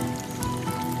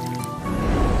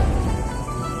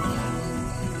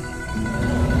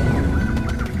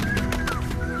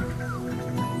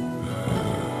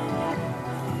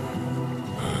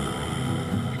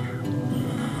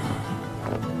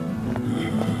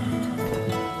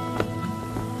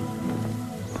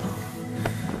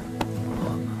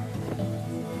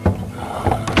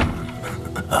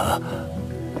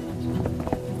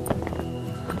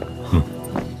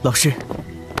老师，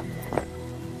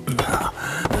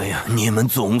哎呀，你们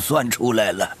总算出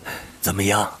来了，怎么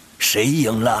样？谁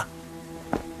赢了？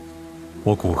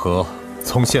我古河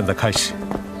从现在开始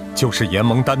就是炎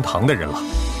盟丹堂的人了。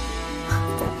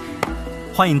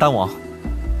欢迎丹王。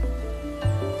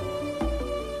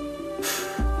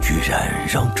居然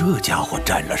让这家伙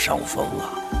占了上风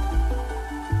啊！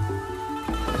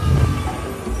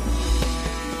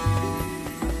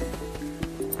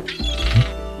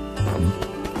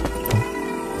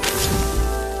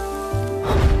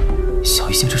小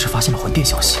医仙这是发现了魂殿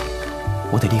消息，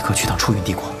我得立刻去趟出云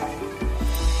帝国。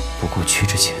不过去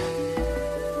之前，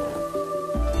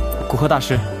古河大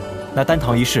师，来丹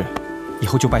堂一事，以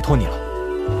后就拜托你了。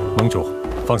盟主，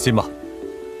放心吧。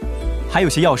还有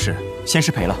些要事，先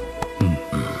失陪了。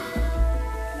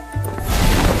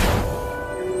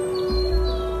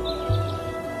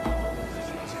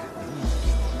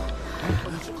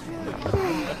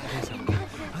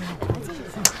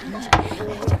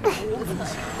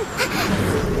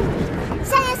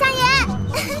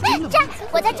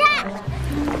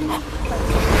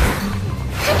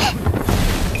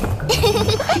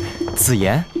子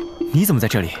言，你怎么在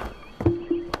这里？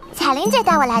彩玲姐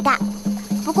带我来的，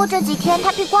不过这几天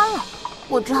她闭关了，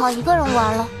我只好一个人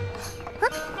玩了。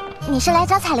你是来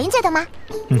找彩玲姐的吗？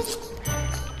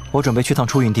我准备去趟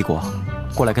出云帝国，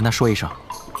过来跟她说一声。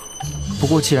不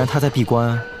过既然她在闭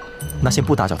关，那先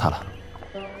不打搅她了。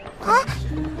啊，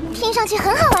听上去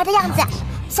很好玩的样子。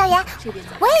萧炎，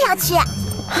我也要去。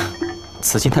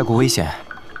此境太过危险，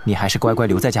你还是乖乖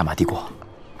留在加玛帝国。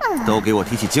都给我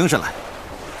提起精神来！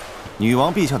女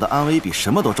王陛下的安危比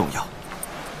什么都重要，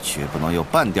绝不能有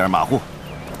半点马虎。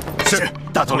是，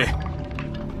大统领。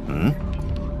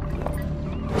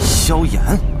萧炎，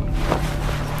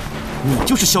你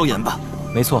就是萧炎吧？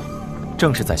没错，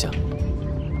正是在下。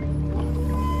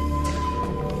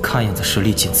看样子实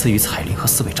力仅次于彩铃和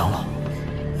四位长老。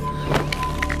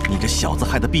你这小子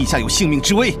害得陛下有性命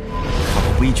之危，看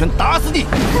我不一拳打死你！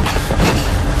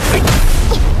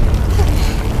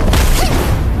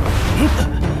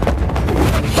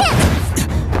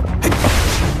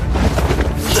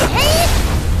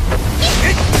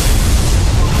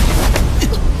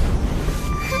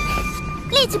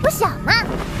力气不小嘛！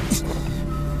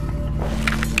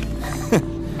哼，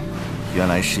原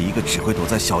来是一个只会躲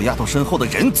在小丫头身后的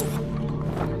人族。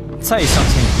再向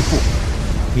前一步，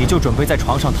你就准备在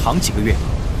床上躺几个月。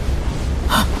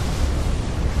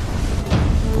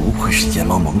不愧是炎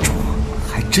盟盟主，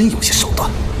还真有些手段。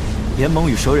炎盟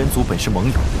与蛇人族本是盟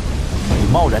友，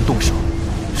你贸然动手，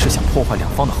是想破坏两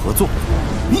方的合作。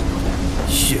你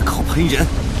血口喷人，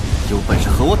有本事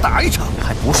和我打一场，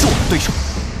还不是我的对手。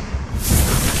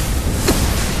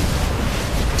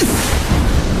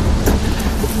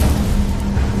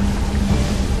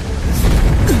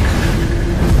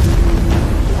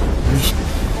你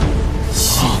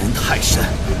欺人太甚，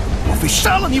我非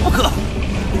杀了你不可！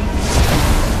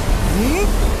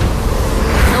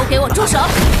都给我住手！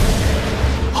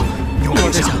女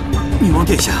王殿下，女王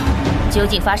殿下，究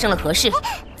竟发生了何事？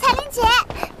彩玲姐，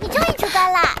你终于出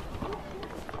关了。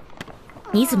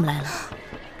你怎么来了？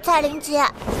彩玲姐，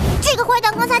这个坏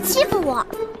蛋刚才欺负我，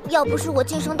要不是我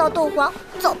晋升到斗皇，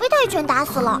早被他一拳打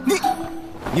死了。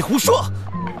你胡说！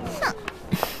哼！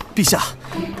陛下，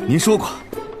您说过，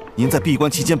您在闭关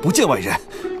期间不见外人，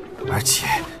而且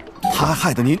他还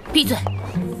害得您……闭嘴！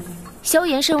萧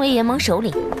炎身为炎盟首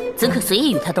领，怎可随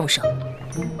意与他动手？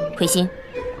魁星，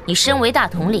你身为大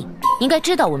统领，应该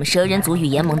知道我们蛇人族与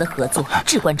炎盟的合作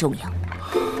至关重要。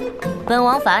本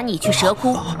王罚你去蛇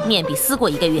窟面壁思过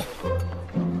1个月。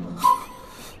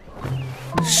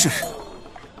是。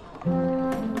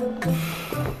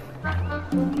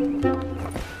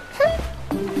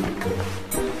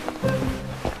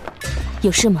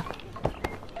有事吗？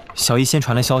小医仙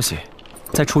传来消息，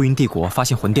在出云帝国发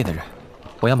现魂殿的人，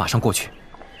我要马上过去。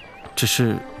只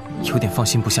是有点放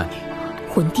心不下你。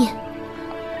魂殿，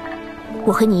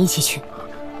我和你一起去。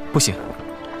不行，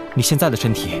你现在的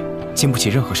身体经不起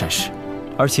任何善事，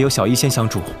而且有小医仙相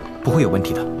助，不会有问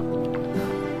题的。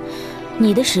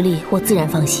你的实力我自然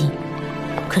放心，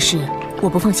可是我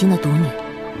不放心那毒女。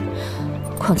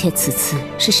况且此次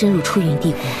是深入出云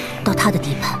帝国，到她的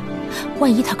地盘，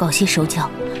万一他搞些手脚，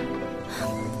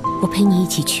我陪你一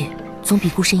起去，总比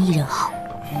孤身一人好。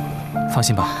放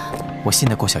心吧，我信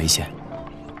得过小医仙。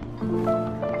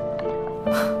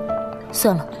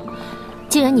算了，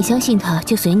既然你相信他，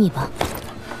就随你吧，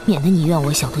免得你怨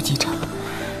我小肚鸡肠。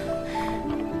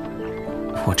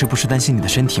我这不是担心你的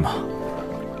身体吗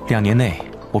？2年内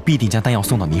我必定将丹药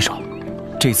送到你手，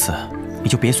这次你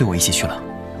就别随我一起去了。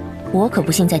我可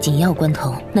不信在紧要关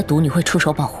头，那毒女会出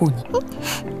手保护你。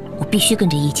我必须跟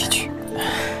着一起去。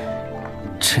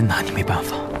真拿你没办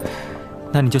法，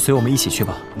那你就随我们一起去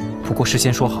吧。不过事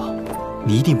先说好，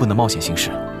你一定不能冒险行事。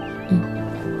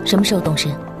什么时候动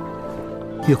身？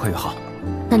越快越好。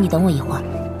那你等我一会儿，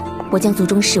我将族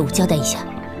中事务交代一下。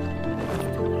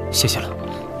谢谢了。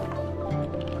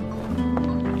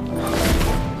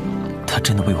他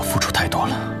真的为我付出太多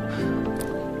了。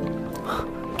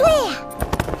对呀，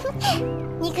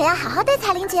你可要好好对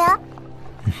彩玲姐哦。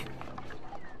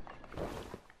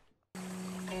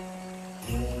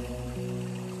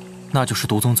那就是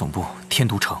毒宗总部天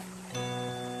毒城。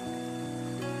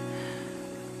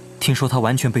听说他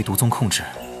完全被毒宗控制，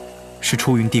是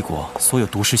出云帝国所有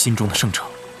毒师心中的圣城。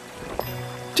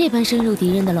这般深入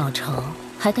敌人的老巢，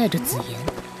还带着紫炎，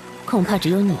恐怕只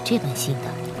有你这般信的。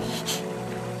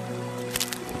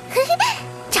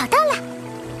找到了。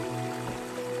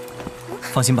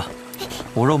放心吧，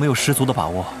我若没有十足的把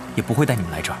握，也不会带你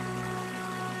们来这儿。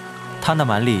他那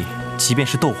蛮力，即便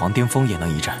是斗皇巅峰也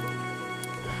能一战。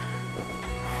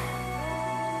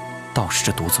倒是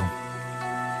这毒宗，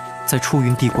在出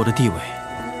云帝国的地位，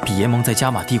比炎盟在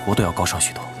加玛帝国都要高上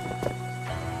许多。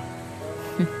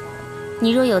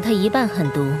你若有他一半狠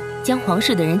毒，将皇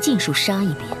室的人尽数杀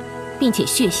一遍，并且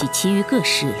血洗其余各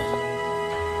势力，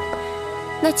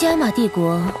那加玛帝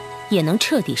国也能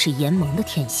彻底是炎盟的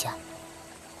天下。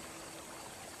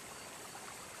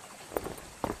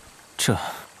这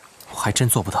我还真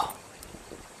做不到。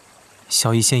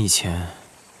萧医仙以前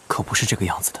可不是这个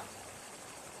样子的。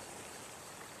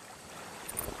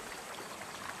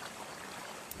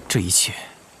这一切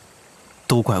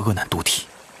都怪恶男毒体。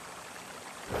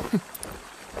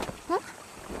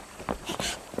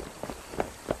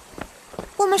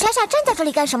我们傻傻站在这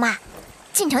里干什么？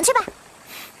进城去吧。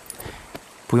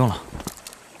不用了，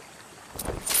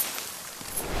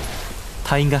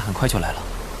他应该很快就来了。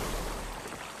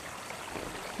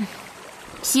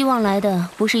希望来的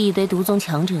不是一堆毒宗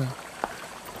强者。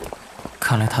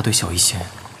看来他对小医仙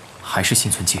还是心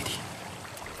存芥蒂。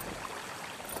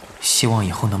希望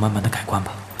以后能慢慢的改观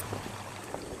吧。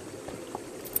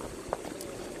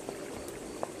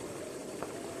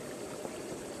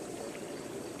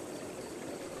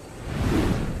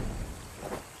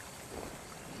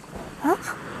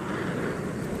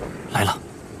来了。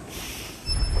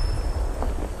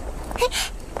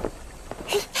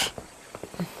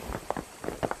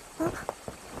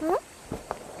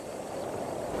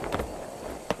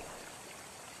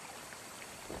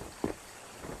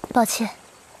抱歉，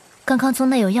刚刚宗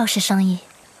内有要事商议，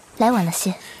来晚了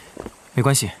些。没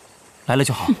关系，来了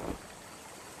就好。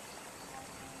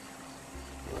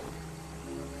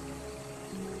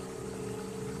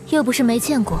又不是没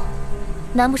见过，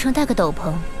难不成戴个斗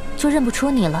篷就认不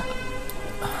出你了？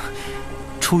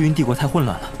出云帝国太混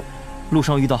乱了，路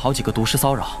上遇到好几个毒师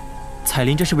骚扰，彩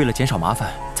铃这是为了减少麻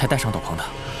烦才戴上斗篷的。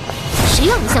谁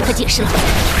让你向他解释了？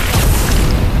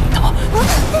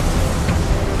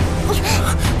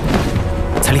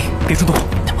彩铃，别冲动。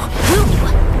不用你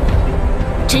管。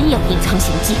真要隐藏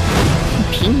行迹，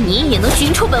凭你也能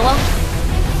寻出本王？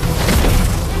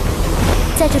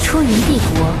在这出云帝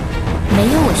国，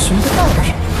没有我寻不到的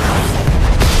人。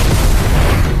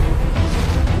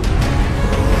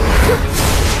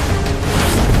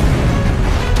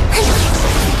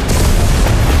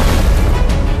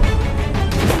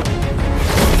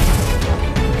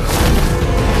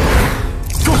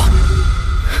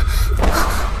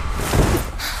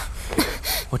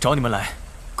我找你们来，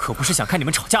可不是想看你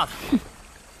们吵架的。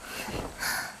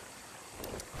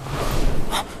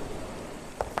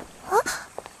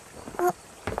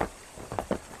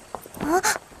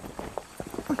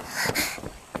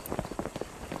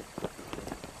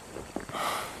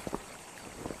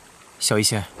小医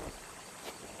仙，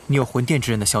你有魂殿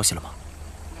之人的消息了吗？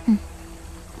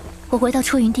我回到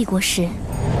出云帝国时，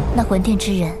那魂殿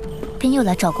之人便又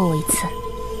来找过我一次。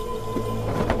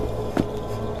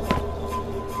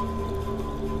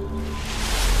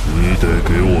你得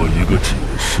给我一个解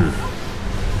释，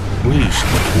为什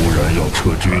么突然要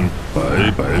撤军，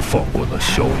白白放过那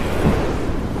萧炎？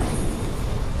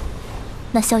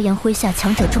那萧炎麾下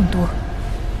强者众多，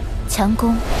强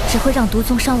攻只会让毒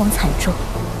宗伤亡惨重。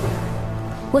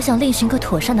我想另寻个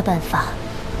妥善的办法，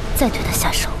再对他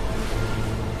下手。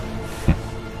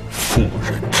妇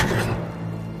人之仁，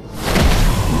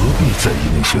何必在意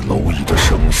那些蝼蚁的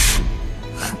生死？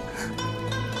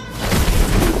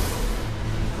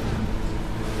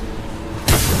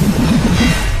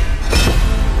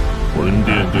魂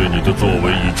殿对你的作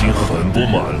为已经很不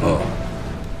满了，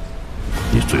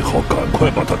你最好赶快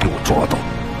把他给我抓到，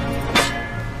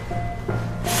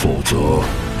否则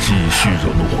继续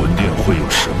惹怒魂殿会有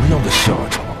什么样的下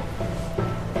场？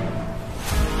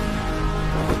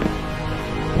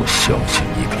我相信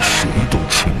你比谁都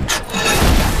清楚。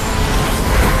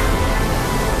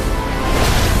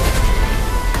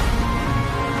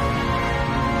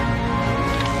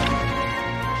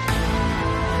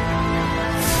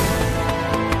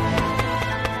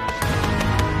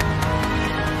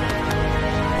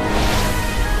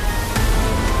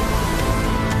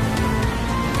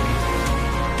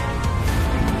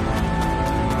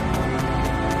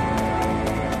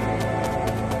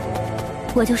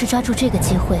我就是抓住这个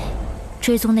机会，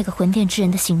追踪那个魂殿之人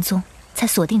的行踪，才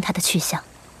锁定他的去向。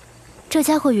这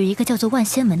家伙与一个叫做万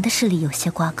仙门的势力有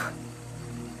些瓜葛。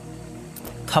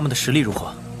他们的实力如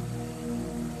何？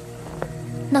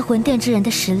那魂殿之人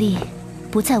的实力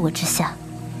不在我之下，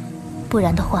不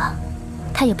然的话，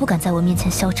他也不敢在我面前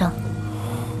嚣张。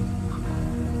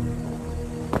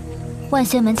万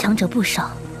仙门强者不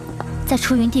少，在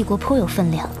出云帝国颇有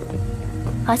分量，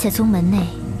而且宗门内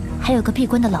还有个闭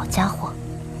关的老家伙。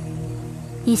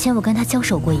以前我跟他交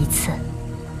手过一次，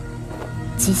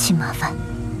极其麻烦。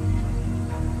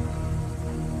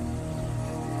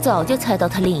早就猜到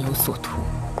他另有所图，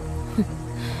哼，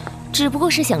只不过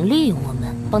是想利用我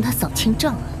们帮他扫清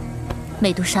障啊。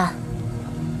美杜莎，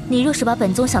你若是把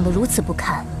本宗想得如此不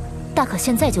堪，大可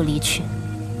现在就离去。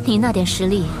你那点实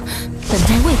力，本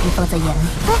宗未必放在眼里。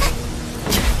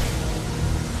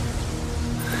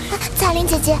彩铃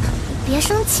姐姐，别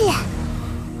生气。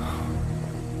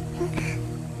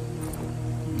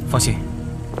放心，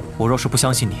我若是不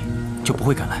相信你，就不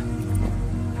会赶来。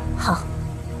好，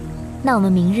那我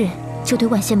们明日就对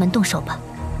万仙门动手吧。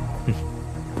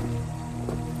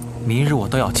明日我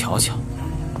倒要瞧瞧，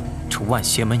这万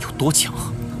邪门有多强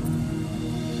横。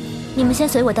你们先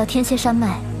随我到天蝎山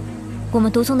脉，我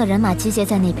们毒宗的人马集结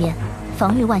在那边，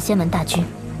防御万仙门大军。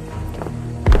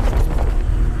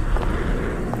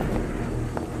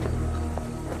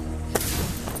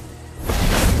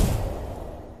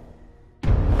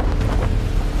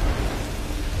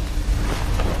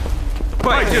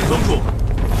拜见宗主。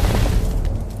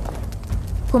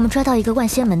我们抓到一个万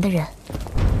仙门的人，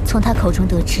从他口中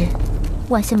得知，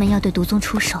万仙门要对毒宗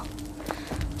出手，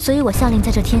所以我下令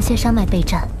在这天蝎山脉备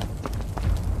战。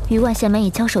与万仙门已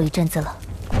交手一阵子了，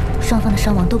双方的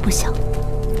伤亡都不小。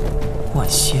万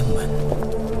仙门，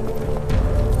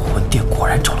魂殿果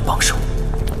然找了帮手。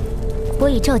我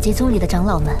已召集宗里的长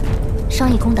老们，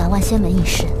商议攻打万仙门一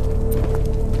事，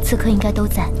此刻应该都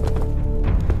在。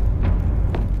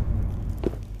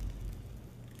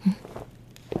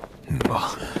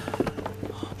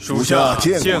属下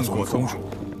见过宗主。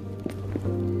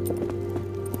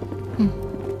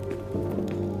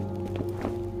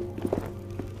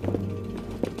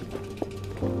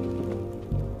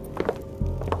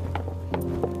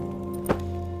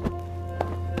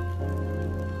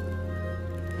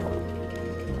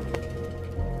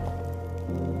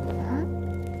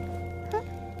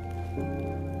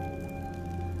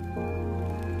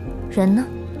人呢？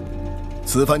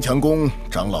此番强攻，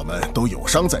长老们都有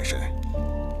伤在身，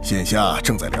现下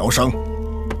正在疗伤。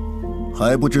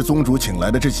还不知宗主请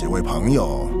来的这几位朋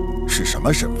友是什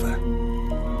么身份？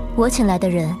我请来的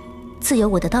人，自有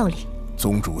我的道理。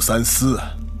宗主三思，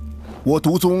我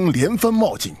毒宗连番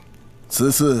冒进，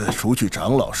此次除去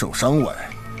长老受伤外，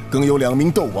更有2名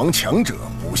斗王强者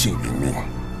不幸殒命。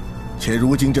且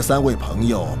如今这3位朋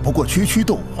友不过区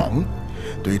斗王，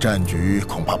对战局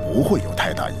恐怕不会有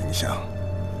太大影响。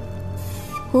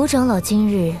吴长老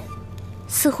今日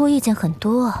似乎意见很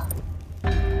多啊。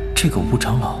这个吴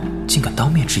长老竟敢当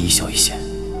面质疑小医仙，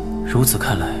如此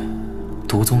看来，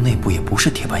毒宗内部也不是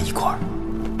铁板一块。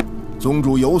宗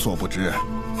主有所不知，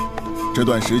这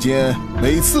段时间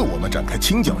每次我们展开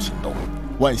清剿行动，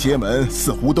万邪门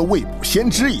似乎都未卜先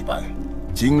知一般，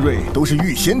精锐都是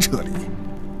预先撤离。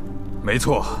没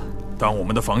错，当我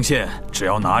们的防线只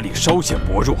要哪里稍显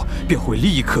薄弱，便会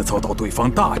立刻遭到对方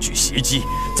大举袭击，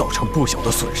造成不小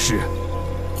的损失。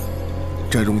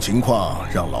这种情况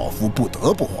让老夫不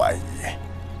得不怀疑，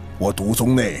我毒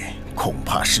宗内恐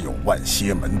怕是有万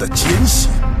邪门的奸细。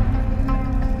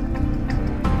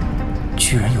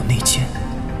居然有内奸，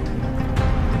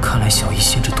看来小医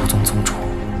仙这毒宗宗主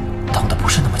当的不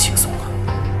是那么轻松了。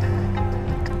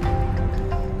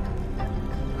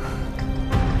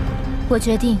我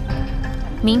决定，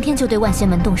明天就对万仙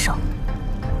门动手。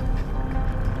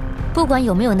不管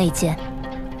有没有内奸，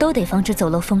都得防止走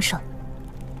漏风声。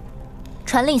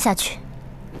传令下去，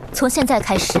从现在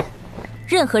开始，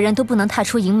任何人都不能踏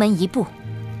出营门一步，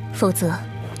否则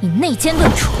以内奸论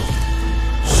处。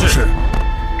是。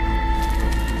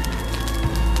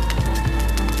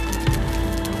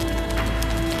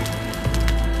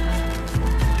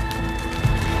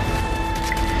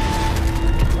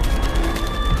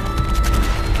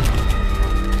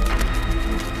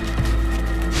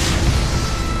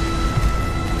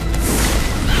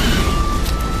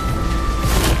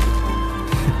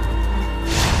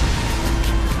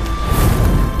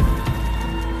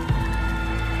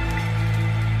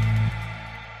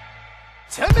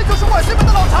前面就是万仙门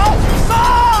的老巢，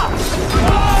杀！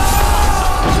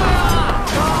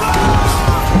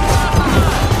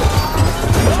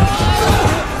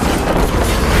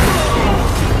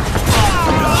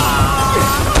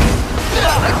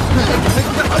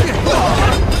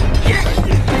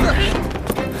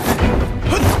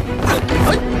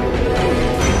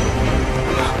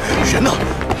人呢？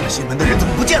万仙门的人怎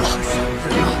么不见了？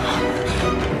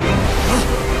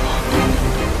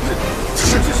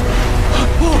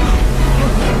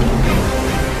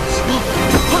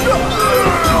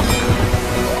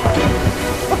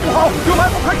不好，有埋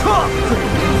伏，快撤！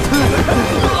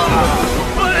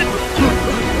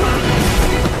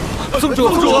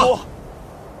宗主！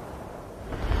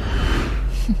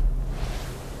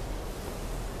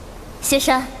邪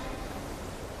山，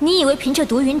你以为凭着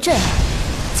毒云阵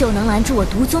就能拦住我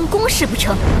毒宗攻势不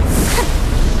成？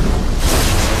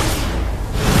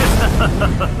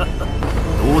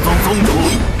毒宗宗主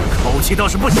口气倒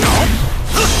是不小。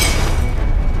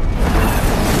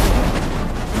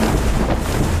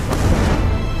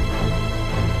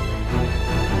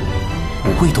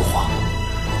五位斗皇，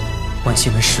万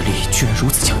仙门实力居然如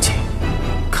此强劲，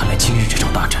看来今日这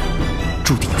场大战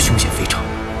注定要凶险非常。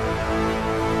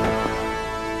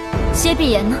薛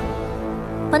碧炎呢？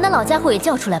把那老家伙也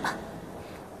叫出来吧，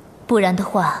不然的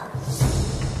话，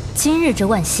今日这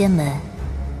万仙门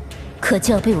可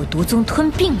就要被我毒宗吞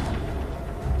并了。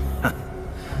哼，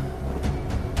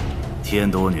天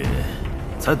都女，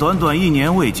才短短1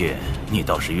年未见，你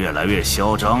倒是越来越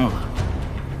嚣张了。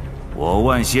我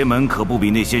万邪门可不比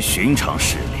那些寻常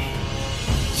势力，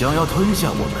想要吞下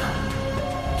我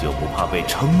们，就不怕被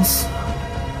撑死？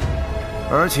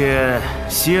而且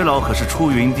谢老可是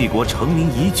出云帝国成名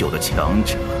已久的强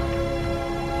者，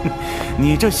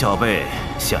你这小辈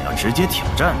想要直接挑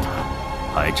战他，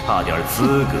还差点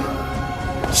资格。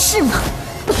是吗？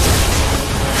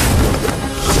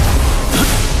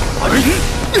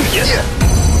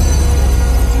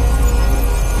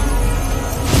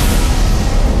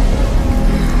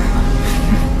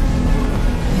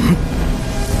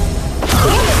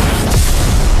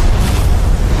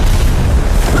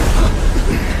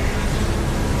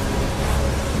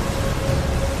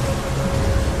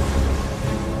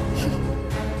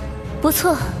不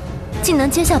错，竟能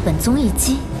接下本宗一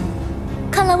击。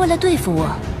看来为了对付我，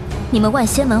你们万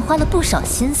仙门花了不少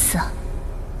心思啊。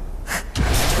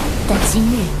但今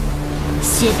日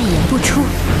邪闭眼不出，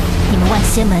你们万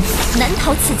仙门难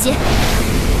逃此劫。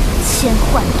千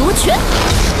幻夺拳！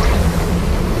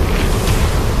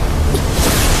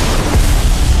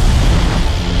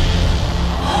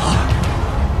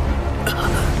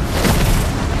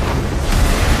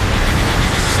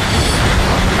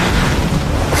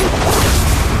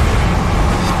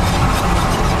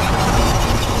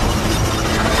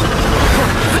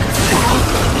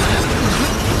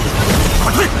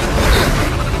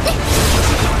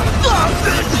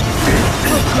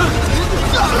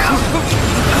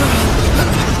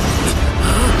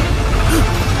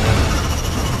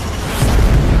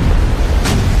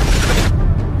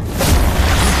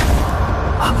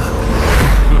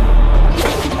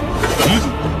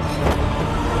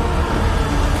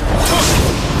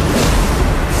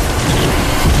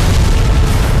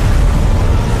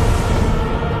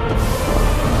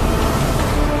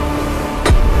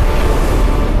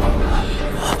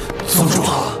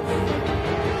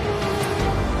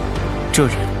这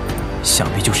人想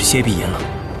必就是谢碧炎了。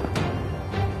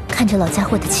看着老家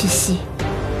伙的气息，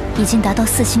已经达到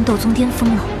4星斗宗巅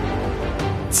峰了。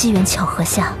机缘巧合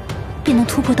下，便能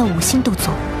突破到5星斗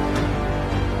宗。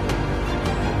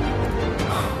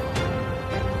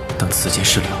等此劫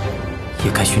释了，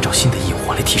也该寻找新的异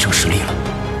火来提升实力了。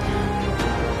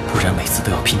不然每次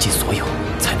都要拼尽所有，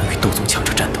才能与斗宗强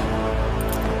者战斗。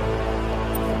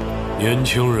年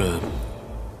轻人。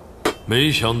没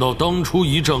想到当初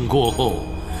一战过后，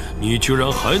你居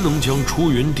然还能将出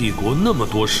云帝国那么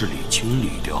多势力清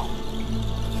理掉。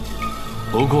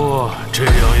不过这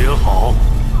样也好，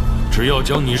只要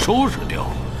将你收拾掉，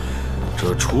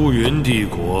这出云帝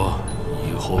国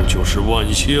以后就是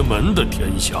万蝎门的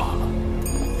天下了，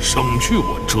省去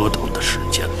我折腾的时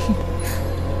间。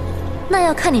那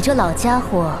要看你这老家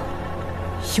伙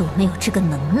有没有这个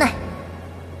能耐。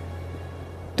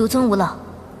毒宗无老，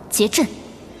结阵，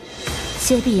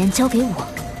接壁岩交给我。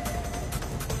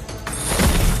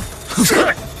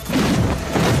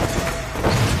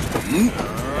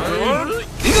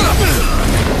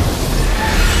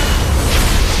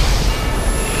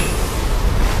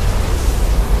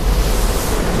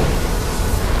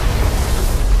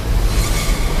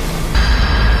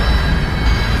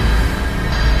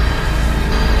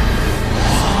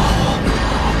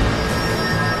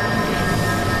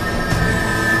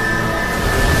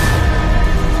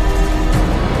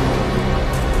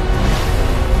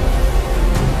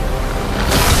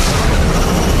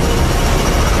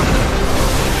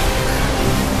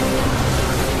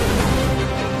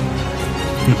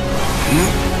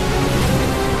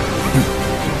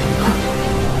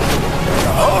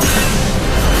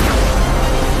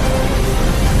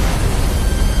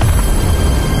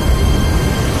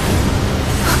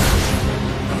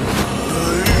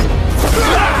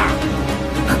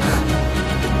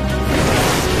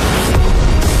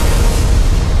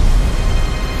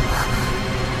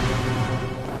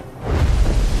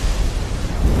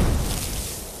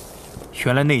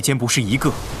原来内奸不是1个，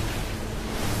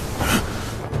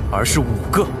而是5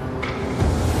个。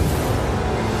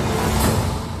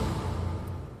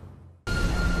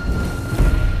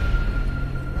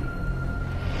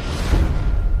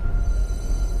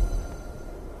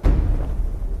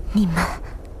你们，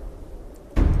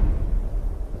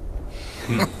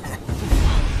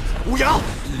乌鸦，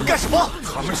干什么？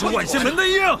他们是万仙门的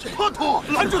鹰，破土，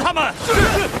拦住他们！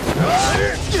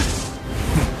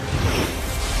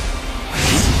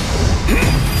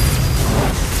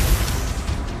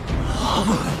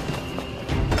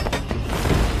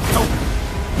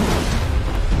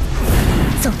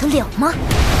走得了吗？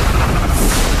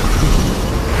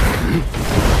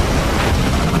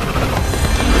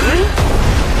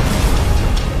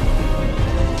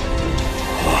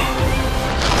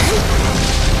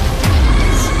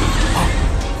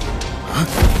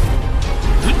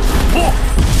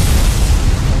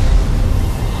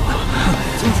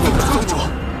宗主，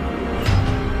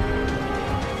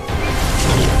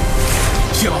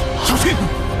谢老，小心！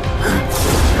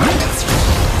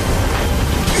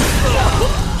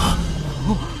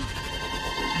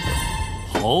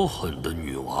好狠的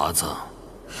女娃子！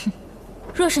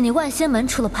若是你万仙门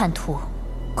出了叛徒，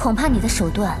恐怕你的手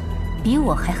段比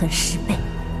我还狠10倍。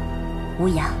无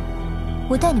涯，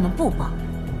我待你们不薄，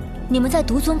你们在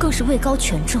毒宗更是位高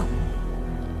权重，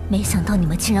没想到你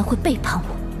们竟然会背叛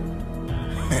我。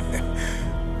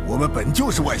我们本就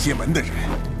是万蝎门的人，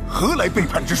何来背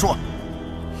叛之说？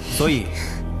所以，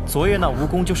昨夜那蜈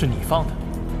蚣就是你放的？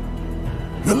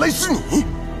原来是你，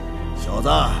小子！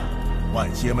万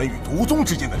蝎门与毒宗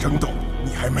之间的争斗，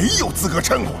你还没有资格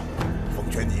掺和。奉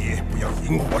劝你不要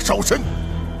引火烧身。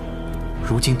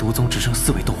如今毒宗只剩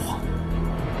4位斗皇，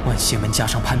万蝎门加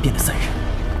上叛变的3人，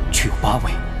却有8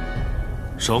位。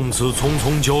上次匆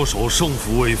匆交手，胜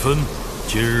负未分，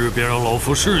今日便让老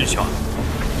夫试一下，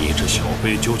你这小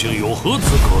辈究竟有何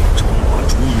资格称霸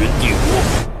出云帝国？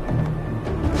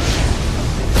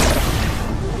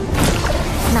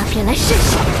那便来试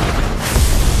试。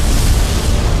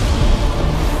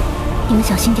你们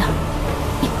小心点儿。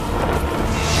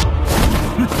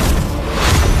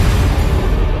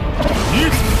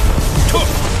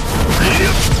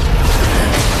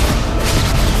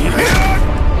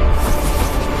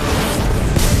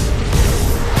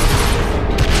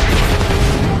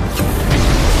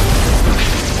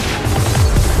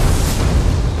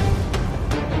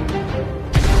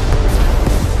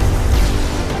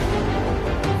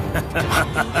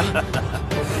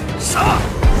杀！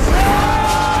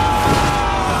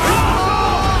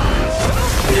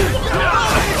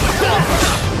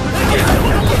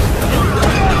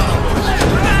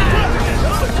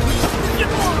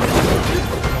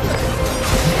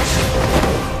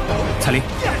彩铃，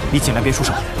你进来别出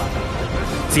手。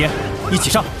紫妍，一起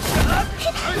上。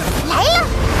来了！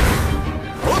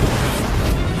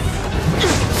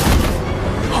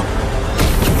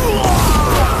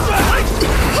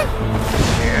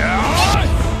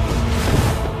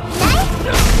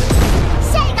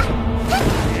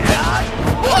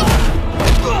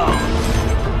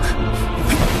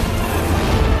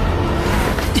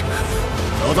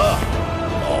小子，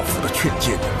老夫的劝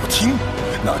诫你不听，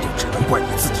那就只能怪你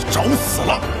自己找死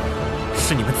了。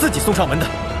是你们自己送上门的，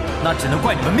那只能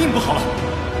怪你们命不好了。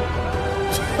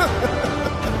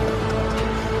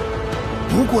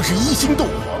不过是一星斗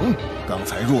皇，刚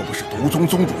才若不是毒宗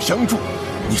宗主相助，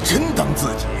你真当自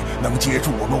己能接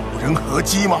住我们5人合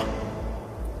击吗？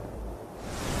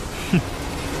哼，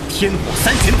天火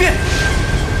三玄变！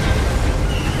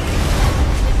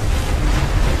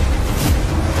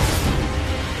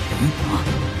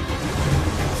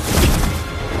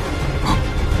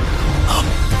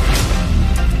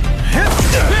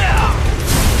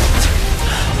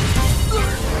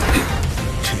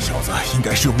应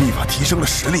该是用秘法提升了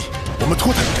实力，我们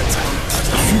拖他一阵子，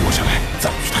虚弱下来，再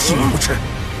与他性命不迟。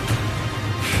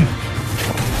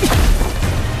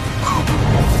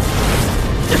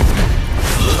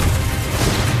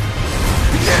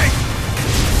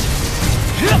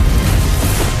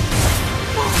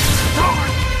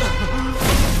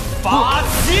八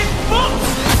极风！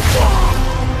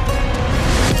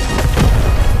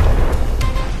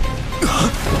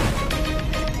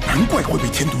难怪会被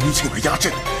天毒女请来压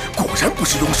阵。果然不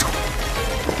是庸手，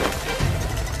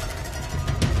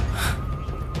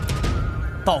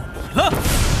到你了。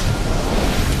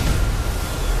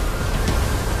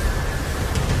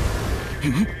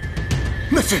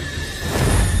那是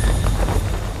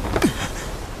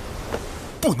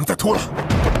不能再拖了。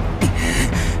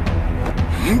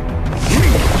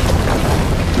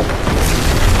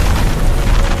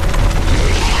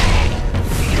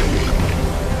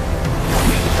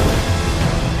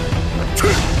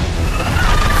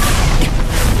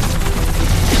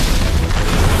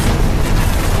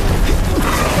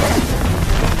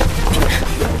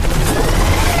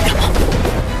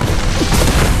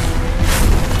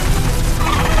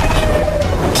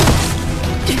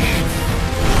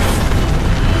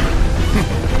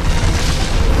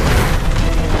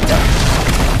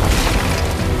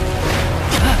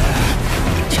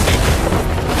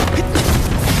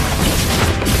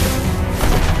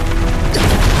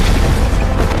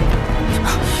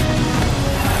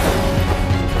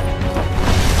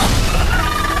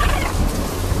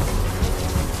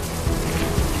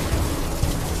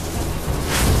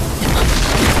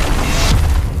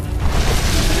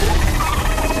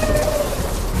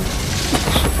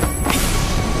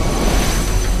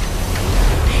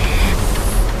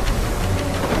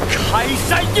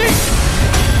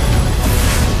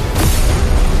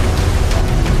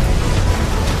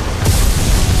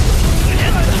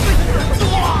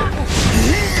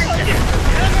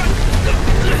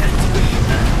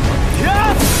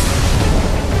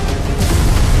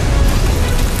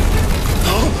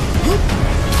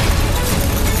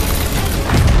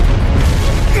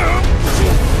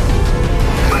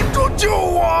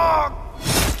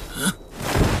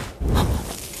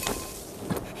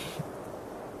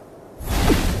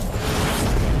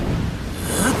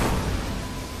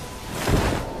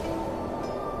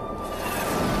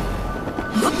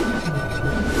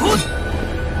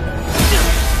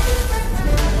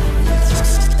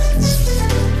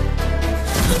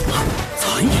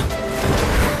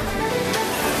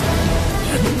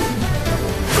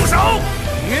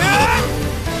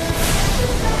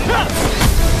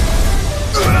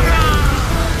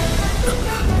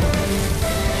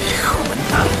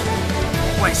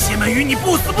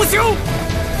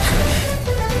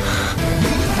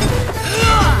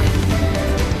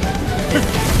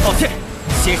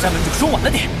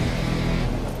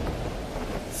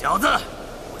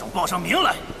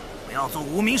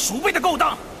鼠辈的勾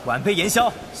当，晚辈言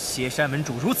萧，歇山门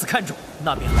主如此看重，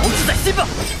那便牢记在心吧。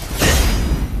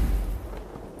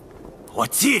我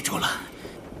记住了，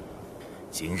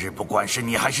今日不管是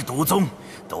你还是毒宗，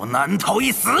都难逃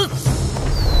一死。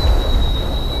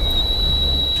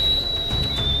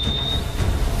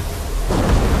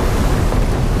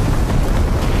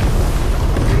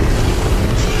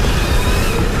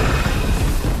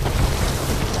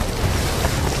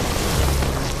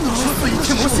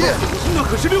那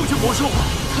可是6阶魔兽啊！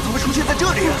他怎么出现在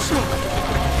这里啊？是。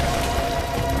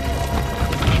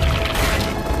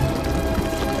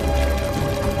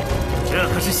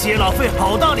这可是谢老费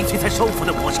好大力气才收服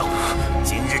的魔兽，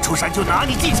今日出山就拿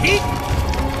你祭旗！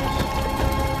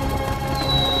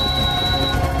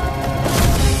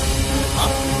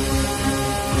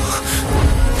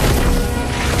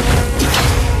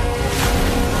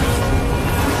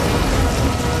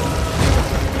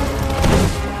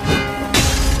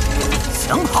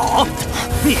想跑？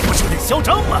你不是很嚣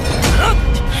张吗？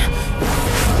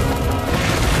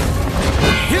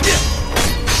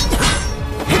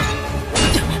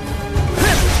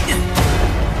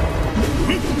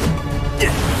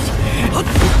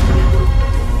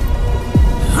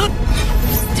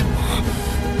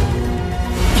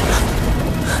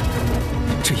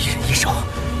这一人一兽，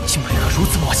竟为何如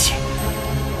此默契？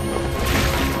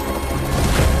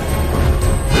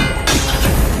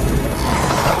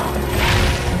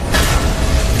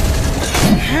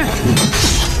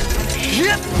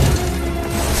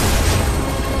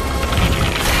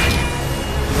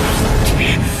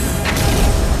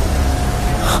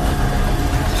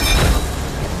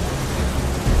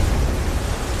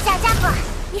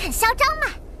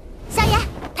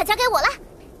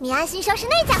你安心收拾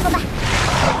那家伙吧。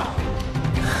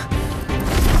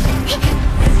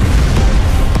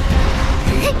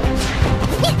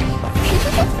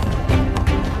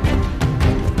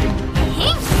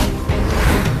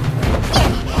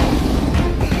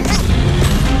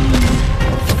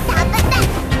大笨蛋，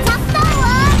抓不到我！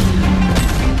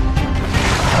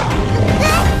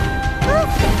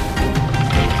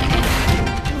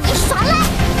你耍赖！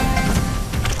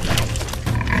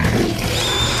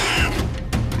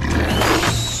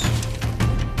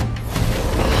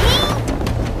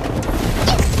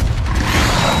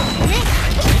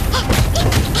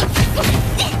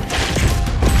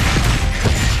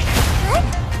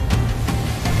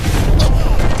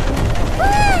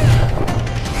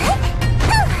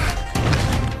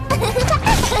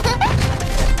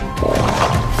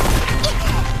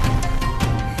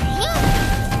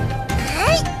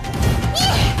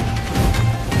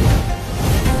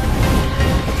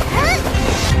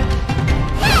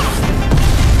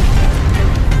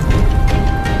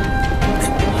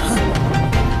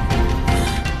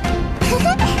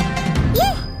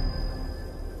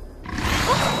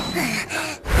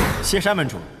谢山门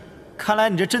主，看来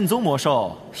你这正宗魔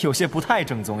兽有些不太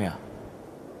正宗呀。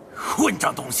混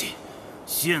账东西！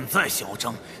现在嚣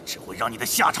张，只会让你的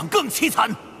下场更凄惨。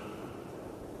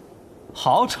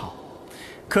好吵，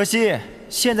可惜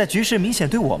现在局势明显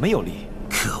对我们有利。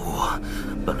可恶！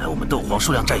本来我们斗皇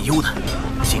数量占优的，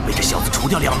竟被这小子除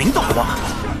掉2名斗皇，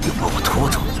又把我拖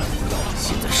住，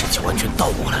现在事情完全倒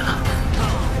过来了。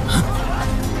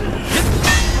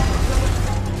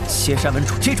谢山门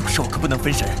主这种兽可不能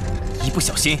分神，一不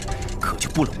小心可就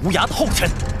步了无涯的后尘。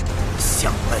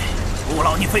想背，不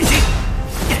劳你费心。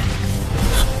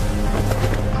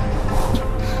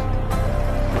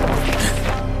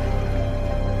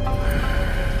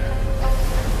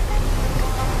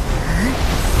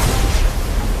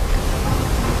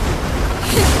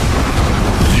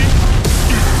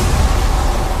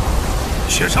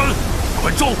雪山，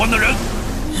快召唤那人！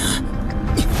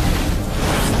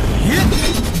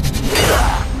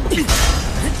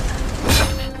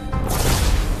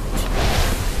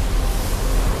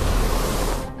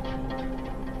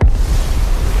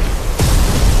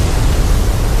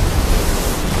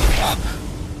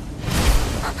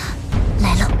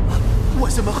来了！外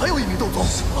线门还有1名斗宗，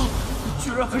居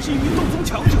然还是1名斗宗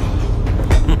强者！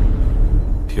哼，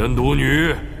天毒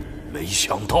女，没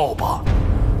想到吧？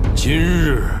今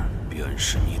日便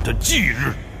是你的忌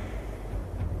日。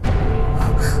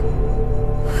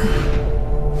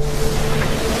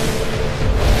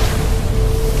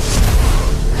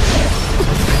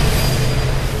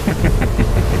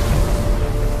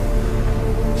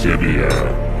谢必言，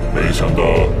没想到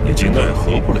你竟奈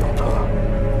何不了他。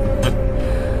哼，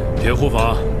铁护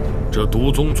法，这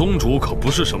毒宗宗主可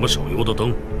不是什么省油的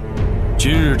灯。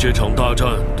今日这场大战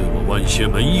对我万蝎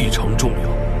门异常重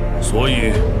要，所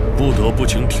以不得不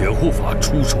请铁护法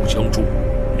出手相助。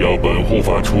要本护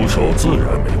法出手自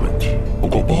然没问题，不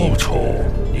过报酬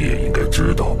你也应该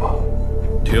知道吧？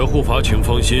铁护法请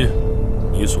放心，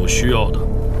你所需要的，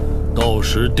到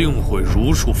时定会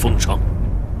如数奉上。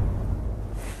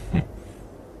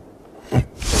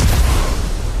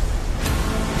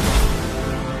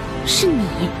是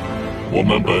你。我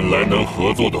们本来能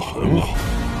合作得很好，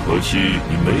可惜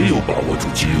你没有把握住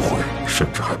机会，甚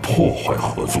至还破坏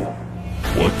合作，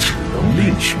我只能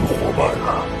另寻伙伴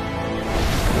了。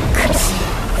可惜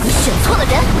你选错了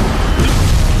人。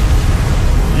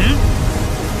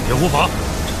铁护法，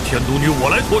天毒女我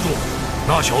来拖住，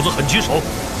那小子很棘手，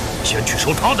先去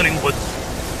收他的灵魂。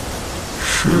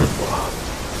是吗？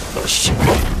那行吧。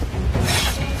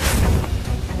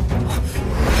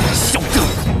小正。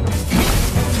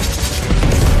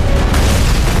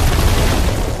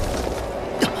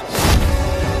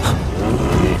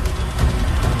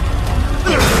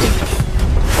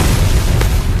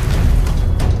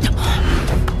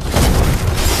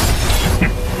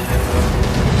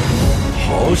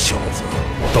好小子，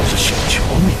我倒是想瞧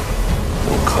你了，我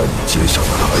看你接下来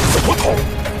还怎么逃！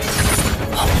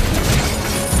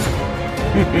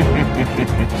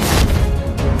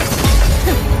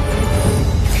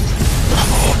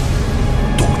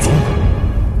斗宗，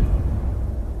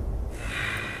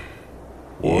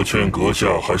我劝阁下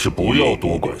还是不要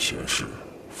多管闲事，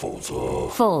否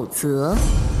则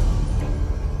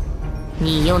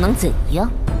你又能怎样？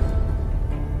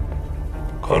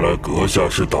看来阁下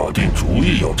是打定主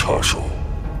意要插手。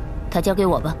他交给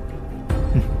我吧。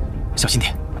小心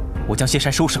点，我将谢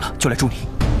山收拾了就来助你。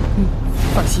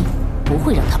放心，不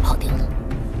会让他跑掉的。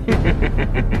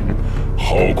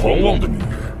好狂妄的女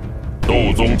人！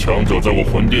斗宗强者在我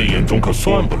魂殿眼中可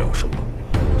算不了什么，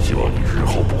希望你日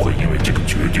后不会因为这个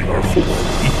决定而后悔。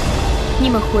你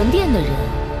们魂殿的人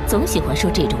总喜欢说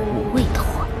这种无谓的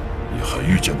话。你还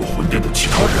遇见过魂殿的其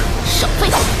他人？少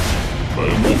废话！本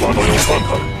魔法都要看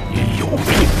看你有没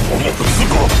有狂傲的资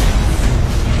格。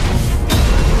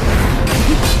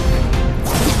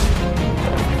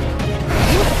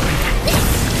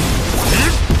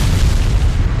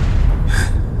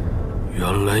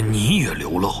原来你也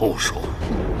留了后手，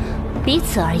彼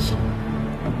此而已。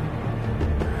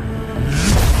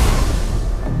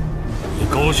你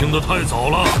高兴得太早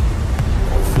了。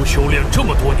老夫修炼这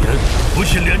么多年，不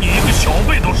信连你一个小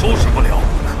辈都收拾不了。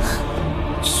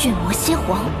血魔蝎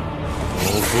皇，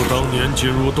老夫当年进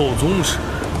入斗宗时，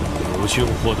有幸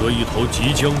获得一头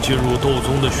即将进入斗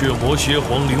宗的血魔蝎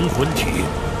皇灵魂体，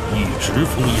一直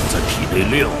封印在体内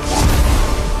炼化。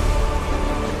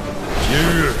今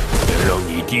日便让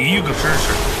你第一个试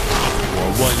试我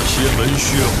万蝎门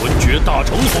血魂诀大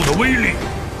成后的威力。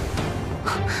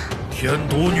天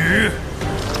毒女，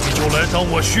你就来当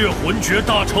我血魂诀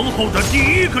大成后的第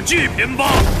一个祭品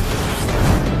吧。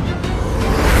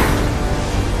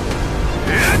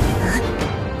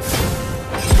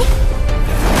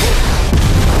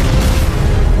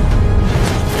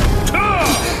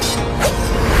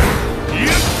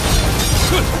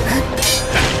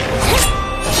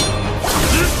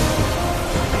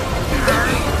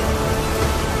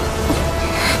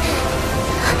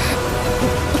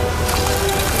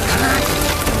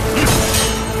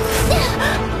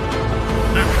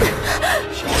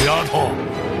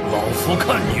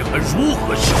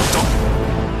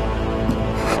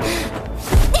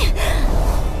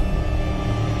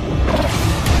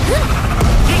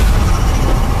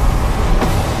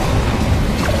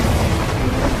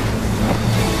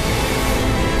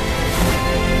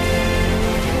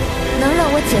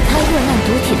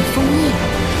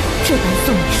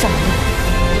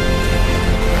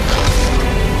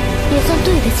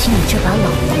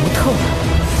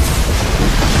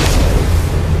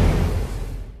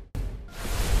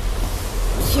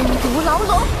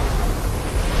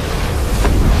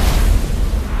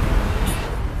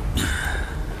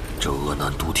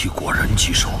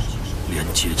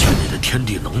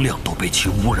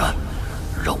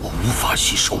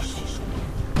吸收。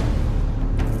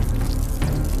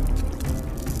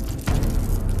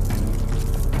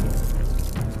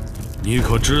你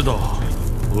可知道，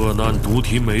恶难毒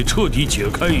体每彻底解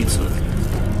开一次，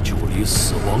就离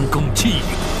死亡更近一步。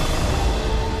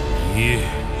你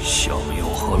想要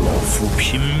和老夫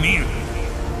拼命，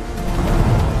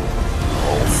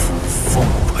老夫奉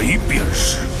陪便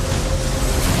是。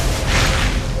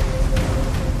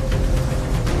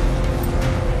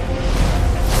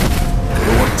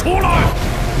出来！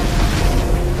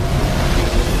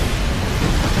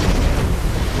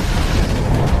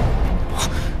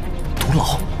毒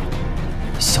老，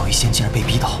小医仙竟然被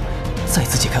逼到再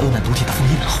次解开恶难毒体的封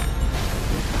印了。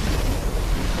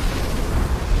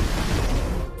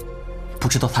不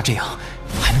知道他这样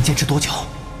还能坚持多久，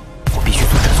我必须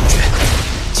速战速决，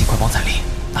尽快帮赞灵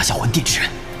拿下魂殿之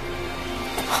刃。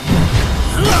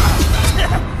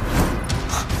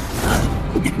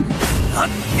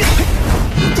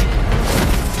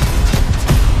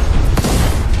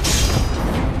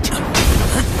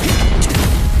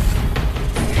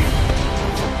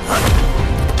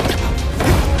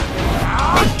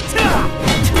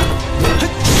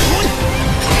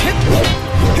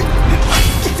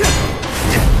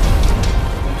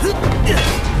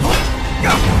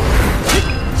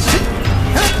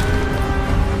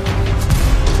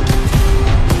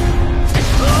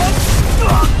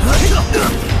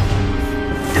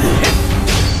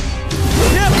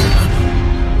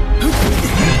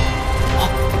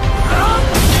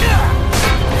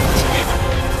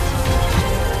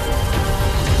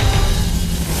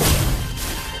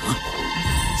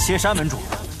邪山门主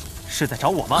是在找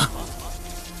我吗？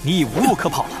你已无路可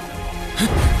跑了，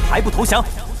还不投降？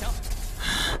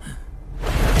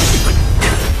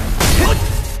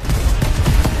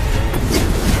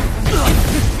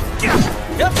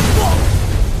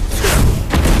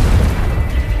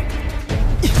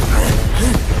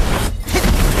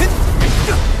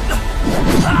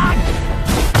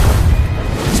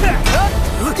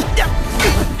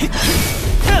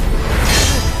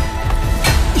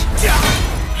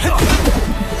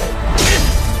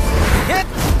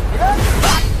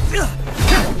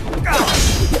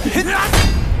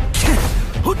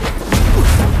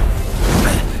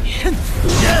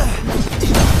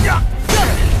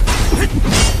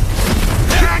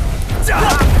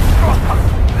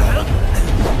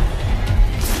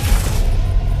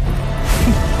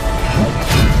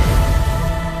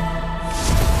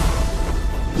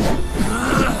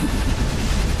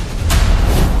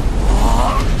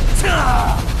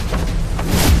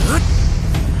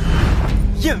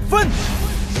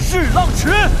噬浪池。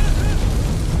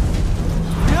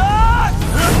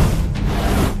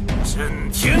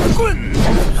震天棍，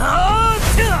啊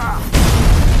呀！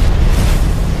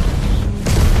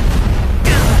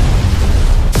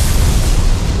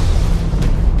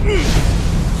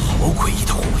好诡异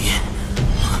的火焰！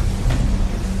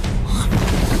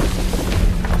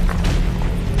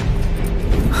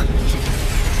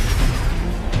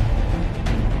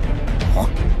哦，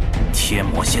天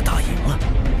魔蝎打赢了，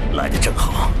来得正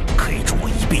好，可以助我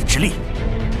一臂之力。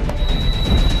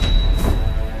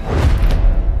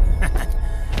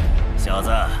小子，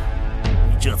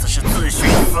你这次是自寻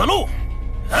死路！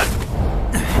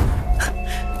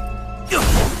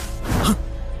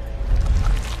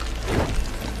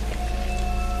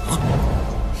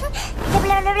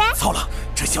糟了，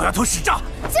这小丫头使诈！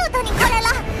就等你过来了。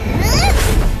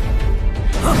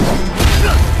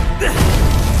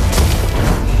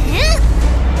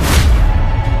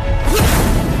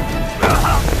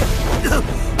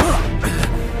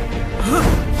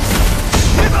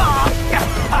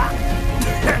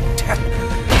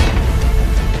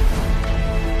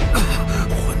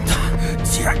混蛋，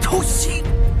竟然偷袭！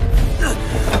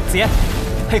紫妍，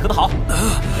配合得好。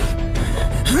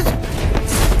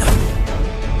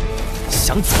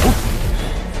想走？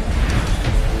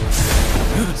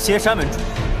蝎山门主，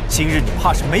今日你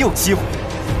怕是没有机会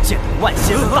见到万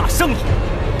仙门大圣了。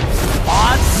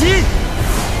八七，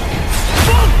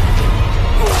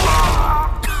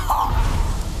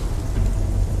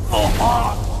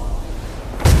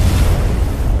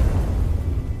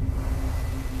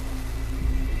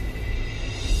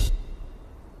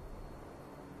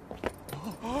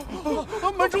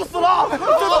门主死了！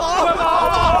快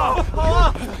跑！